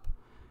set up.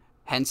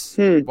 Hence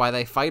why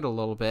they fight a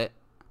little bit.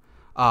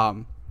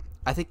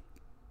 I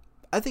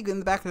think in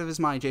the back of his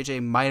mind,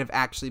 JJ might have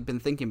actually been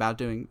thinking about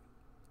doing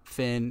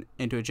Finn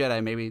into a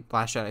Jedi. Maybe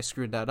Last Jedi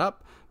screwed that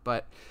up,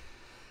 but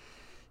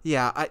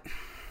yeah,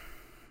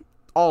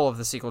 all of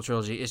the sequel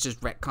trilogy is just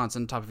retcons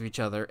on top of each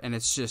other, and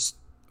it's just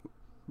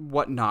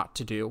what not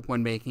to do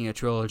when making a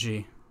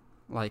trilogy.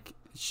 Like,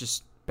 it's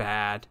just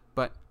bad.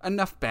 But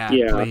enough bad,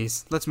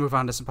 please. Let's move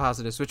on to some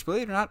positives, which,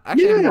 believe it or not,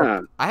 actually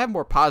I have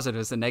more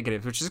positives than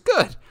negatives, which is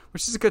good.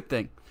 Which is a good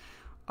thing.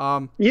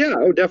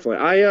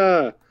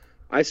 Definitely.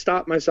 I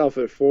stopped myself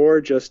at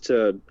 4 just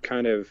to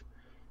kind of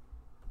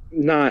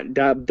not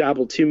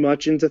dabble too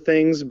much into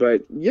things,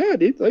 but yeah,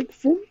 dude, like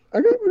 4. I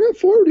got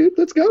 4, dude.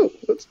 Let's go.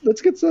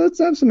 Let's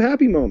have some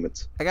happy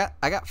moments. I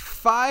got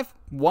 5.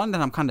 One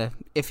that I'm kind of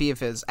iffy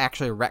if it's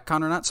actually a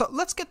retcon or not. So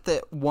let's get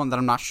the one that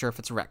I'm not sure if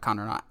it's a retcon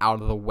or not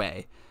out of the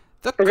way.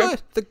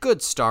 The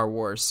good Star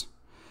Wars.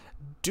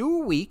 Do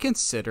we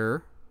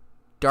consider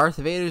Darth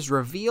Vader's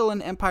reveal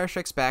in Empire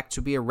Strikes Back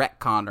to be a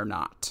retcon or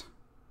not?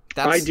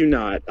 I do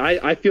not.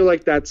 I feel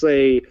like that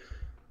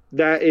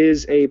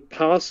is a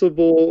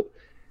possible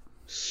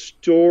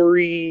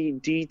story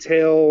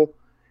detail.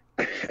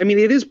 I mean,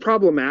 it is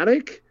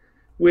problematic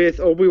with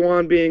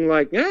Obi-Wan being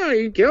like, "Yeah,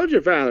 you killed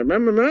your father,"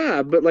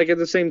 but like at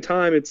the same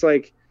time, it's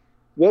like,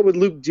 what would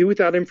Luke do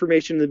without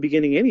information in the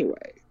beginning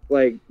anyway?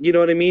 Like, you know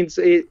what I mean?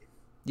 It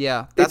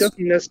doesn't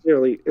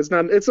necessarily.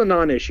 It's a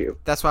non-issue.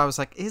 That's why I was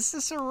like, is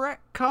this a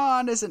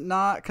retcon? Is it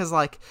not? Because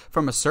like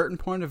from a certain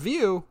point of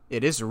view,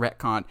 it is a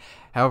retcon.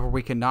 However,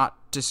 we cannot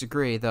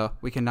disagree, though.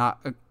 We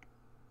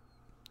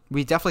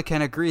definitely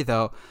can agree,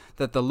 though,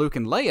 that the Luke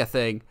and Leia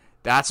thing,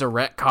 that's a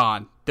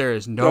retcon. There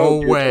is no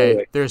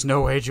way. There's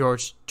no way,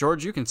 George.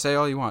 George, you can say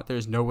all you want.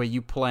 There's no way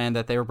you planned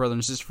that they were brother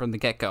and sister from the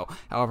get-go.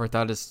 However,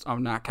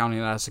 I'm not counting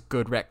that as a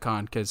good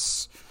retcon,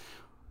 because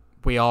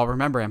we all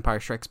remember Empire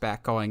Strikes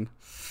Back going,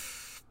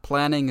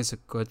 planning is a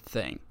good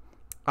thing.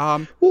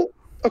 Well,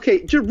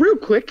 okay, just real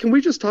quick, can we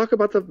just talk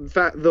about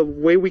the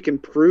way we can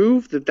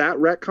prove that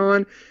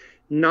retcon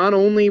not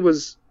only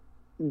was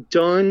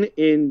done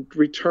in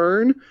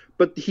Return,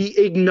 but he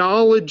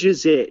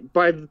acknowledges it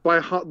by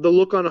the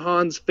look on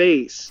Han's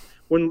face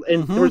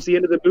towards the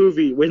end of the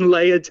movie when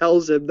Leia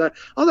tells him that,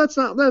 "Oh,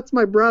 that's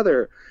my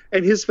brother,"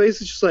 and his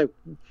face is just like,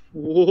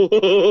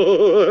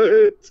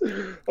 "What?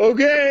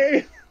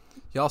 Okay."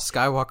 Y'all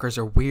Skywalkers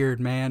are weird,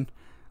 man.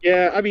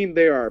 Yeah, I mean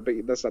they are,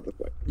 but that's not the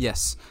point.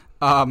 Yes.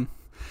 I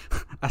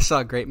saw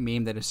a great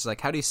meme that is just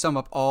like, how do you sum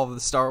up all 9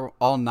 Star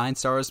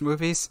Wars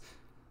movies?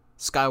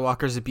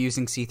 Skywalker's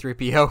abusing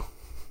C-3PO.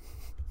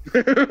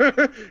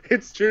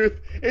 It's truth.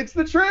 It's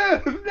the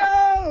truth.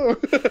 No,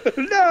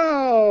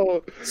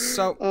 no.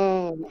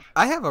 So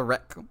I have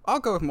I'll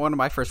go with one of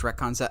my first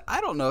retcons that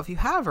I don't know if you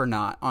have or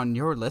not on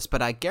your list,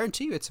 but I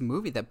guarantee you it's a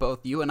movie that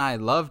both you and I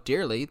love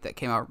dearly that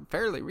came out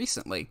fairly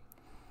recently.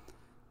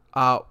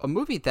 A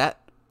movie that,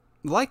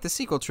 like the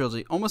sequel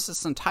trilogy, almost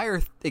its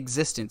entire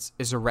existence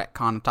is a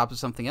retcon on top of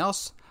something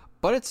else,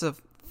 but it's a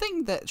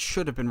thing that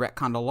should have been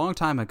retconned a long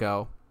time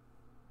ago.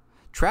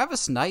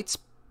 Travis Knight's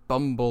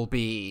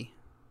Bumblebee.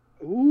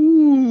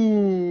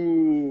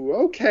 Ooh,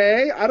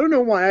 okay. I don't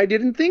know why I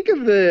didn't think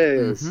of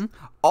this. Mm-hmm.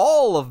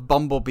 All of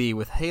Bumblebee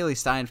with Haley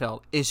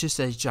Steinfeld is just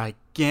a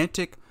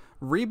gigantic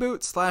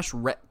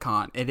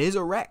reboot/retcon. It is a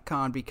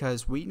retcon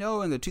because we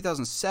know in the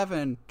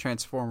 2007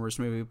 Transformers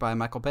movie by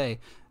Michael Bay,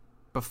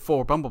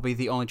 before Bumblebee,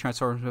 the only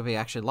Transformers movie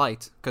I actually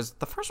liked, because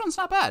the first one's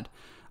not bad.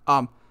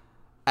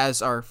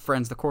 As our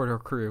friends, the Corridor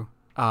Crew,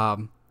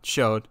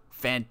 showed,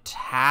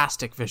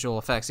 fantastic visual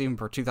effects, even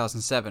for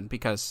 2007,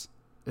 because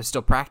it was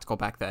still practical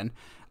back then.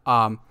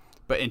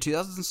 But in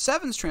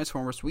 2007's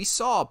Transformers, we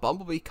saw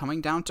Bumblebee coming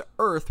down to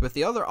Earth with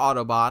the other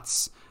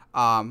Autobots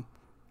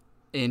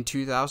in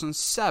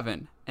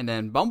 2007. And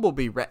then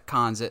Bumblebee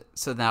retcons it,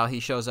 so now he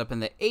shows up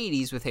in the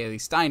 80s with Haley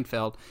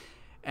Steinfeld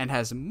and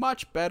has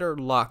much better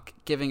luck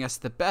giving us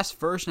the best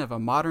version of a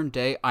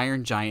modern-day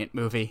Iron Giant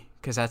movie.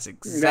 Because it's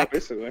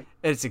exactly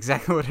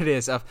what it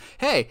is. Of,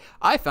 hey,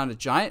 I found a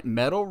giant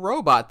metal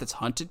robot that's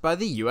hunted by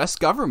the U.S.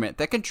 government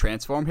that can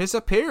transform his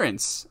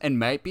appearance and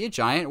might be a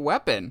giant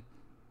weapon.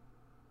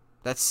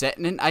 That's set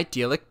in an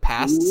idyllic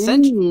past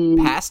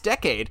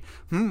decade.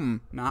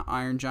 Not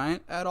Iron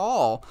Giant at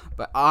all.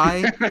 But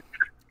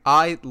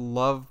I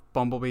love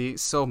Bumblebee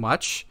so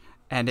much.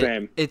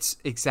 And it's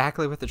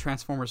exactly what the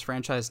Transformers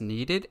franchise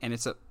needed, and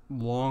it's a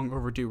long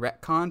overdue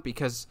retcon,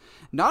 because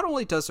not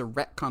only does it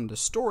retcon the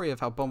story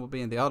of how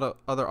Bumblebee and the other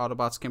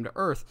Autobots came to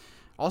Earth,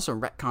 also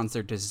retcons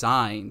their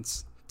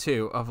designs,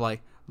 too, of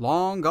like,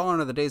 long gone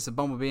are the days of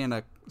Bumblebee in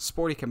a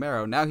sporty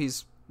Camaro, now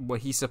he's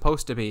what he's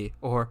supposed to be,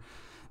 or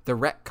the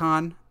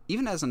retcon,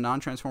 even as a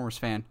non-Transformers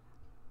fan,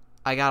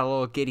 I got a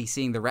little giddy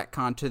seeing the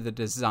retcon to the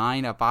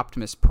design of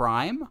Optimus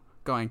Prime,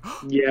 going,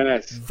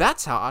 yes,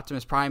 that's how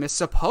Optimus Prime is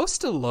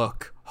supposed to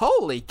look.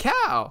 Holy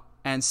cow!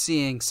 And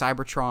seeing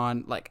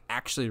Cybertron like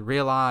actually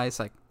realize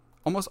like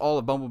almost all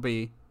of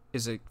Bumblebee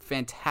is a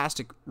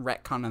fantastic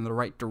retcon in the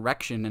right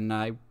direction, and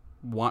I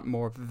want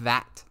more of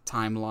that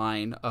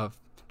timeline of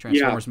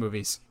Transformers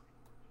movies.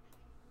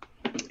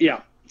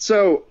 Yeah.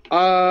 So,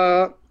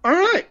 all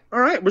right,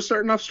 we're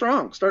starting off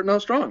strong.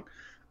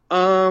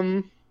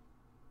 I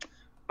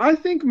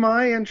think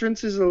my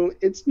entrance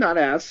it's not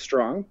as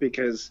strong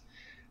because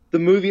the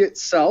movie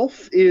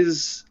itself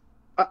is,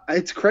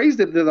 it's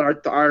crazy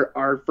that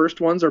our first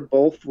ones are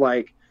both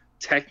like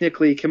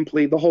technically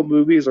complete. The whole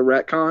movie is a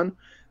retcon.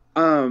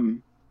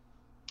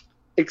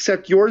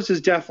 Except yours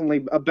is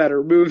definitely a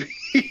better movie.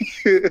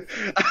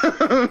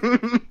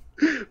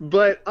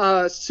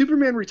 But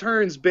Superman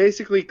Returns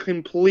basically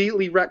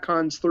completely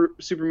retcons through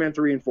Superman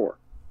 3 and 4.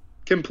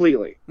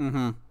 Completely.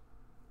 Mm-hmm.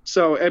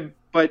 So,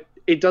 but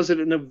it does it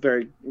in a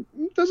pretty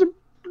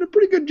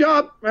good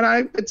job.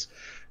 And it's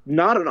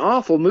not an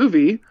awful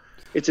movie.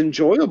 It's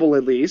enjoyable,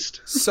 at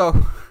least.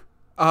 So,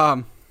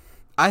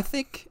 I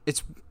think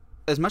it's,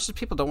 as much as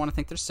people don't want to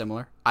think they're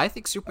similar, I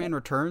think Superman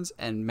Returns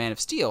and Man of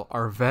Steel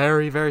are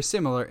very, very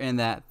similar in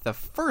that the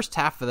first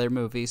half of their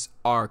movies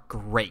are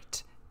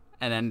great.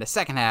 And then the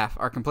second half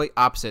are complete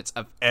opposites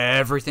of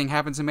everything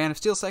happens in Man of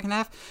Steel second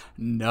half.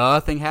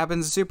 Nothing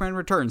happens in Superman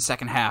Returns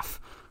second half.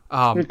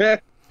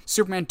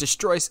 Superman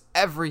destroys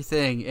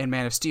everything in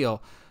Man of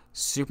Steel.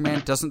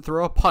 Superman doesn't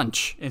throw a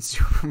punch in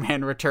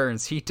Superman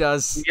Returns. He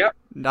does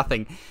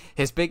nothing.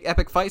 His big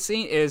epic fight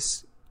scene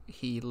is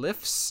he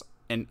lifts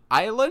an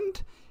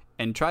island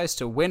and tries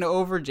to win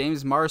over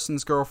James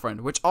Marsden's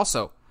girlfriend, which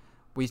also,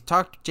 we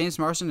talked, James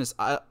Marsden is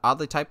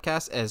oddly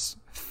typecast as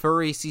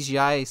furry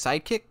CGI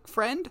sidekick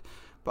friend,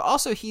 but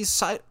also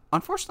he's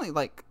unfortunately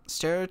like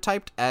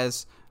stereotyped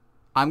as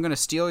I'm gonna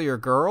steal your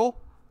girl.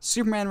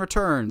 Superman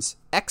Returns,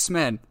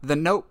 X-Men, The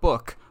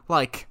Notebook,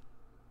 like,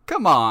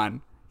 come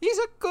on, he's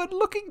a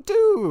good-looking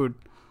dude.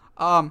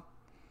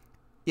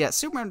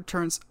 Superman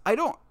Returns, I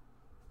don't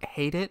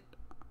hate it.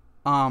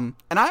 And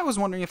I was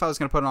wondering if I was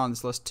gonna put it on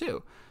this list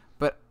too,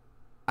 but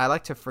I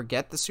like to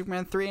forget the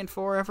Superman 3 and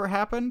 4 ever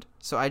happened,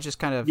 so I just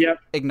kind of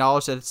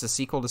acknowledge that it's a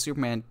sequel to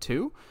Superman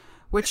 2,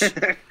 which,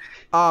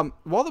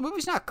 while the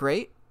movie's not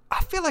great,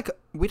 I feel like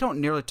we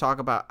don't nearly talk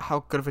about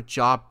how good of a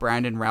job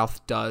Brandon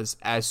Routh does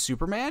as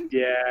Superman.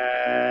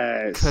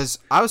 Yes. Because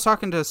I was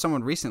talking to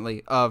someone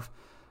recently of,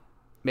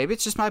 maybe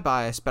it's just my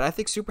bias, but I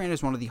think Superman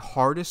is one of the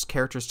hardest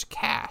characters to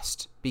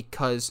cast,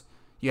 because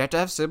you have to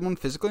have someone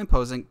physically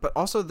imposing, but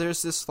also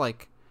there's this,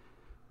 like,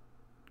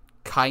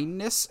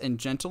 kindness and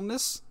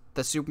gentleness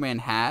that Superman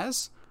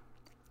has,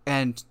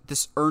 and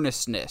this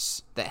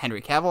earnestness that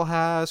Henry Cavill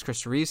has,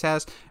 Christopher Reeves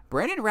has.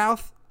 Brandon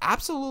Routh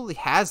absolutely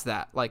has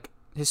that. Like,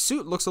 his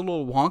suit looks a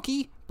little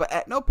wonky, but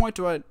at no point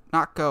do I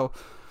not go,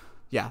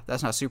 yeah,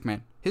 that's not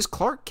Superman. His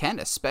Clark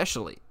Kent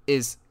especially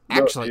is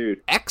actually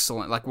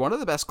excellent. Like, one of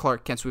the best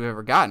Clark Kents we've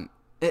ever gotten.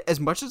 As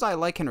much as I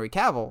like Henry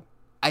Cavill,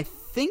 I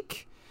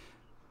think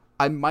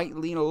I might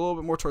lean a little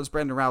bit more towards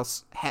Brandon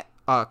Routh's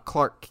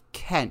Clark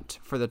Kent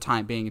for the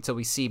time being until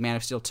we see Man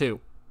of Steel 2.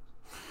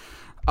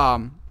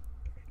 But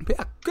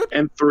yeah, good.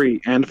 And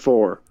 3 and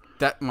 4.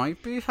 That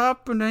might be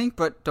happening,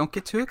 but don't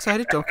get too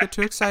excited. Don't get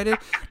too excited.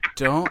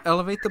 Don't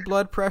elevate the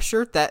blood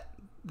pressure.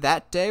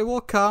 That day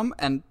will come,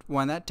 and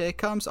when that day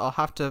comes, I'll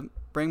have to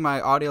bring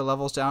my audio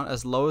levels down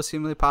as low as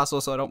humanly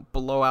possible so I don't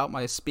blow out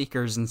my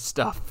speakers and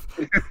stuff.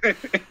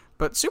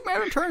 But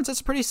Superman Returns, that's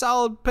a pretty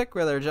solid pick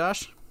right there,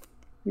 Josh.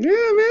 Yeah,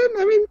 man.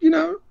 I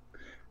mean,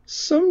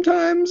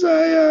 sometimes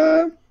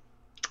I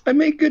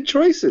make good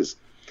choices,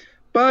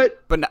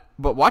 but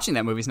watching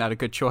that movie's not a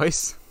good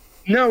choice.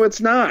 No, it's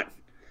not.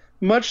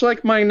 Much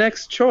like my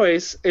next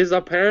choice is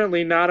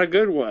apparently not a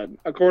good one,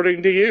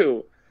 according to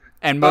you.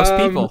 And most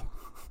people.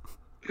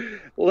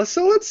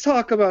 So let's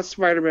talk about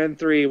Spider-Man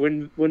 3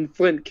 when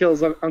Flint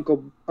kills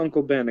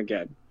Uncle Ben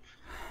again.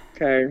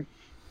 Okay.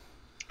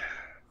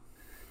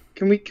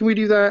 Can we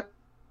do that?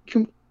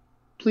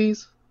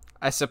 Please?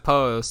 I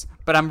suppose.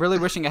 But I'm really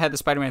wishing I had the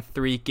Spider-Man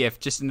 3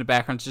 GIF just in the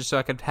background just so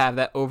I could have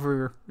that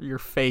over your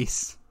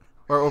face.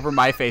 Or over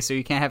my face, so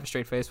you can't have a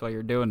straight face while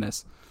you're doing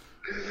this.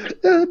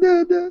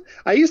 No.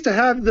 I used to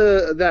have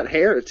that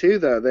hair too,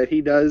 though. That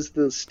he does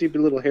the stupid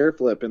little hair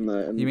flip in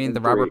the. You mean the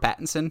Robert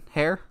Pattinson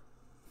hair?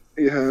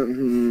 Yeah.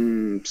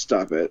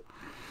 Stop it.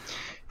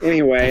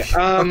 Anyway,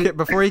 okay.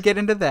 Before you get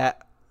into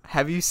that,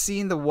 have you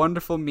seen the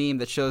wonderful meme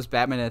that shows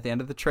Batman at the end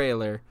of the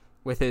trailer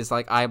with his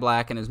like eye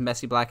black and his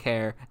messy black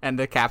hair, and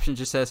the caption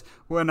just says,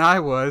 "When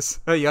I was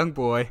a young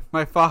boy,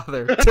 my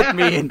father took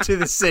me into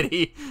the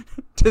city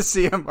to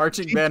see a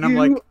marching band." I'm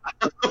like.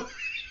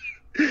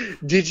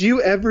 Did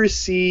you ever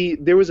see?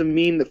 There was a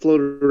meme that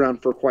floated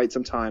around for quite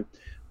some time.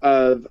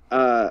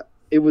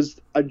 It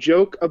was a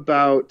joke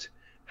about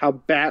how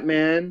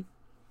Batman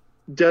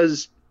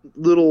does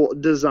little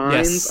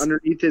designs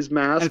underneath his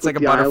mask. And it's like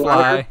a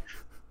butterfly.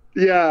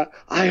 Yeah,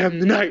 I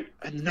am the Knight,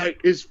 and the Knight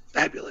is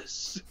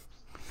fabulous.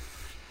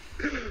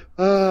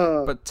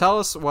 But tell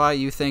us why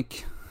you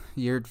think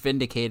you're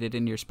vindicated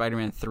in your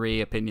Spider-Man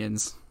 3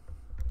 opinions.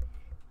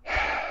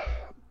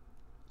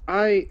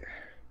 How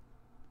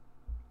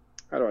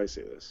do I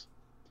say this?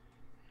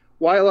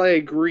 While I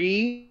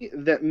agree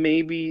that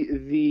maybe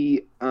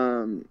the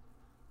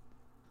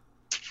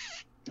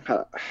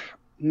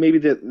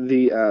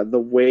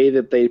way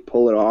that they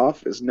pull it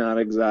off is not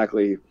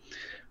exactly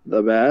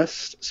the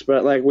best,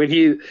 but like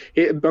when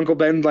Uncle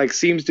Ben like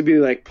seems to be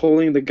like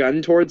pulling the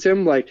gun towards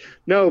him, like,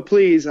 no,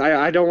 please,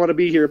 I don't want to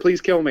be here, please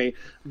kill me.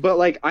 But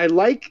like I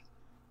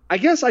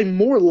guess I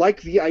more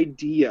like the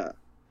idea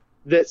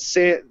that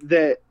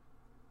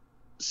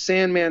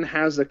Sandman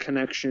has a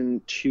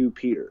connection to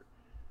Peter.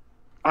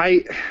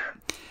 I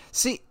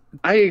See,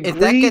 I if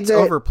that agree gets that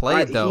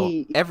overplayed, though,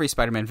 he every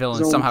Spider-Man villain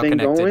his is own somehow thing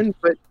connected. going,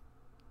 but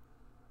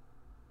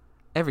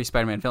Every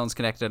Spider-Man villain's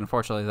connected,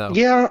 unfortunately, though.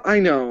 yeah, I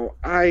know.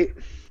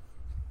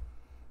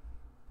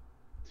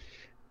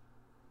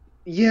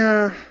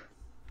 Yeah,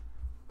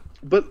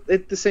 but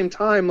at the same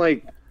time,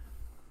 like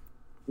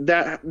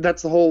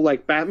that's the whole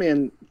like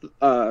Batman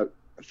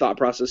thought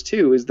process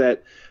too. Is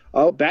that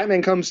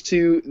Batman comes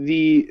to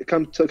the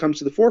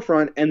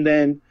forefront and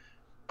then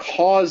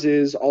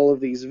causes all of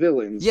these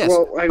villains. Yes,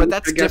 Well, but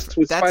that's I guess different.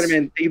 with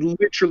Spider-Man, he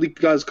literally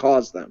does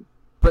cause them.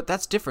 But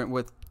that's different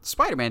with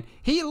Spider-Man.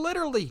 He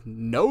literally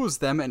knows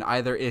them and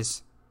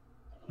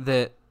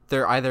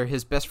they're either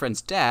his best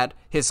friend's dad,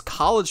 his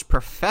college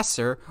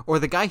professor, or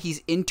the guy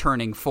he's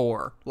interning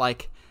for.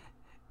 Like,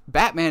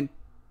 Batman,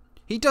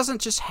 he doesn't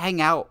just hang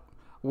out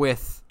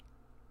with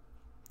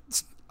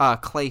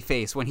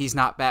Clayface when he's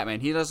not Batman.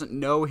 He doesn't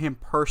know him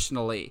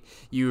personally,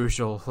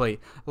 usually.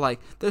 Like,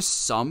 there's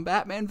some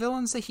Batman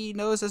villains that he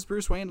knows as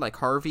Bruce Wayne, like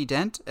Harvey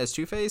Dent as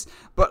Two-Face,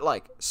 but,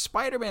 like,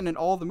 Spider-Man in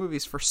all the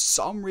movies, for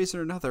some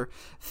reason or another,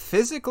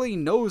 physically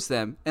knows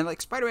them. And,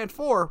 like, Spider-Man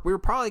 4, we were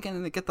probably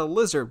going to get the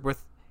Lizard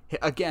with,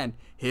 again,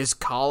 his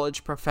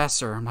college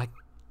professor. I'm like,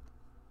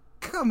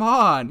 come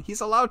on,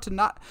 he's allowed to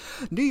not.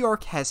 New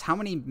York has how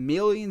many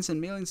millions and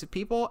millions of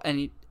people,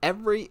 and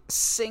every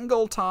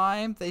single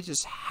time they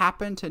just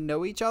happen to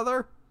know each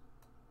other.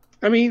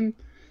 I mean,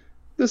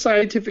 the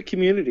scientific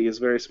community is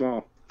very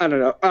small. I don't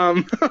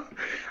know.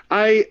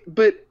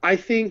 But I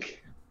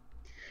think,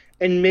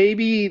 and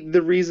maybe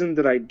the reason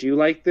that I do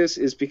like this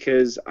is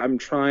because I'm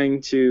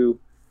trying to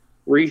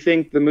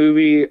rethink the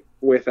movie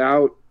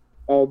without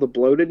all the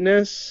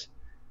bloatedness.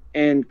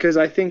 And because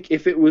I think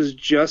if it was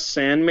just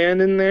Sandman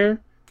in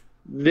there,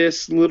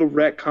 this little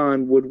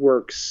retcon would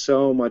work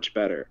so much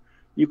better.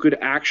 You could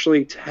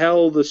actually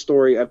tell the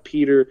story of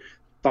Peter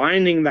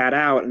finding that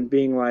out and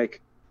being like,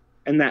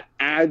 and that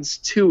adds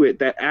to it.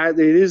 It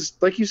is,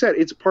 like you said,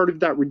 it's part of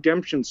that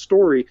redemption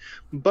story.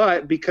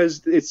 But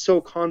because it's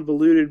so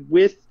convoluted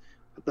with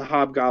the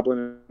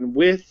Hobgoblin and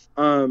with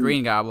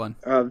Green Goblin,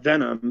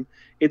 Venom,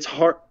 it's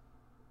hard.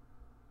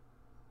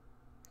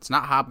 It's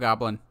not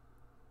Hobgoblin.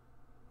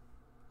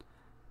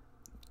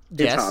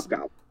 It's Yes.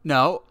 Hobgoblin.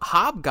 No,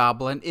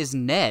 Hobgoblin is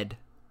Ned.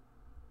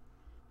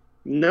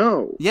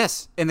 No.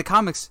 Yes, in the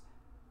comics,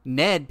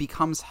 Ned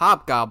becomes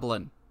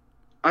Hobgoblin.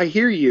 I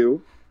hear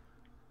you.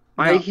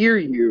 No, I hear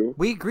you.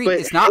 we agree. But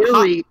It's not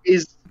Harry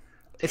is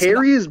It's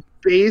Harry is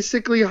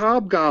basically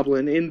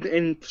Hobgoblin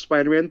in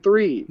Spider-Man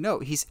 3. No,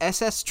 he's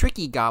SS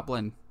Tricky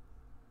Goblin.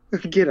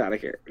 Get out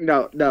of here.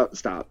 No,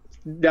 stop.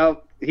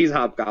 No, he's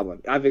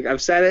Hobgoblin.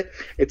 I've said it.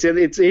 It's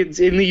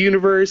in the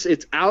universe.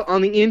 It's out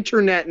on the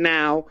internet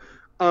now.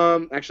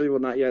 Actually, well,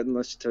 not yet,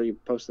 until you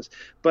post this.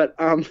 But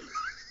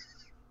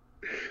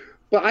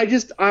but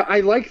I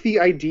like the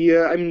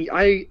idea. I mean,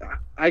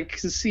 I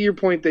can see your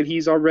point that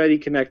he's already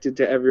connected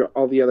to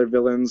all the other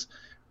villains.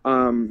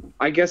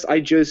 I guess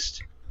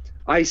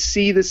I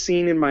see the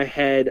scene in my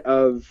head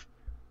of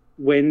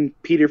when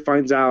Peter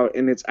finds out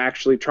and it's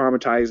actually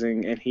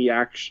traumatizing, and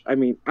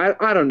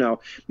I don't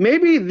know.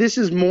 Maybe this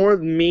is more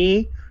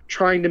me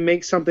trying to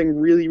make something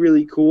really,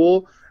 really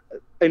cool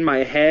in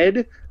my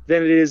head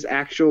than it is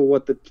actual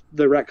what the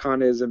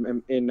retcon is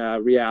in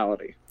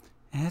reality.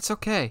 And it's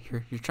okay.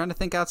 You're trying to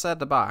think outside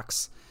the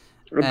box.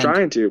 I'm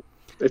trying to.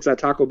 It's that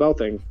Taco Bell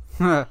thing.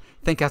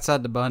 Think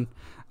outside the bun.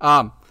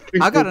 I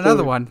got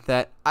another one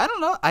that I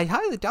don't know. I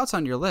highly doubt's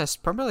on your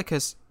list, primarily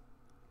because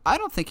I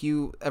don't think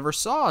you ever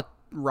saw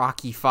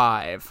Rocky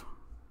 5.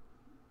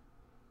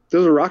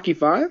 There's a Rocky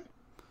 5?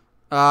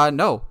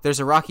 No. There's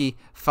a Rocky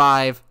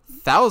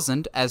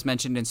 5000, as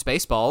mentioned in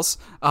Spaceballs.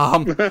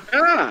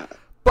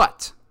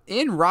 But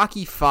in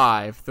Rocky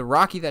 5, the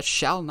Rocky that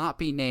shall not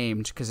be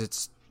named because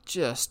it's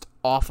just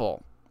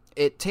awful,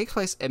 it takes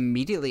place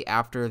immediately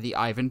after the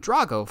Ivan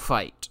Drago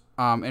fight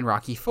in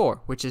Rocky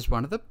 4, which is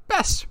one of the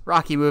best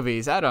Rocky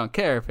movies. I don't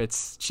care if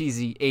it's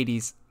cheesy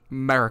 80s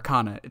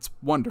Americana. It's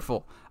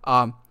wonderful.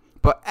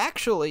 But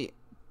actually,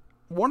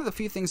 one of the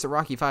few things that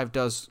Rocky 5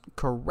 does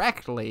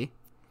correctly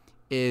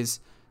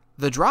is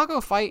the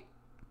Drago fight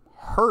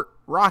hurt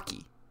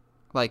Rocky.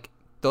 Like,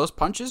 those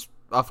punches,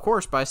 of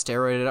course, by a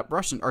steroided up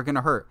Russian, are going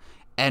to hurt.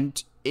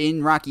 And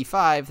in Rocky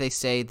 5, they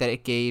say that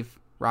it gave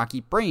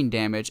Rocky brain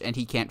damage and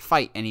he can't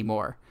fight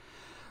anymore.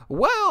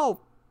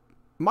 Well,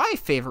 my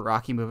favorite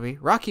Rocky movie,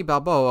 Rocky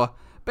Balboa,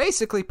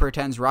 basically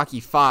pretends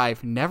Rocky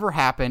 5 never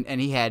happened and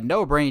he had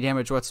no brain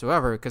damage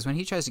whatsoever, because when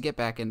he tries to get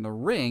back in the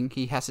ring,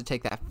 he has to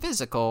take that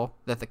physical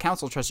that the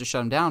council tries to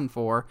shut him down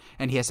for,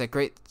 and he has that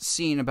great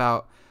scene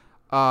about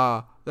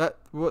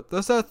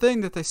that's that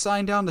thing that they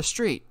signed down the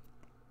street,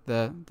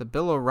 the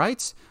Bill of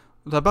Rights,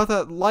 about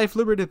that life,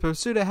 liberty,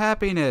 pursuit of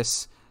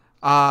happiness.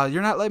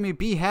 You're not letting me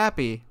be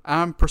happy.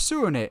 I'm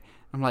pursuing it.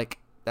 I'm like,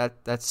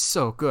 that's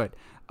so good.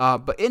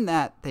 But in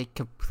that, they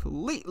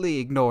completely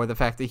ignore the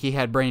fact that he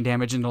had brain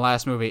damage in the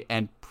last movie,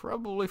 and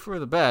probably for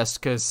the best,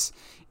 because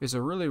it was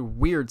a really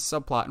weird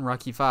subplot in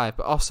Rocky 5.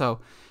 But also,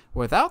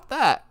 Without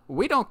that,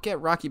 we don't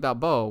get Rocky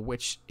Balboa,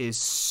 which is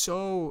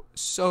so,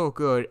 so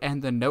good.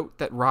 And the note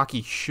that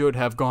Rocky should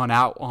have gone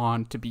out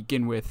on to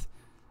begin with,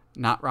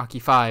 not Rocky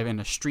 5 in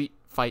a street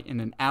fight in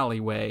an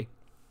alleyway.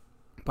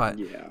 But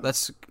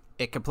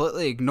it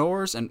completely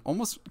ignores and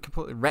almost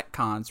completely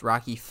retcons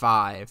Rocky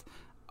 5.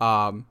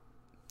 No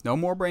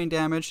more brain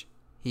damage.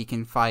 He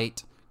can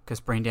fight because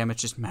brain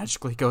damage just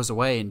magically goes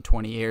away in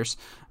 20 years.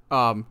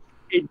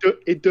 It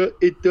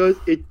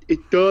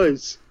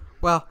does.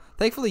 Well,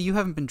 thankfully you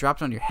haven't been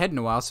dropped on your head in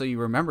a while, so you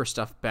remember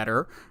stuff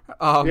better.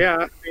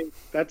 I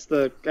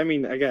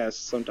guess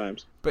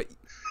sometimes. But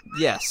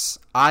yes,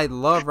 I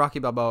love Rocky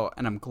Balboa,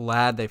 and I'm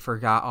glad they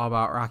forgot all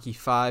about Rocky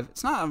 5.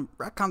 It's not a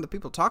retcon that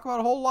people talk about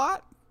a whole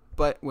lot,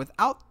 but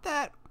without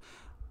that,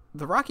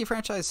 the Rocky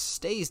franchise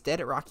stays dead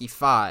at Rocky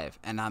 5,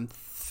 and I'm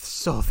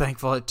so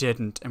thankful it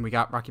didn't. And we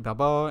got Rocky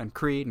Balboa and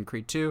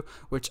Creed 2,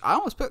 which I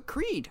almost put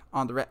Creed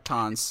on the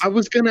retcons. I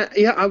was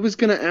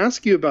gonna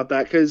ask you about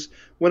that, because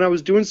when I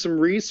was doing some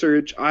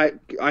research,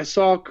 I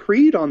saw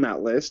Creed on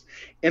that list,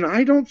 and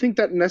I don't think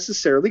that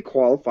necessarily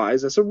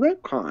qualifies as a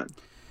retcon.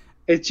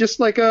 It's just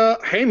like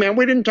hey man,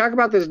 we didn't talk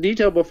about this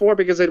detail before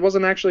because it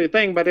wasn't actually a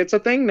thing, but it's a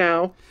thing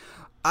now.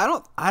 I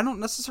don't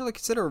necessarily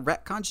consider a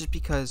retcon, just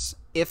because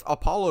if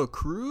Apollo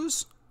Creed,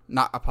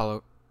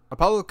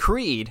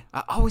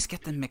 I always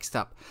get them mixed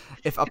up.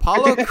 If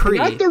Apollo Creed,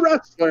 not the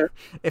wrestler,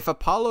 if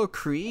Apollo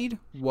Creed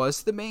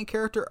was the main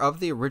character of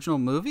the original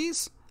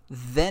movies,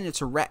 then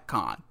it's a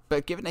retcon.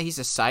 But given that he's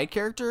a side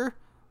character,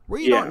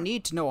 where you don't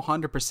need to know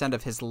 100%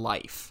 of his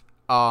life,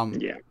 so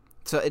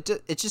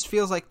it just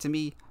feels like, to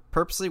me,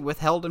 purposely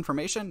withheld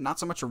information, not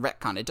so much a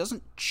retcon. It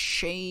doesn't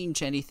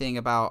change anything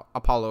about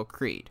Apollo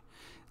Creed.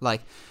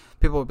 Like,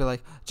 people would be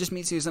like, just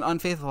means he was an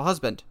unfaithful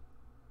husband.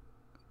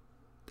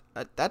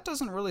 That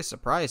doesn't really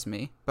surprise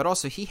me. But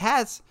also,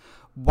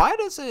 why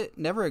does it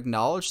never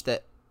acknowledge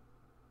that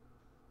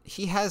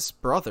he has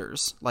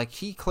brothers? Like,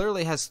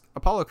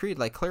 Apollo Creed,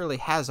 like, clearly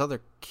has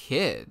other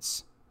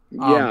kids.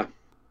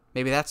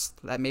 Maybe that's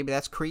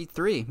Creed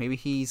 3. Maybe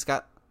he's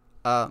got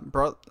a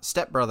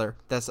stepbrother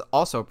that's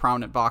also a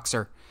prominent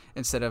boxer,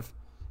 instead of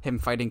him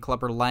fighting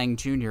Clubber Lang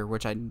Jr.,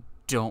 which I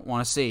don't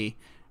want to see.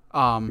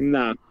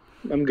 Nah,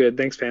 I'm good.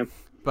 Thanks, Pam.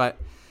 But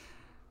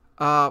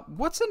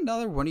what's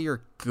another one of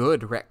your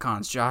good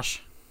retcons,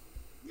 Josh?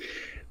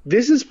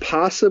 This is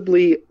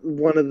possibly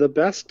one of the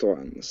best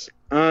ones.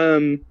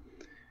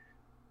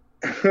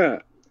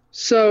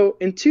 So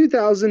in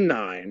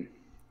 2009,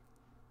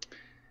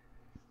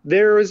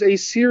 there was a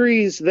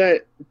series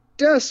that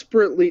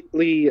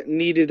desperately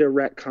needed a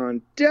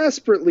retcon,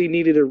 desperately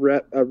needed a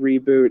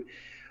reboot.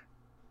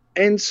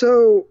 And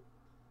so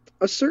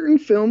a certain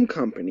film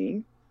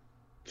company,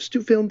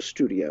 film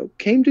studio,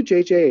 came to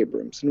J.J.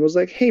 Abrams and was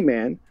like, hey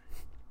man,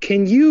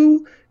 can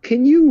you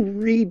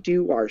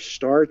redo our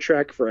Star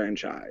Trek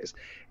franchise?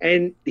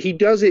 And he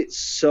does it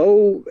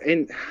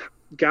and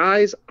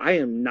guys, I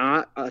am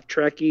not a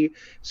Trekkie,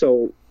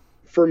 so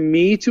for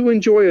me to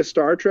enjoy a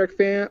Star Trek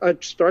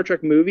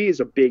movie is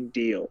a big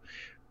deal.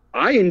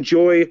 I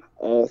enjoy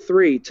all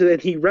three.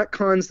 And he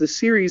retcons the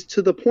series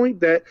to the point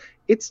that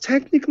it's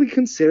technically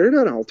considered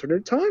an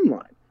alternate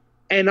timeline.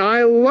 And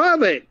I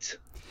love it.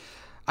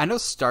 I know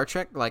Star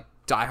Trek, like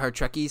diehard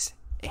Trekkies,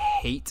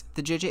 hate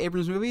the J.J.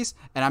 Abrams movies,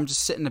 and I'm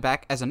just sitting in the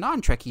back as a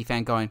non-Trekkie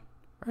fan going,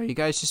 are you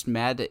guys just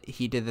mad that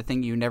he did the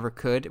thing you never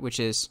could, which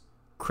is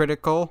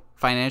critical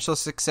financial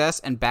success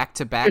and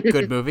back-to-back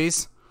good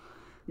movies?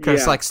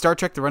 Because like Star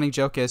Trek, the running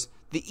joke is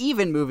the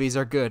even movies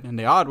are good and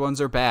the odd ones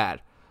are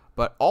bad,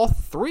 but all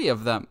three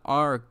of them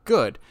are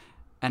good.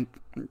 And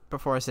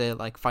before I say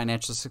like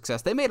financial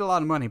success, they made a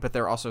lot of money, but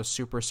they're also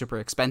super, super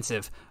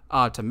expensive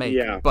to make.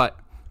 Yeah. But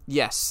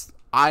yes,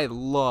 I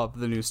love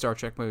the new Star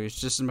Trek movies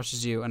just as much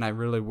as you, and I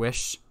really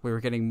wish we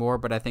were getting more,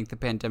 but I think the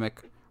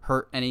pandemic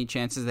hurt any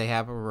chances they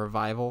have of a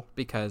revival,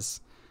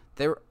 because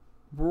we're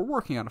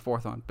working on a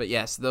fourth one. But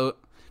yes,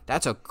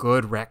 that's a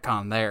good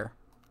retcon there.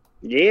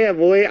 Yeah,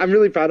 boy, I'm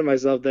really proud of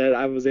myself that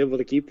I was able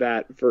to keep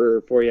that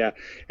for you,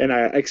 and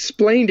I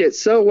explained it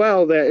so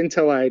well that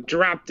until I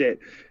dropped it,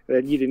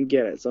 that you didn't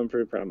get it. So I'm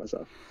pretty proud of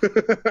myself.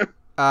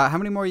 How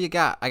many more you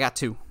got? I got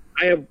 2.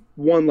 I have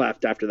 1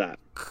 left after that.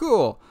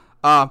 Cool.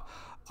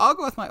 I'll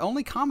go with my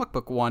only comic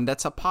book one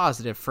that's a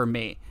positive for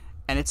me,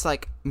 and it's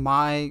like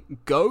my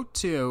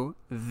go-to.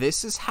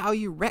 This is how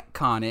you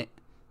retcon it,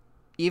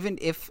 even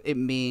if it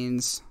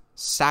means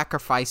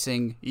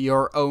sacrificing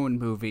your own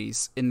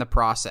movies in the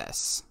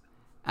process.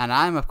 And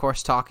I'm, of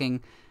course,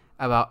 talking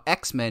about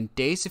X-Men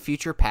Days of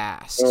Future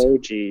Past. Oh,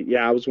 gee.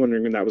 Yeah, I was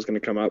wondering when that was going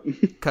to come up.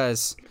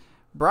 Because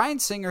Bryan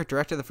Singer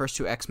directed the first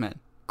 2 X-Men.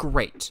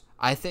 Great.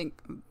 I think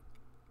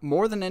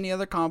more than any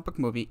other comic book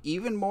movie,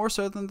 even more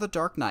so than The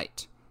Dark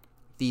Knight,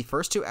 the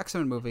first 2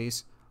 X-Men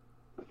movies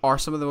are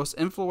some of the most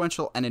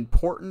influential and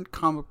important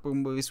comic book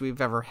movies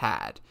we've ever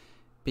had.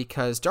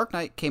 Because Dark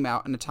Knight came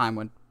out in a time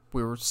when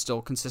we were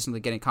still consistently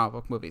getting comic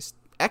book movies.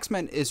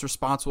 X-Men is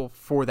responsible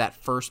for that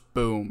first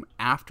boom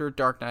after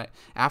Dark Knight,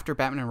 after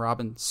Batman and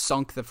Robin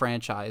sunk the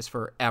franchise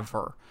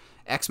forever.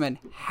 X-Men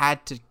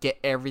had to get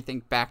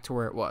everything back to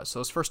where it was. So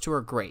those first two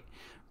are great.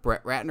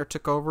 Brett Ratner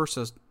took over,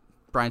 so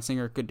Bryan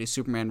Singer could do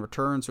Superman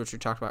Returns, which we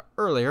talked about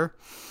earlier,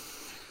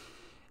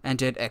 and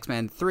did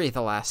X-Men 3,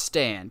 The Last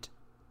Stand.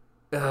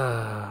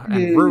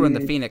 And ruin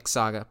the Phoenix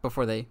saga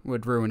before they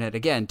would ruin it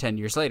again 10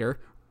 years later.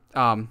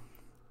 And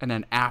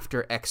then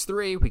after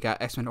X3, we got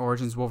X-Men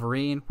Origins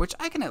Wolverine, which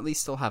I can at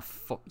least still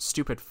have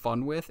stupid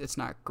fun with. It's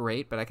not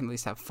great, but I can at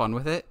least have fun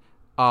with it.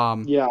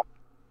 Yeah.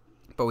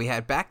 But we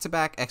had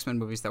back-to-back X-Men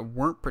movies that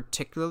weren't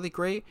particularly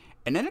great,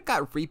 and then it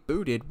got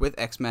rebooted with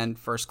X-Men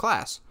First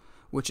Class,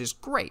 which is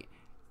great.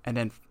 And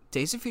then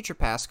Days of Future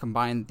Past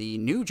combined the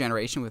new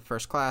generation with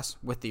First Class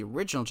with the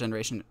original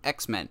generation of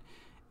X-Men,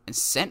 and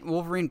sent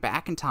Wolverine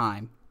back in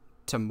time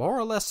to more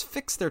or less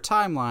fix their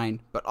timeline,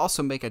 but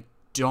also make a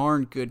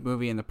darn good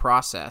movie in the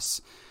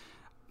process.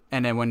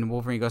 And then when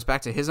Wolverine goes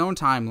back to his own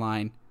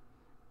timeline,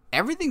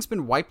 everything's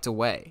been wiped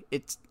away.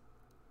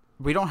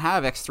 We don't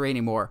have X3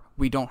 anymore.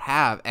 We don't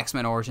have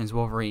X-Men Origins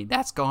Wolverine.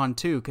 That's gone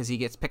too, because he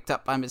gets picked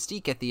up by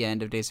Mystique at the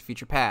end of Days of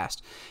Future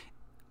Past.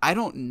 I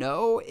don't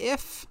know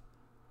if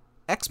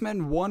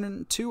X-Men 1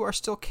 and 2 are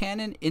still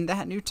canon in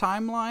that new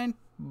timeline,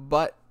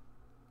 but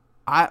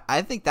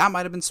I think that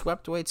might have been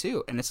swept away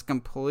too, and it's a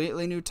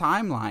completely new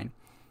timeline.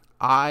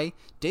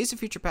 Days of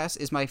Future Past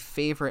is my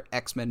favorite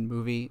X-Men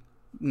movie,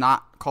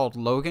 not called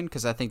Logan,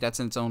 because I think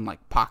that's in its own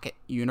like pocket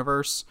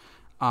universe.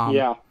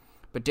 Yeah.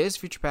 But Days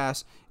of Future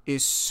Past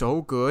is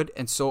so good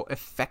and so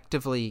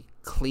effectively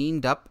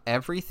cleaned up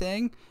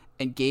everything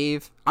and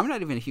I'm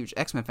not even a huge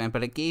X-Men fan,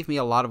 but it gave me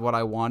a lot of what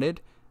I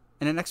wanted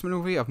in an X-Men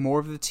movie, of more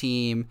of the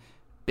team,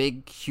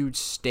 big, huge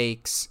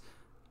stakes,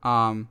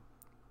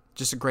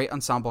 just a great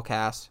ensemble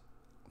cast,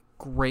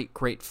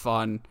 great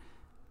fun,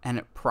 and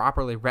it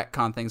properly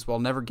retconned things while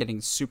never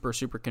getting super,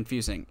 super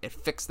confusing. It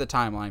fixed the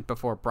timeline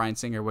before Bryan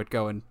Singer would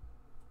go and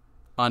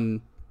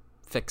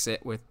unfix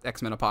it with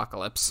X-Men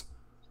Apocalypse.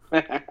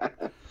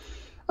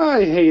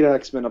 I hate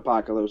X-Men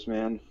Apocalypse,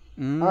 man.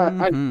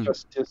 I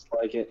just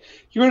dislike it.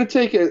 You're going to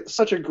take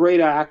such a great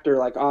actor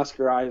like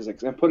Oscar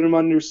Isaacs and put him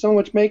under so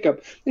much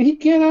makeup that he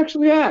can't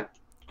actually act.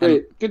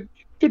 Great.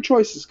 Good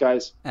choices,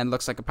 guys. And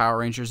looks like a Power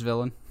Rangers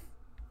villain.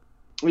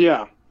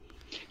 Yeah.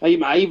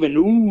 I even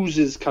ooze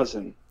his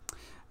cousin.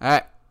 All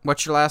right.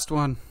 What's your last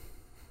one?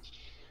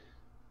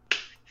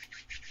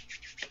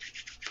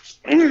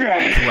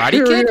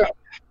 Karate Kid?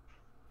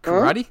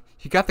 Karate? Huh?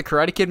 You got the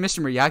Karate Kid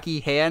Mr.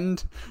 Miyagi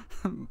hand?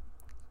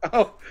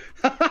 Oh.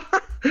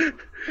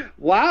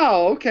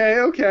 Wow.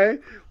 Okay.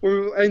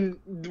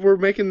 We're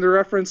making the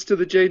reference to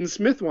the Jaden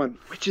Smith one,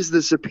 which is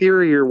the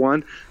superior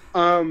one.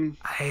 I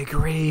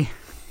agree.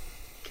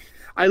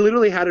 I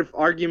literally had an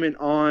argument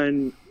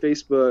on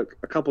Facebook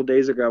a couple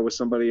days ago with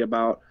somebody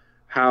about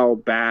how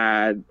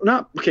bad,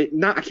 I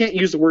can't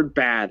use the word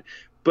bad,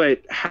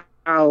 but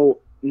how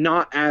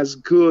not as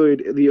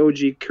good the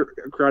OG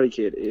Karate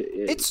Kid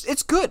is.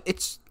 It's good.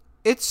 It's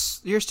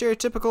your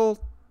stereotypical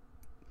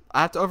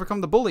I have to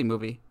overcome the bully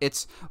movie.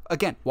 It's,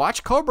 again,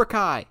 watch Cobra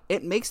Kai.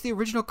 It makes the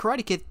original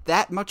Karate Kid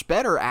that much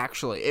better,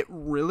 actually. It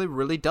really,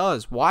 really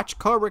does. Watch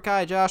Cobra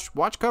Kai, Josh.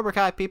 Watch Cobra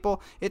Kai,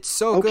 people. It's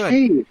so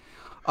good.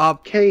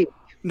 Okay.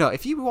 No,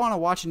 if you want to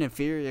watch an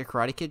inferior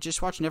Karate Kid,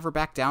 just watch Never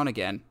Back Down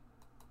Again.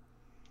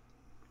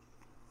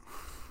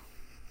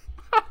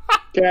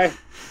 Okay.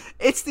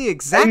 It's the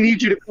exact... I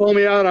need you to call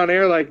me out on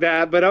air like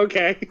that, but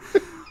okay.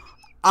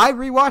 I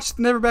rewatched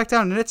Never Back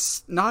Down, and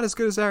it's not as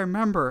good as I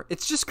remember.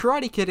 It's just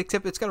Karate Kid,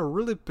 except it's got a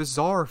really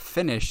bizarre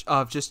finish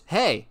of just,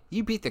 hey,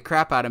 you beat the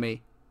crap out of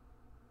me.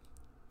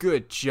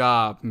 Good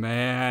job,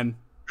 man.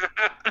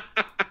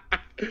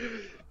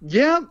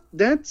 Yeah,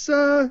 that's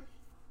a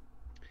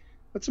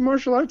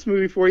martial arts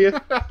movie for you.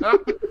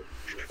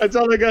 That's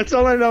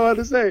all I know how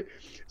to say.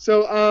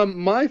 So,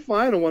 my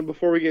final one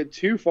before we get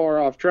too far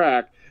off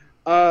track,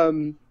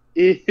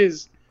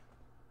 is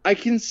I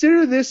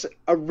consider this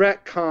a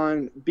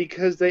retcon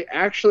because they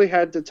actually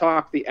had to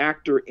talk the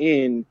actor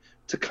in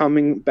to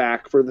coming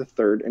back for the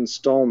third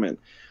installment.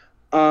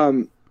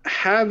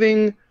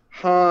 Having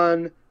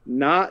Han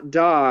not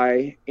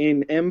die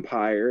in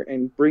Empire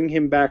and bring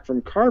him back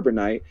from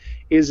Carbonite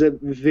is a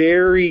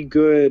very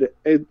good,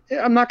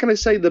 I'm not going to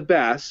say the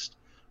best,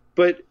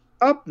 but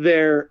up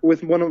there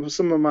with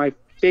some of my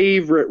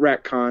favorite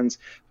retcons,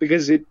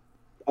 because it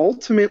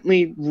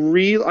ultimately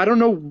I don't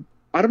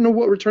know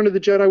what Return of the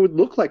Jedi would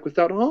look like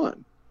without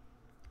Han.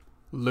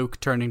 Luke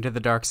turning to the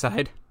dark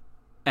side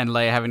and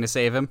Leia having to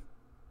save him.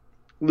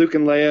 Luke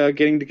and Leia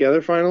getting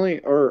together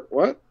finally? Or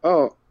what?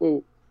 No,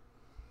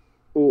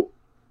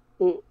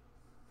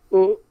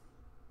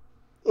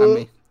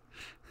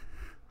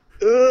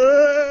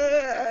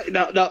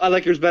 I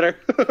like yours better.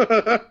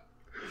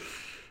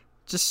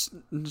 Just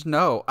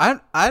no.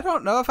 I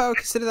don't know if I would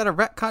consider that a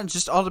retcon. It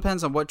just all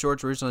depends on what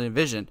George originally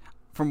envisioned.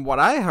 From what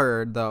I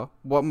heard, though,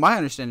 what my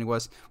understanding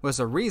was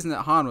the reason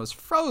that Han was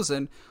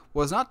frozen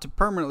was not to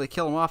permanently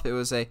kill him off. It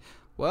was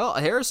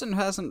Harrison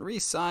hasn't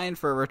re-signed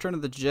for Return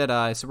of the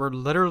Jedi, so we're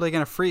literally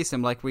going to freeze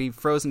him like we've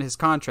frozen his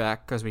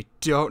contract because we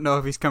don't know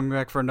if he's coming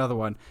back for another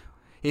one.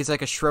 He's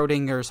like a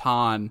Schrodinger's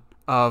Han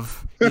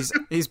of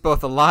he's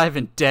both alive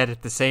and dead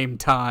at the same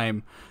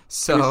time.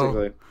 So,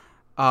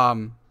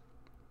 Basically.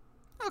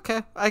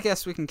 Okay, I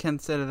guess we can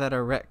consider that a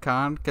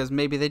retcon, because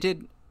maybe they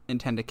did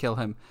intend to kill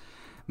him.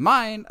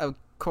 Mine, of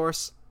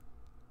course,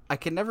 I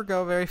can never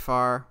go very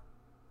far.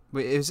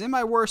 It was in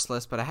my worst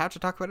list, but I have to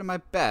talk about it in my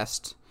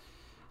best.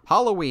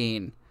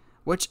 Halloween,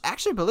 which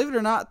actually, believe it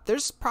or not,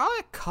 there's probably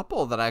a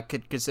couple that I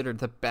could consider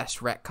the best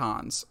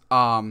retcons.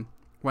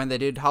 When they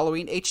did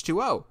Halloween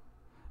H2O.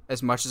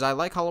 As much as I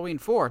like Halloween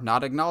 4,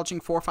 not acknowledging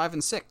 4, 5,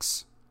 and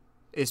 6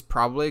 is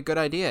probably a good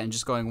idea, and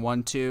just going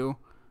 1, 2,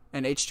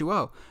 and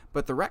H2O.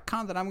 But the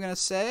retcon that I'm going to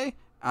say,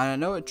 and I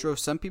know it drove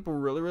some people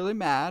really, really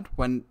mad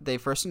when they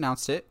first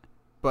announced it,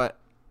 but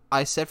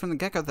I said from the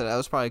get-go that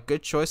was probably a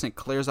good choice, and it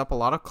clears up a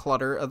lot of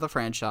clutter of the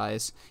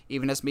franchise,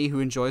 even as me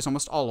who enjoys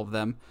almost all of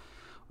them,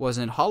 was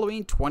in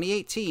Halloween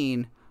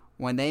 2018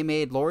 when they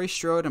made Laurie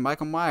Strode and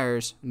Michael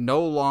Myers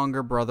no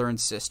longer brother and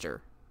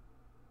sister.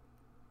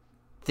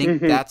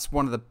 Think that's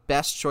one of the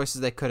best choices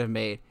they could have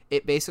made.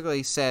 It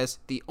basically says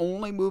the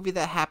only movie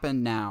that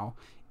happened now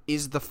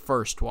is the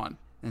first one,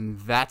 and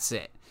that's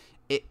it.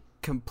 It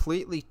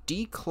completely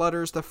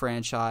declutters the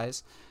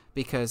franchise,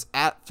 because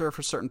after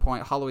a certain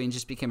point, Halloween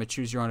just became a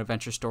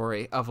choose-your-own-adventure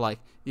story of, like,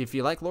 if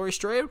you like Laurie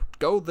Strode,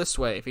 go this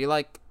way. If you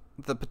like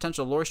the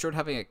potential of Laurie Strode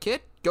having a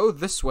kid, go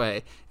this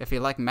way. If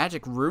you like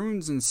magic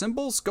runes and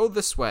symbols, go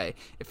this way.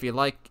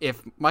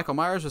 If Michael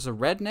Myers was a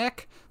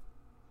redneck,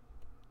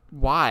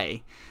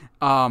 why?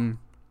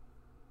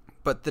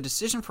 But the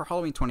decision for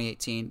Halloween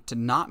 2018 to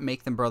not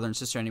make them brother and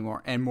sister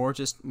anymore, and more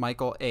just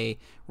Michael a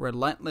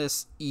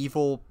relentless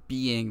evil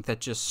being that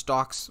just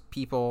stalks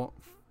people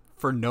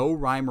for no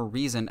rhyme or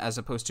reason, as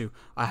opposed to,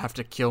 I have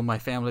to kill my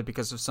family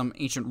because of some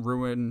ancient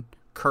ruin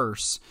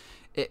curse.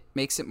 It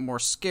makes it more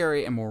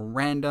scary and more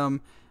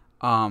random,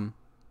 and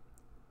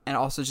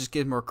also just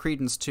gives more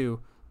credence to,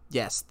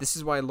 yes, this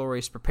is why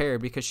Laurie's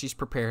prepared, because she's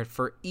prepared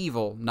for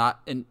evil,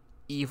 not an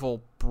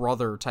evil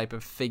brother type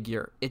of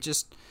figure. It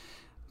just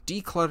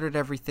decluttered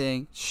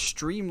everything,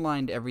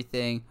 streamlined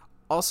everything,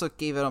 also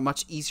gave it a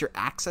much easier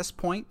access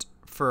point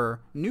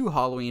for new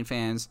Halloween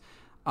fans.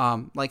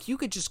 Like, you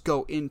could just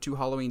go into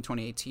Halloween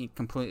 2018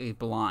 completely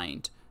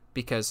blind,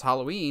 because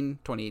Halloween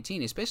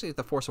 2018 is basically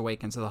the Force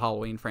Awakens of the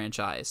Halloween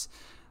franchise.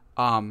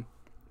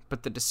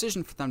 But the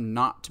decision for them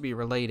not to be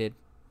related,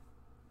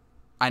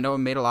 I know it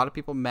made a lot of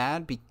people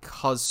mad,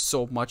 because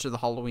so much of the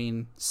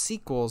Halloween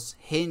sequels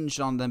hinged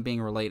on them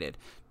being related.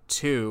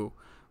 2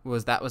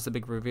 was the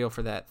big reveal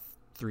for that.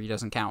 3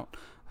 doesn't count.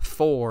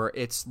 4,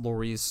 it's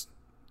Laurie's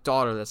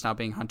daughter that's now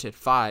being hunted.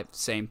 5,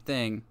 same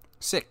thing.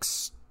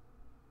 6,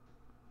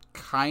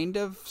 kind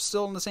of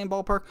still in the same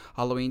ballpark.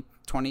 Halloween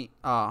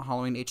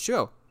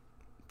H2O,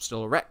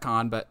 still a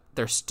retcon, but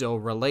they're still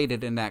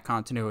related in that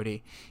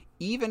continuity.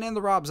 Even in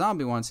the Rob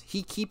Zombie ones,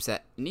 he keeps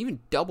that and even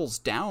doubles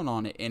down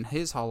on it in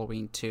his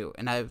Halloween 2,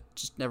 and I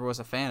just never was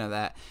a fan of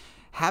that.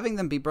 Having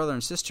them be brother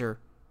and sister,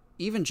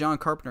 even John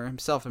Carpenter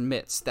himself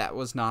admits that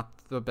was not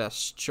the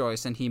best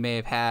choice, and he may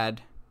have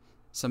had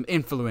some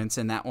influence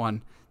in that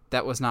one.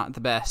 That was not the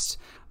best.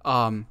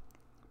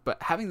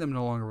 But having them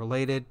no longer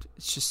related,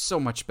 it's just so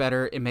much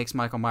better. It makes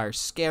Michael Myers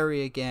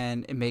scary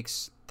again. It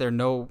makes there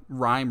no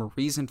rhyme or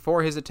reason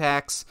for his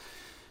attacks.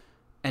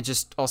 And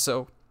just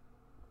also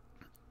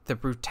the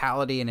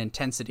brutality and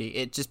intensity.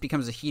 It just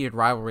becomes a heated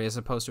rivalry as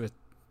opposed to a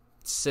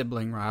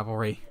sibling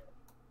rivalry.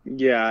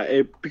 Yeah,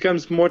 it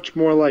becomes much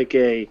more like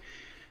a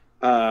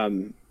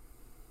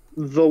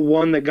the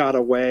one that got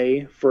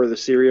away for the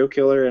serial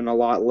killer, and a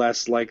lot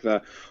less like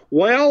the,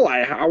 well,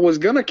 I was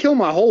going to kill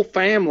my whole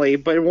family,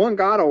 but one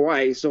got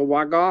away, so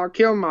I got to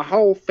kill my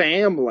whole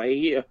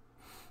family.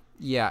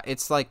 Yeah,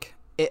 it's like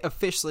it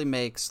officially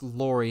makes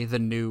Laurie the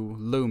new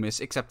Loomis,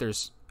 except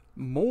there's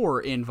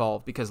more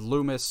involved, because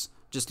Loomis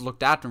just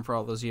looked after him for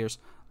all those years.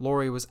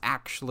 Laurie was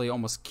actually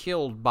almost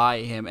killed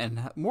by him,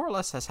 and more or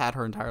less has had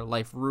her entire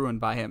life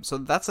ruined by him. So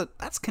that's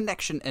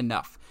connection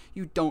enough.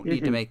 You don't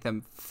need to make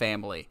them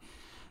family.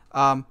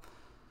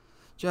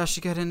 Josh,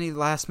 you got any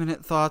last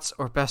minute thoughts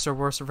or best or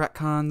worst of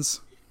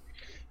retcons?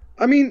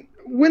 I mean,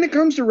 when it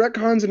comes to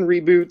retcons and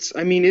reboots,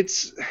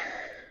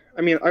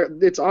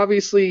 it's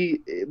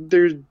obviously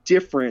they're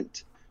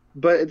different,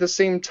 but at the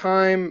same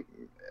time,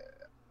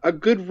 a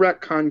good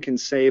retcon can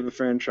save a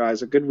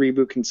franchise, a good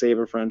reboot can save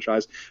a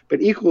franchise,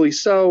 but equally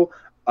so,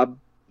 a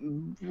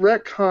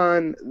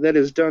retcon that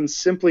is done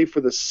simply for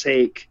the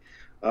sake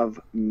of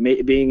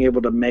being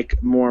able to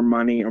make more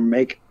money or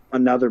make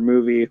another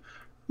movie,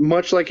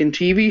 much like in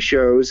TV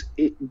shows,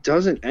 it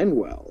doesn't end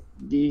well.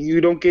 You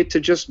don't get to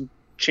just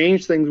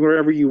change things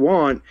wherever you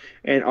want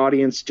and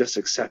audience just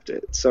accept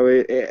it.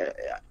 So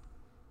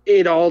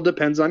it all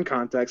depends on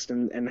context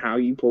and how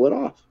you pull it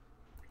off.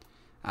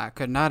 I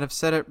could not have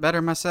said it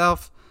better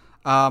myself.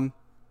 But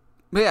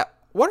yeah,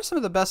 what are some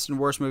of the best and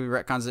worst movie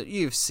retcons that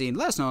you've seen?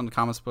 Let us know in the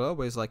comments below.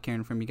 Always like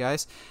hearing from you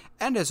guys.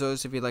 And as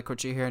always, if you like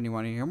what you hear and you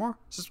want to hear more,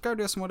 subscribe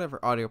to us on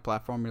whatever audio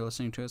platform you're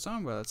listening to us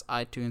on, whether it's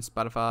iTunes,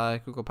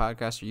 Spotify, Google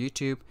Podcasts, or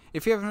YouTube.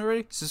 If you haven't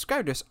already,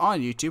 subscribe to us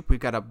on YouTube. We've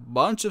got a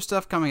bunch of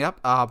stuff coming up.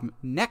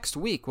 Next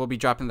week, we'll be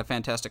dropping the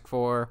Fantastic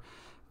Four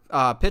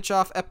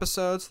pitch-off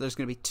episodes. There's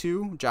going to be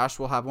 2. Josh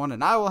will have one,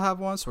 and I will have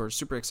one, so we're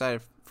super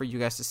excited for you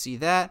guys to see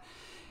that.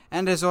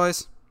 And as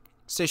always,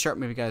 stay sharp,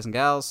 movie guys and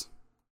gals.